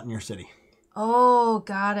a spot in your city. Oh,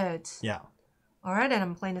 got it. Yeah. All right, then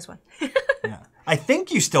I'm playing this one. Yeah. I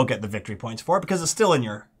think you still get the victory points for it because it's still in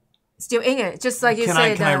your... Still in it, just like you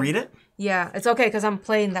said. Can I read it? Yeah, it's okay because I'm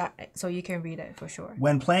playing that, so you can read it for sure.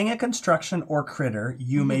 When playing a construction or critter,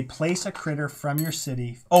 you may place a critter from your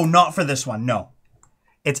city. Oh, not for this one, no.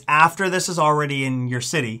 It's after this is already in your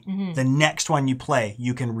city. The next one you play,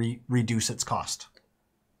 you can reduce its cost.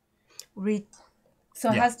 So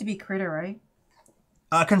it has to be critter, right?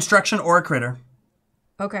 Construction or a critter.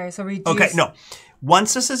 Okay, so reduce... Okay, no.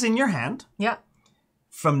 Once this is in your hand... Yeah.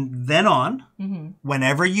 From then on,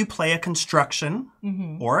 whenever you play a construction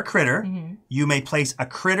or a critter, you may place a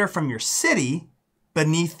critter from your city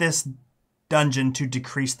beneath this dungeon to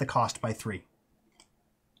decrease the cost by 3.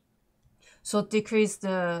 So decrease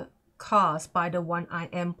the cost by the one I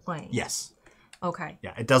am playing? Yes. Okay.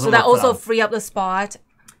 Yeah, it doesn't. So that also free up the spot.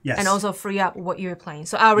 Yes. And also free up what you're playing.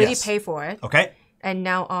 So I already pay for it. Okay. And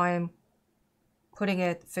now I'm putting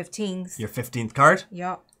it 15th. Your 15th card?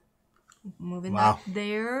 Yep. Moving that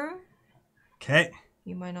there. Okay.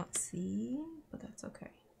 You might not see, but that's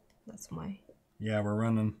okay. That's my... Yeah,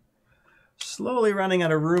 we're slowly running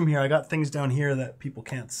out of room here. I got things down here that people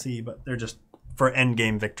can't see, but they're just for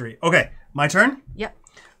endgame victory. Okay, my turn? Yep.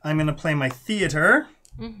 I'm going to play my theater.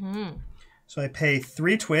 So I pay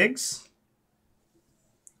 3 twigs.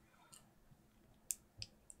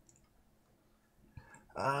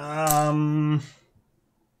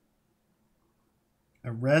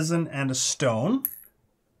 A resin and a stone.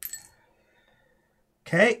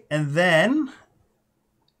 Okay, and then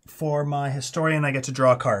for my historian, I get to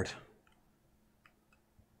draw a card.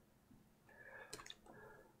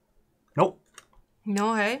 Nope.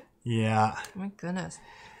 No, hey? Yeah. Oh my goodness.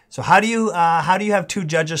 So how do you have 2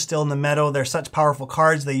 judges still in the meadow? They're such powerful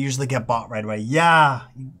cards, they usually get bought right away. Yeah.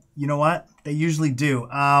 You know what? They usually do.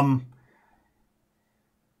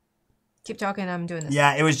 Keep talking, I'm doing this.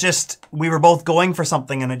 Yeah, it was just, we were both going for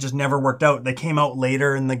something and it just never worked out. They came out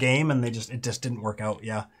later in the game and it just didn't work out,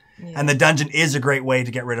 yeah. And the dungeon is a great way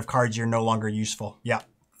to get rid of cards you're no longer useful. Yeah,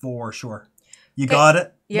 for sure. You got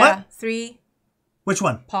it? Yeah, what? 3. Which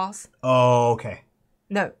one? Pause. Oh, okay.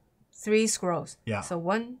 No, 3 scrolls. Yeah. So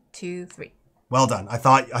 1, 2, 3. Well done. I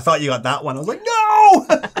thought you got that one. I was like, no!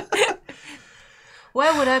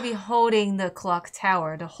 Why would I be holding the clock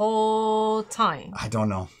tower the whole time? I don't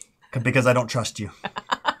know. Because I don't trust you.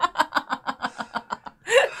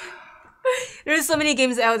 There's so many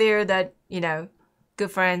games out there that, good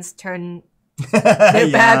friends turn their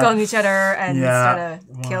back on each other and start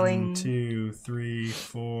killing. 1, 2, 3,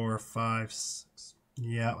 4, 5, 6.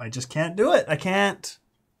 Yeah, I just can't do it. I can't.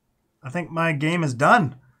 I think my game is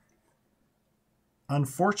done.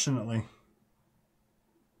 Unfortunately.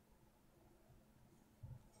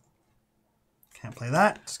 Can't play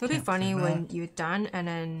that. It'll be funny when you're done and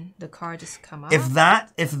then the card just come up. If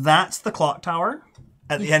that's the clock tower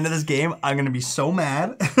at the end of this game, I'm going to be so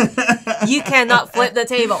mad. You cannot flip the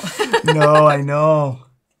table. No, I know.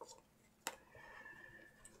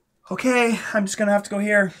 Okay, I'm just going to have to go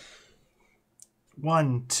here.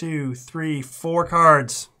 1, 2, 3, 4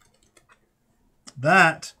 cards.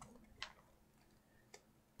 That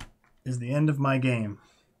is the end of my game.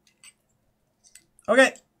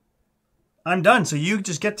 Okay. I'm done, so you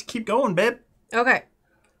just get to keep going, babe. Okay.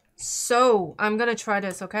 So, I'm going to try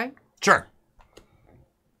this, okay? Sure.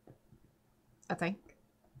 I think.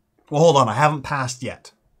 Well, hold on. I haven't passed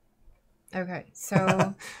yet. Okay,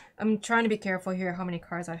 so I'm trying to be careful here how many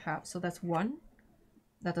cards I have. So that's 1.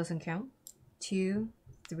 That doesn't count. 2,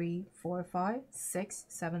 3, 4, 5, 6,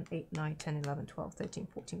 7, 8, 9, 10, 11, 12, 13,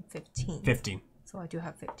 14, 15. 15. So I do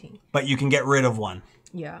have 15. But you can get rid of 1.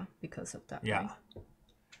 Yeah, because of that. Yeah. Right?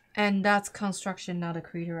 And that's construction, not a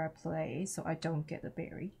creature I play, so I don't get the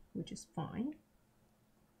berry, which is fine.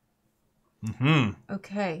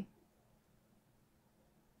 Okay.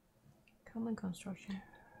 Common construction.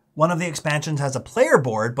 One of the expansions has a player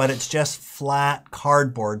board, but it's just flat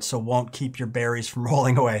cardboard, so won't keep your berries from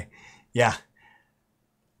rolling away. Yeah.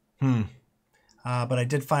 But I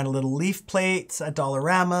did find a little leaf plates at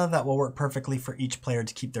Dollarama that will work perfectly for each player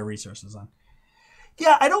to keep their resources on.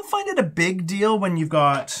 Yeah, I don't find it a big deal when you've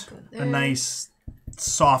got a nice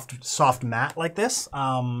soft mat like this.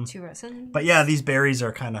 2 resin. But yeah, these berries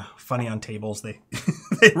are kind of funny on tables. They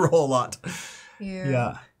they roll a lot.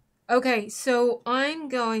 Yeah. Okay, so I'm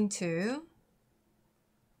going to...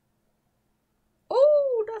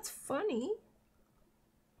 Oh, that's funny.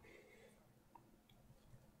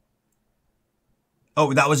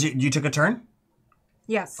 Oh, that was you. You took a turn?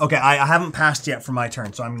 Yes. Okay, I haven't passed yet for my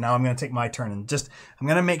turn, so I'm going to take my turn and I'm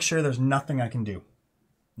going to make sure there's nothing I can do.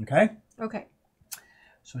 Okay? Okay.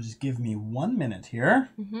 So just give me 1 minute here.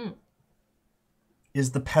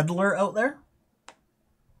 Is the peddler out there?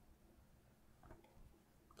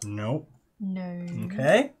 Nope. No.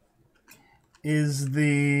 Okay. Is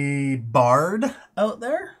the bard out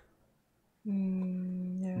there?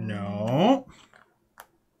 No. No.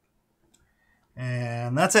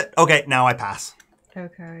 And that's it. Okay, now I pass.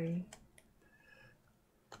 Okay.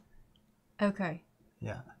 Okay.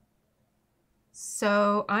 Yeah.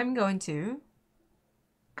 So I'm going to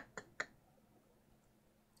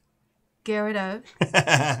get rid of.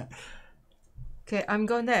 Okay, I'm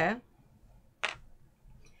going there.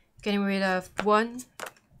 Getting rid of 1,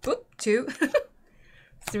 2,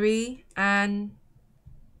 3, and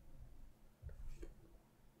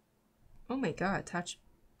oh my god, touch.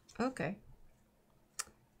 Okay.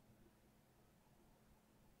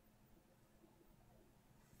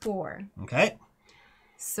 Four. Okay.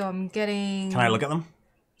 So I'm getting... Can I look at them?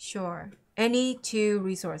 Sure. Any 2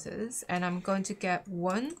 resources, and I'm going to get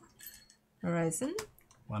 1 resin.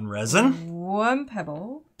 1 resin. 1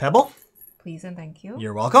 pebble. Pebble. Please and thank you.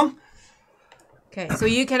 You're welcome. Okay, so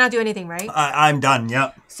you cannot do anything, right? I'm done,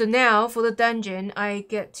 yep. So now, for the dungeon, I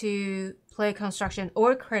get to play construction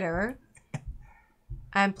or critter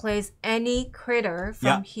and place any critter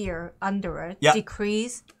from here under it.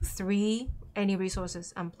 Decrease 3 any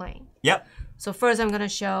resources I'm playing. Yep. So first I'm going to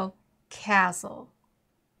show castle.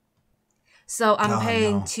 So I'm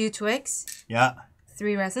paying 2 twigs. Yeah.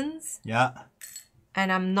 3 resins. Yeah.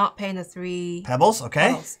 And I'm not paying the 3 pebbles. Okay.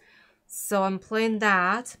 Pebbles. So I'm playing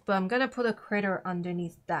that, but I'm going to put a critter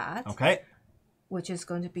underneath that. Okay. Which is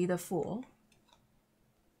going to be the fool.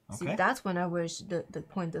 Okay. See, that's when I wish the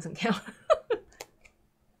point doesn't count.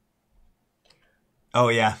 Oh,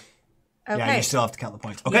 yeah. Okay. Yeah, you still have to count the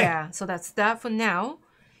points. Okay. Yeah, so that's that for now.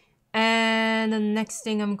 And the next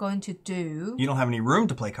thing I'm going to do... You don't have any room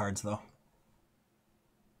to play cards, though.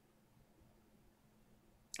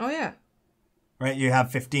 Oh, yeah. Right, you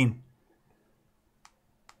have 15.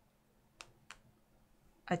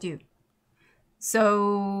 I do.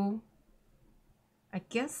 So... I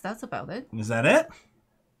guess that's about it. Is that it?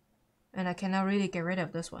 And I cannot really get rid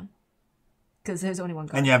of this one. Because there's only 1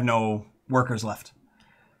 card. And you have no workers left.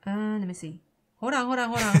 Let me see. Hold on.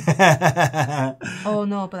 Oh,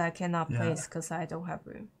 no, but I cannot place because I don't have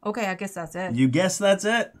room. Okay, I guess that's it. You guess that's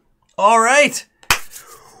it? All right.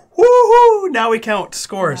 Woohoo! Now we count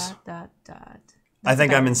scores. I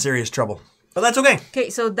think I'm in serious trouble. But that's okay. Okay,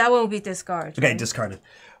 so that one will be discarded. Okay, right? discarded.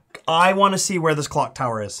 I want to see where this clock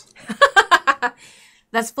tower is.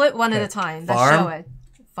 Let's flip one at a time. Let's show it.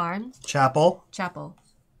 Farm. Chapel. Chapel.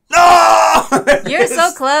 No! You're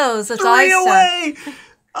so close. That's 3 away!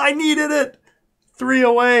 I needed it. 3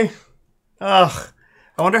 away. Ugh.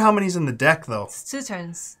 I wonder how many's in the deck, though. It's 2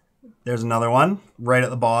 turns. There's another one right at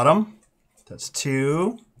the bottom. That's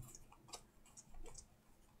 2,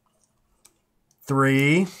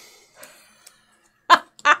 3.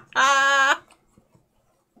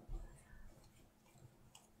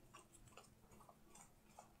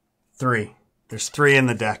 3. There's 3 in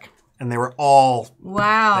the deck, and they were all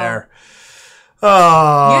there.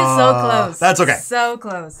 Oh, you're so close. That's okay. So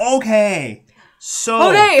close. Okay.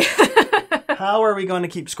 So, how are we going to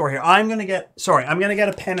keep score here? I'm going to get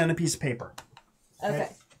a pen and a piece of paper. Okay.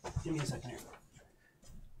 Give me a second here.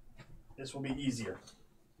 This will be easier.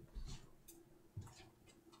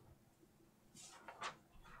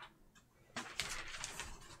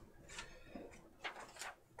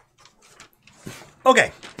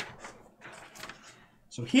 Okay.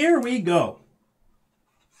 So here we go.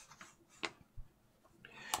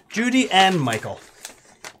 Judie and Michael.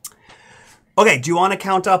 Okay, do you want to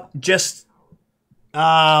count up just...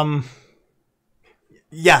 yeah,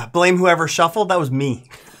 blame whoever shuffled. That was me.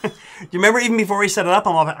 Do you remember even before we set it up,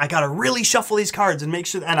 I got to really shuffle these cards and make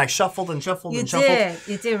sure... And I shuffled and shuffled and shuffled.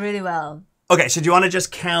 You did really well. Okay, so do you want to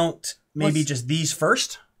just count maybe just these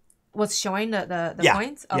first? What's showing the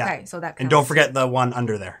points? Okay, so that counts. And don't forget the one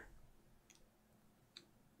under there.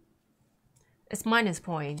 It's minus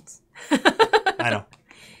points. I know.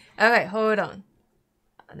 Okay, hold on.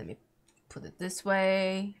 Let me put it this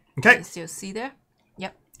way. Okay. Can you still see there?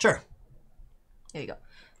 Yep. Sure. There you go.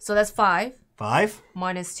 So that's 5. 5.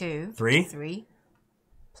 Minus 2. 3. 3.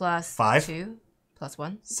 Plus 5. 2. Plus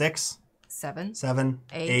 1. 6. 7. 7.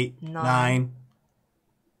 8. 9.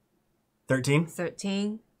 13.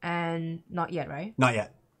 13. And not yet, right? Not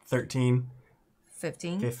yet. 13.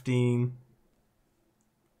 15. 15.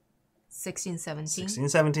 16, 17. 16,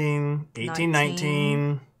 17. 18,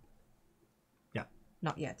 19. Yeah.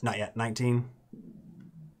 Not yet. Not yet. 19.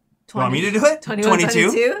 20, you want me to do it? 21,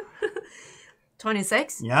 22.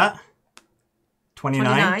 26. Yeah.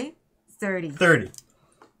 29. 30. 30.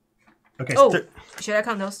 Okay. Oh, should I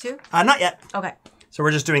count those two? Not yet. Okay. So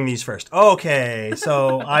we're just doing these first. Okay.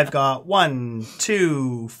 So I've got 1,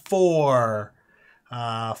 2, 4,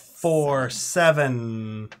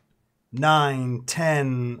 7, 9,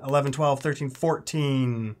 10, 11, 12, 13,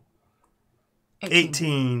 14,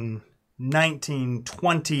 18, 19,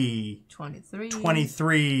 20, 23,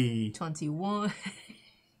 23, 21,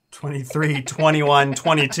 23, 21,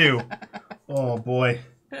 22. Oh boy.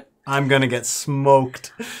 I'm going to get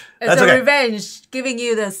smoked. It's a revenge, giving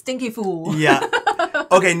you the stinky fool. Yeah.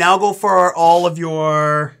 Okay, now go for all of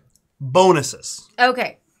your bonuses.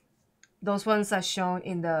 Okay. Those ones are shown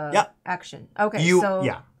in the action. Okay,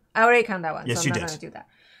 I already count that one, yes, so I'm not going to do that.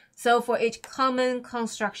 So for each common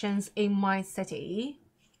constructions in my city,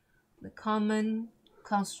 the common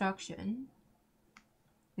construction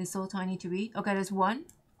is so tiny to read. Okay, there's 1,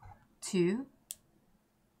 2,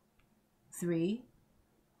 3,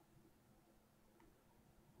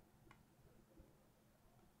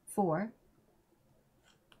 4.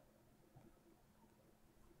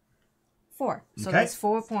 4. So that's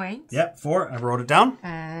 4 points. Yep, 4. I wrote it down.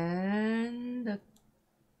 And the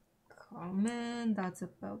common, that's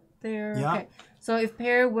about there. Yeah. Okay. So if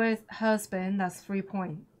paired with husband, that's 3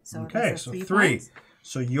 points. So okay, so 3. Points.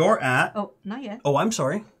 So you're at... Oh, not yet. Oh, I'm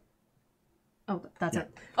sorry. Oh, that's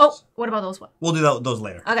it. Oh, what about those ones? We'll do those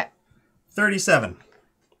later. Okay. 37.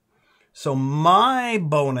 So my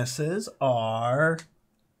bonuses are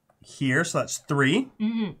here. So that's 3.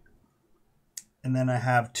 Mm-hmm. And then I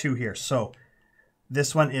have 2 here. So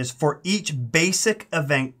this one is for each basic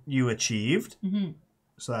event you achieved. Mm-hmm.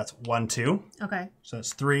 So that's 1, 2. Okay. So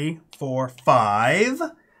that's 3, 4, 5.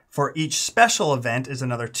 For each special event is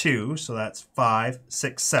another 2. So that's 5,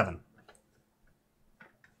 6, 7.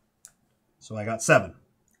 So I got 7.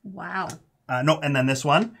 Wow. No, and then this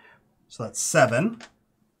one. So that's 7.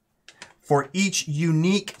 For each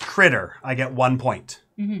unique critter, I get 1 point.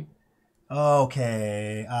 Mm-hmm.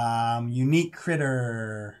 Okay. Unique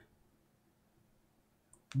critter.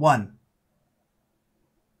 1.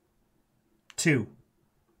 2.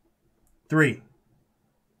 3.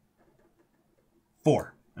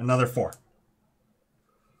 4. Another 4.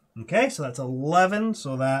 Okay, so that's 11.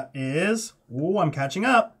 So that is... Ooh, I'm catching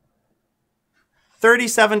up.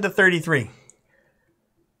 37 to 33.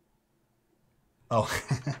 Oh.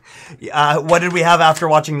 What did we have after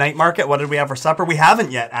watching Night Market? What did we have for supper? We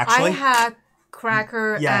haven't yet, actually. I had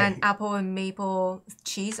cracker and apple and maple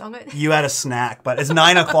cheese on it. You had a snack, but it's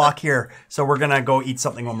 9 o'clock here, so we're going to go eat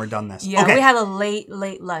something when we're done this. Yeah, okay. We had a late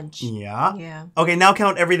lunch. Yeah. Yeah. Okay, now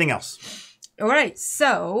count everything else. All right,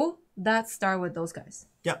 so let's start with those guys.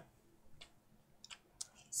 Yep.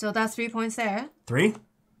 So that's 3 points there. 3.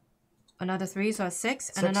 Another 3, so that's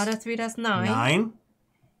 6. And another 3, that's 9. 9.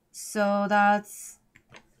 So that's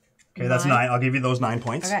Okay, that's 9. I'll give you those 9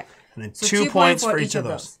 points. Okay. And then so 2 points for each of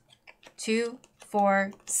those. 2,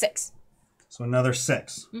 4, 6. So another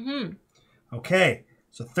 6. Okay,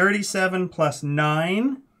 so 37 plus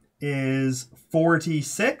 9 is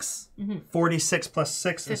 46. 46 plus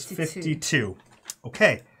 6 is 52.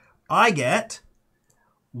 Okay, I get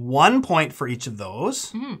 1 point for each of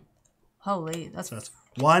those. Holy, that's... So that's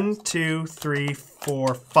 1, 2, 3,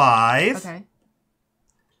 4, 5. Okay.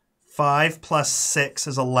 5 plus 6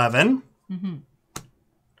 is 11.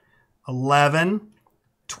 11,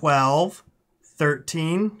 12,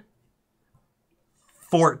 13,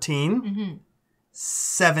 14,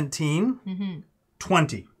 17,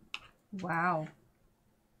 20. Wow.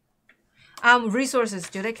 Resources,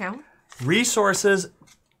 do they count? Resources,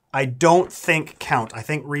 I don't think count. I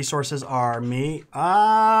think resources are me.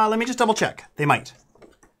 Let me just double check. They might.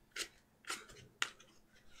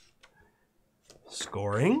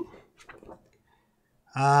 Scoring.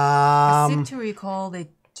 I seem to recall they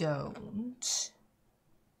don't.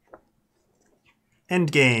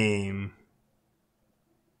 End game.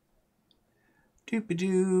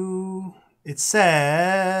 Doop-a-doo. It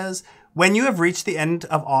says, when you have reached the end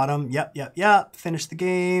of autumn, yep, finish the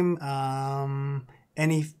game.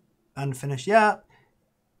 Any unfinished, yep.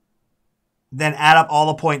 Then add up all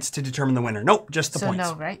the points to determine the winner. Nope, just the points.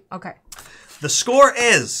 So no, right? Okay. The score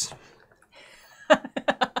is...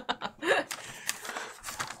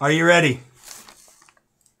 Are you ready?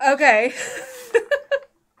 Okay.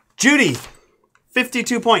 Judie,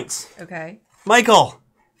 52 points. Okay. Michael,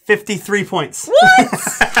 53 points. What?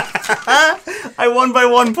 I won by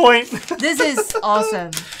 1 point. This is awesome.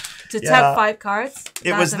 To tap 5 cards.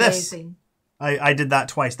 It was amazing. I did that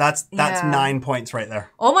twice. That's 9 points right there.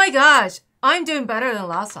 Oh my gosh. I'm doing better than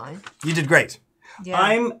last time. You did great. Yeah.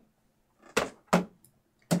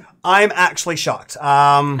 I'm actually shocked.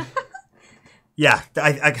 Yeah,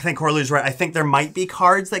 I think Horlu's right. I think there might be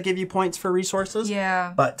cards that give you points for resources.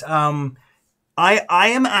 Yeah. But I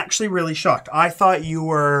am actually really shocked. I thought you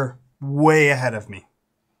were way ahead of me.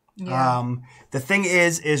 Yeah. The thing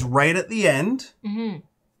is right at the end,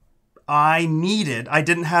 I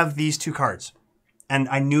didn't have these 2 cards. And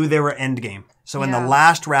I knew they were end game. So in the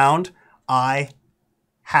last round, I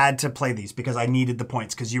had to play these because I needed the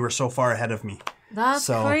points because you were so far ahead of me. That's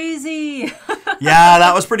crazy. Yeah,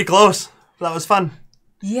 that was pretty close. That was fun.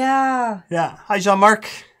 Yeah. Yeah. Hi, Jean-Marc.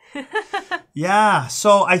 Yeah.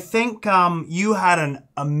 So I think you had an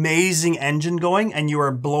amazing engine going and you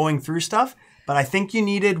were blowing through stuff. But I think you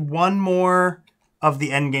needed one more of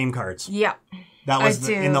the end game cards. Yeah. That was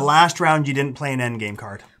in the last round. You didn't play an end game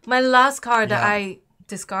card. My last card that I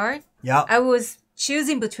discard. Yeah. I was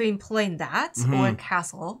choosing between playing that or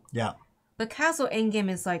castle. Yeah. But castle end game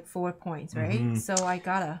is like 4 points, right? So I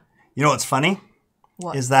gotta. You know what's funny?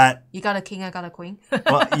 What? Is that you got a king, I got a queen.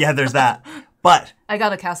 well, yeah, there's that. But I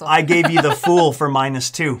got a castle. I gave you the fool for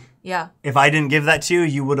 -2. Yeah. If I didn't give that to you,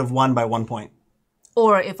 you would have won by 1 point.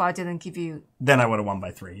 Or if I didn't give you... Then I would have won by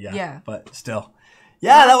 3, yeah. Yeah. But still.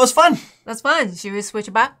 Yeah, that was fun. That's fun. Should we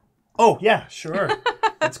switch back? Oh, yeah, sure.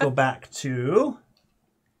 Let's go back to...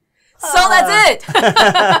 So that's it. Did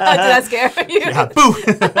that scare you? Yeah, boo.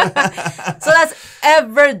 So that's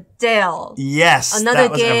Everdell. Yes, another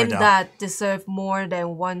that was game Everdell. that deserved more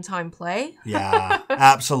than one-time play. Yeah,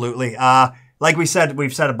 absolutely. Like we've said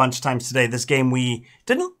a bunch of times today, this game we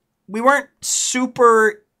weren't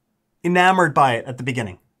super enamored by it at the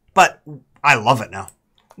beginning, but I love it now.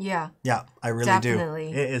 Yeah. Yeah, I really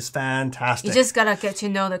Definitely. do. It is fantastic. You just gotta get to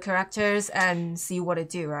know the characters and see what it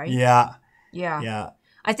do, right? Yeah. Yeah. Yeah.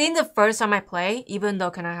 I think the first time I play, even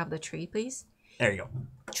though, can I have the tree, please? There you go.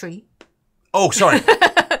 Tree. Oh, sorry.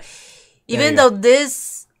 Even though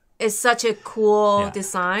this is such a cool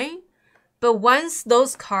design, but once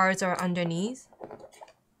those cards are underneath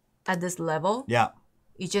at this level,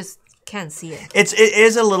 you just can't see it. It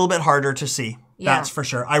is a little bit harder to see. Yeah. That's for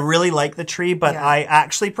sure. I really like the tree, but I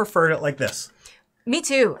actually preferred it like this. Me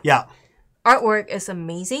too. Yeah. Artwork is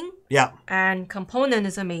amazing. Yeah. And component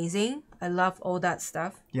is amazing. I love all that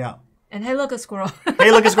stuff. Yeah. And hey, look, a squirrel.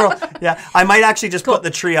 Hey, look, a squirrel. Yeah. I might actually just put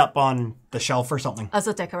the tree up on the shelf or something. As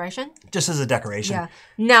a decoration? Just as a decoration. Yeah.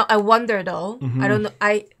 Now, I wonder though, I don't know,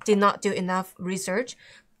 I did not do enough research,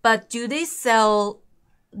 but do they sell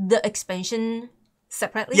the expansion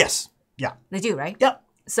separately? Yes. Yeah. They do, right? Yep.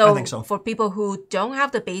 So, I think so. For people who don't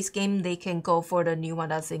have the base game, they can go for the new one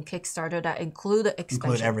that's in Kickstarter that include the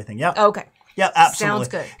expansion. Include everything, yeah. Okay. Yeah, absolutely. Sounds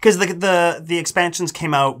good. Because the expansions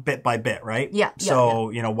came out bit by bit, right? Yeah.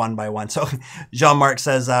 So, you know, one by one. So Jean-Marc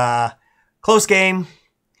says, close game.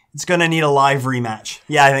 It's going to need a live rematch.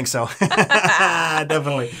 Yeah, I think so.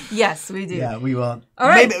 Definitely. Yes, we do. Yeah, we will. All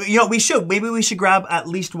right. Maybe, we should. Maybe we should grab at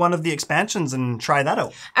least one of the expansions and try that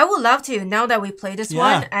out. I would love to. Now that we play this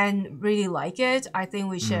one and really like it, I think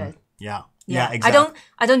we should. Yeah, exactly.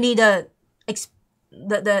 I don't need the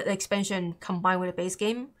expansion combined with the base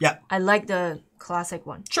game. Yeah. I like the classic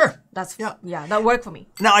one. Sure. That worked for me.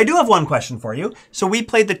 Now, I do have one question for you. So we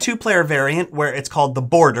played the 2-player variant where it's called the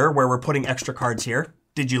border, where we're putting extra cards here.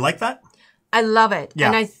 Did you like that? I love it. Yeah.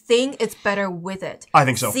 And I think it's better with it. I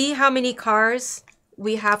think so. See how many cards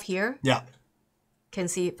we have here? Yeah. Can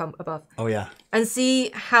see it from above. Oh, yeah. And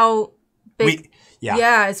see how big.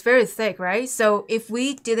 Yeah, it's very thick, right? So if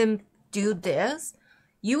we didn't do this,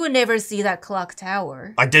 you would never see that clock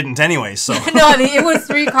tower. I didn't anyway, so. No, it was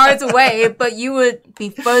 3 cards away, but you would be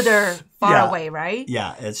far away, right?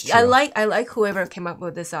 Yeah, it's true. I like whoever came up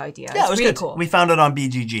with this idea. Yeah, it's it was really good. cool. We found it on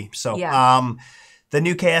BGG. So, the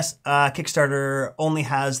new KS Kickstarter only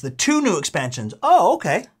has the 2 new expansions. Oh,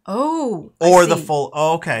 okay. Oh, or the full.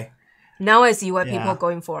 Oh, okay. Now I see why people are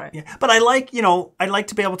going for it. Yeah, but I like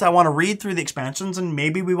to be able to. I want to read through the expansions, and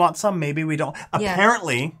maybe we want some, maybe we don't.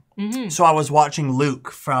 Apparently, so I was watching Luke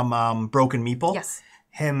from Broken Meeple. Yes.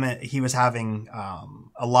 He was having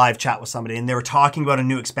a live chat with somebody, and they were talking about a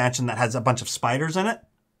new expansion that has a bunch of spiders in it.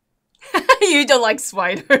 You don't like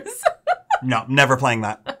spiders. No, never playing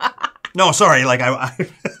that. No, sorry. Like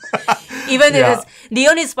Even if it's the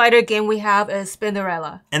only spider game we have is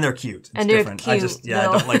Spinderella. And they're cute. It's and they're different. cute. I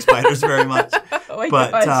don't like spiders very much. Oh my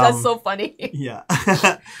gosh, that's so funny. Yeah.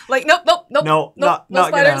 Like nope. No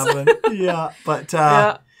spiders. Gonna happen. Yeah,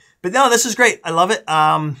 but no, this is great. I love it.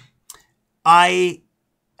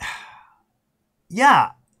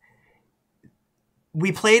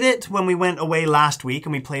 We played it when we went away last week,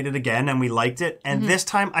 and we played it again, and we liked it. And this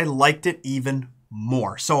time, I liked it even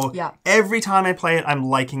more. So every time I play it, I'm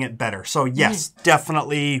liking it better. So yes,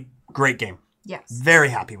 definitely great game. Yes. Very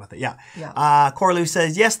happy with it, yeah. Corlu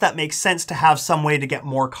says, yes, that makes sense to have some way to get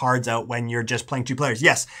more cards out when you're just playing 2 players.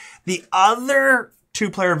 Yes. The other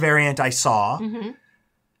 2-player variant I saw,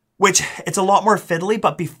 which it's a lot more fiddly,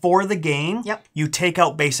 but before the game, you take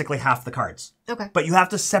out basically half the cards. Okay. But you have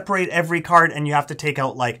to separate every card, and you have to take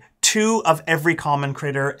out like 2 of every common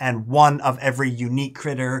critter and 1 of every unique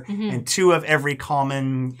critter and 2 of every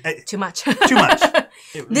common... Too much. Too much.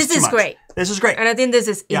 This is great. This is great. And I think this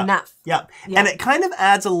is enough. Yeah. And it kind of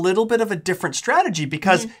adds a little bit of a different strategy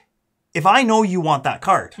because if I know you want that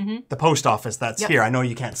card, the post office that's here, I know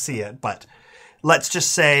you can't see it, but let's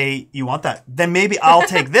just say you want that. Then maybe I'll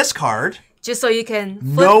take this card. Just so you can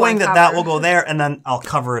flip knowing that will go there, and then I'll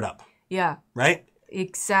cover it up. Yeah. Right?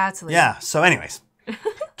 Exactly. Yeah. So anyways.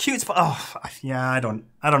 Cute I don't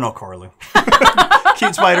know, Corlu.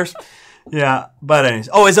 Cute spiders. Yeah, but anyways.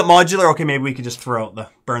 Oh, is it modular? Okay, maybe we could just throw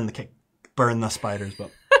out burn the spiders,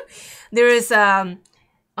 but there is on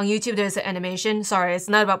YouTube there's an animation. Sorry, it's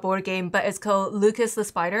not about board game, but it's called Lucas the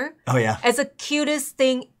Spider. Oh yeah. It's the cutest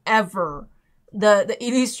thing ever. The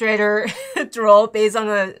illustrator draw based on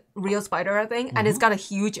a real spider, I think, and it's got a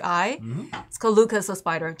huge eye. It's called Lucas the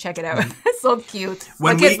Spider. Check it out. It's so cute.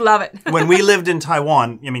 My kids love it. When we lived in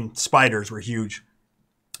Taiwan, I mean, spiders were huge.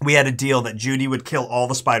 We had a deal that Judy would kill all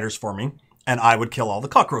the spiders for me, and I would kill all the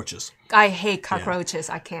cockroaches. I hate cockroaches.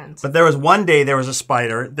 I can't. But there was one day there was a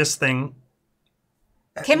spider. This thing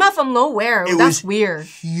came out from nowhere. That's weird.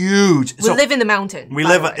 Huge. We live in the mountain. We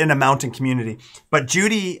live in a mountain community. But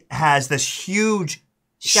Judy has this huge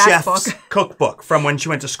chef's cookbook from when she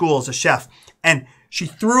went to school as a chef. And she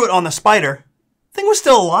threw it on the spider. The thing was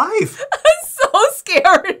still alive. So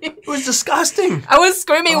scary. It was disgusting. I was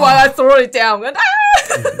screaming while I threw it down.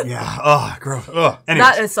 Yeah. Oh, gross. Oh.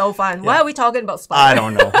 That is so fun. Why are we talking about spiders? I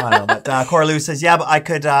don't know. But Corlu says, yeah, but I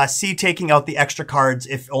could see taking out the extra cards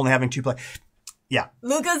if only having 2 players. Yeah.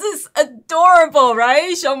 Lucas is adorable,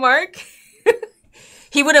 right, Jean-Marc?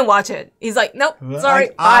 He wouldn't watch it. He's like, nope, sorry,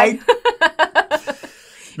 bye.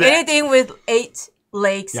 Anything with 8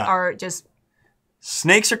 legs are just...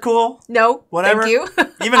 Snakes are cool. No, whatever. Thank you.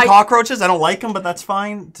 Even cockroaches, I don't like them, but that's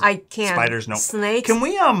fine. I can't. Spiders, no. Snakes, can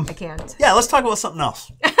we, I can't. Yeah, let's talk about something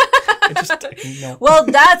else. Well,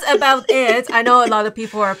 that's about it. I know a lot of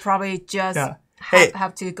people are probably just...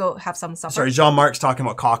 have to go have some supper. Sorry, Jean-Marc's talking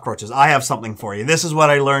about cockroaches. I have something for you. This is what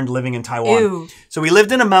I learned living in Taiwan. Ew. So we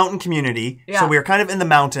lived in a mountain community. So we were kind of in the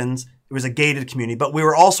mountains. It was a gated community, but we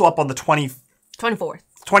were also up on the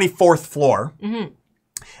 24th floor.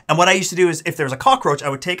 And what I used to do is if there was a cockroach, I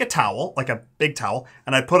would take a towel, like a big towel,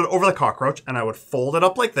 and I'd put it over the cockroach, and I would fold it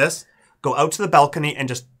up like this, go out to the balcony, and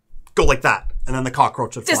just go like that. And then the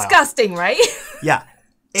cockroach would fly Disgusting, out. right? Yeah.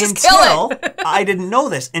 Just kill it. I didn't know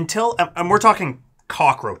this until, and we're talking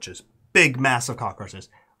cockroaches. Big, massive cockroaches.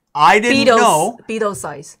 I didn't know beetle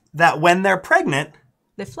size. That when they're pregnant,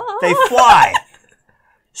 they fly. They fly.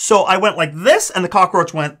 So I went like this, and the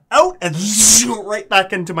cockroach went out and right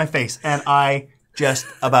back into my face. And I just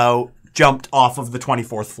about jumped off of the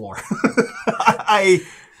 24th floor.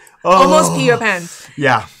 Almost pee your pants.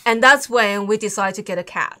 Yeah. And that's when we decided to get a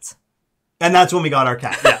cat. And that's when we got our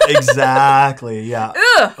cat. Yeah, exactly. Yeah.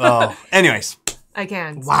 Ugh. Oh. Anyways. I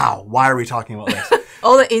can't. Wow. Why are we talking about this?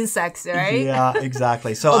 All the insects, right? Yeah,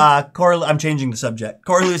 exactly. So, I'm changing the subject.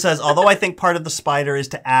 Coraloo says, although I think part of the spider is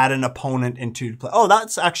to add an opponent into play. Oh,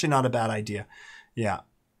 that's actually not a bad idea. Yeah.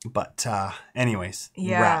 But anyways,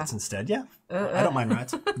 rats instead. Yeah. I don't mind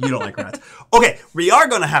rats. You don't like rats. Okay, we are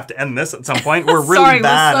going to have to end this at some point. We're really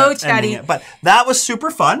bad at ending it. But that was super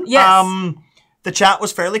fun. Yes. The chat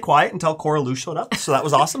was fairly quiet until Coraloo showed up. So that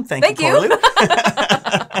was awesome. Thank you, Coraloo.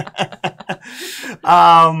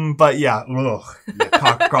 But yeah,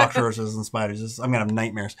 cockroaches and spiders. I'm going to have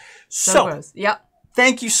nightmares. So gross. Yep.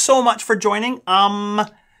 Thank you so much for joining. By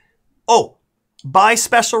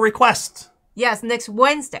special request. Yes, next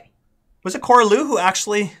Wednesday. Was it Coraloo who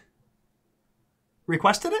actually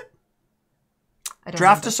requested it? I don't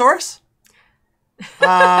Draftosaurus?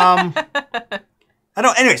 I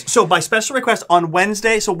don't. Anyways, so by special request on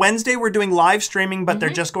Wednesday. So Wednesday we're doing live streaming, but they're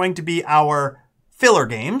just going to be our filler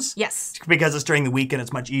games. Yes. Because it's during the week and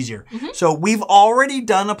it's much easier. So we've already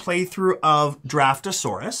done a playthrough of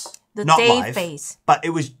Draftosaurus. Not day live, phase. But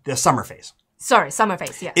it was the summer phase. Sorry, summer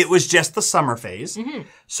phase, yes. It was just the summer phase.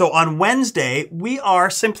 So on Wednesday, we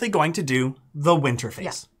are simply going to do the winter phase.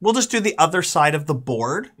 Yeah. We'll just do the other side of the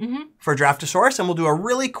board for Draftosaurus, and we'll do a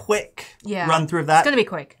really quick run through of that. It's going to be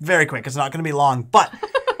quick. Very quick. It's not going to be long, but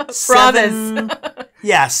 7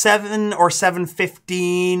 or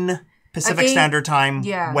 7:15 Pacific Standard Time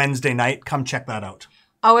Wednesday night. Come check that out.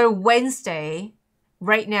 Our Wednesday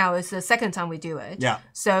right now is the second time we do it. Yeah.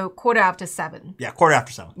 So 7:15. Yeah,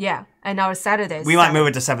 7:15. Yeah. And our Saturdays. We might move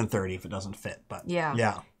it to 7:30 if it doesn't fit, but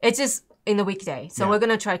yeah. It's just in the weekday. So we're going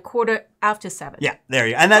to try 7:15. Yeah, there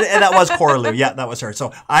you go. And that was Coraloo. Yeah, that was her.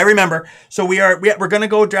 So I remember. So we're going to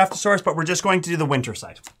go Draftosaurus, but we're just going to do the winter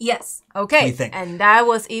side. Yes. Okay. We think. And that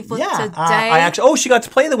was it for today. She got to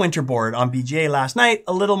play the winter board on BGA last night.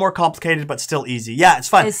 A little more complicated, but still easy. Yeah, it's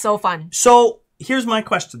fun. It's so fun. So here's my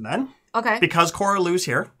question then. Okay. Because Coraloo's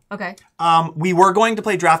here. Okay. We were going to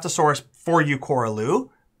play Draftosaurus for you, Coraloo,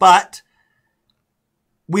 but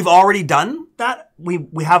we've already done that. We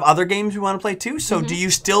have other games we want to play too. So do you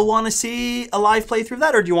still want to see a live playthrough of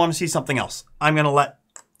that, or do you want to see something else? I'm going to let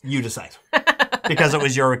you decide because it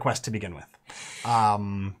was your request to begin with.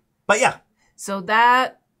 But yeah. So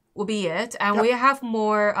that will be it. And we have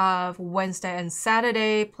more of Wednesday and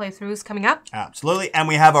Saturday playthroughs coming up. Absolutely. And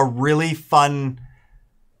we have a really fun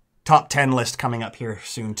top 10 list coming up here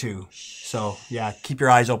soon too. So yeah, keep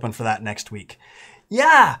your eyes open for that next week.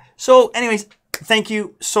 Yeah. So anyways, thank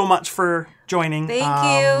you so much for joining. Thank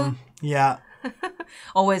you. Yeah.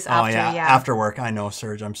 Always after, after work. I know,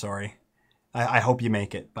 Serge. I'm sorry. I hope you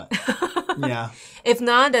make it, but yeah. If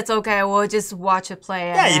not, that's okay. We'll just watch it play.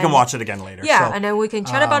 Yeah, you can watch it again later. Yeah, and then we can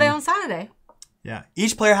chat about it on Saturday. Yeah.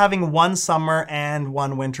 Each player having one summer and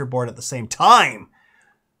one winter board at the same time.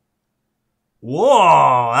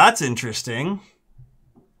 Whoa, that's interesting.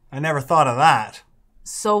 I never thought of that.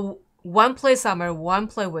 So one play summer, one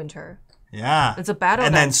play winter. Yeah. It's a battle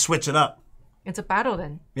then switch it up. It's a battle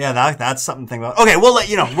then. Yeah, that's something to think about. Okay, we'll let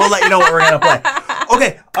you know. We'll let you know what we're going to play.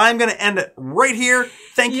 Okay, I'm going to end it right here.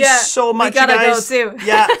 Thank you so much, you guys. We gotta go too.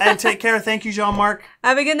 Yeah, and take care. Thank you, Jean-Marc.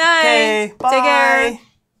 Have a good night. Okay, bye. Take care.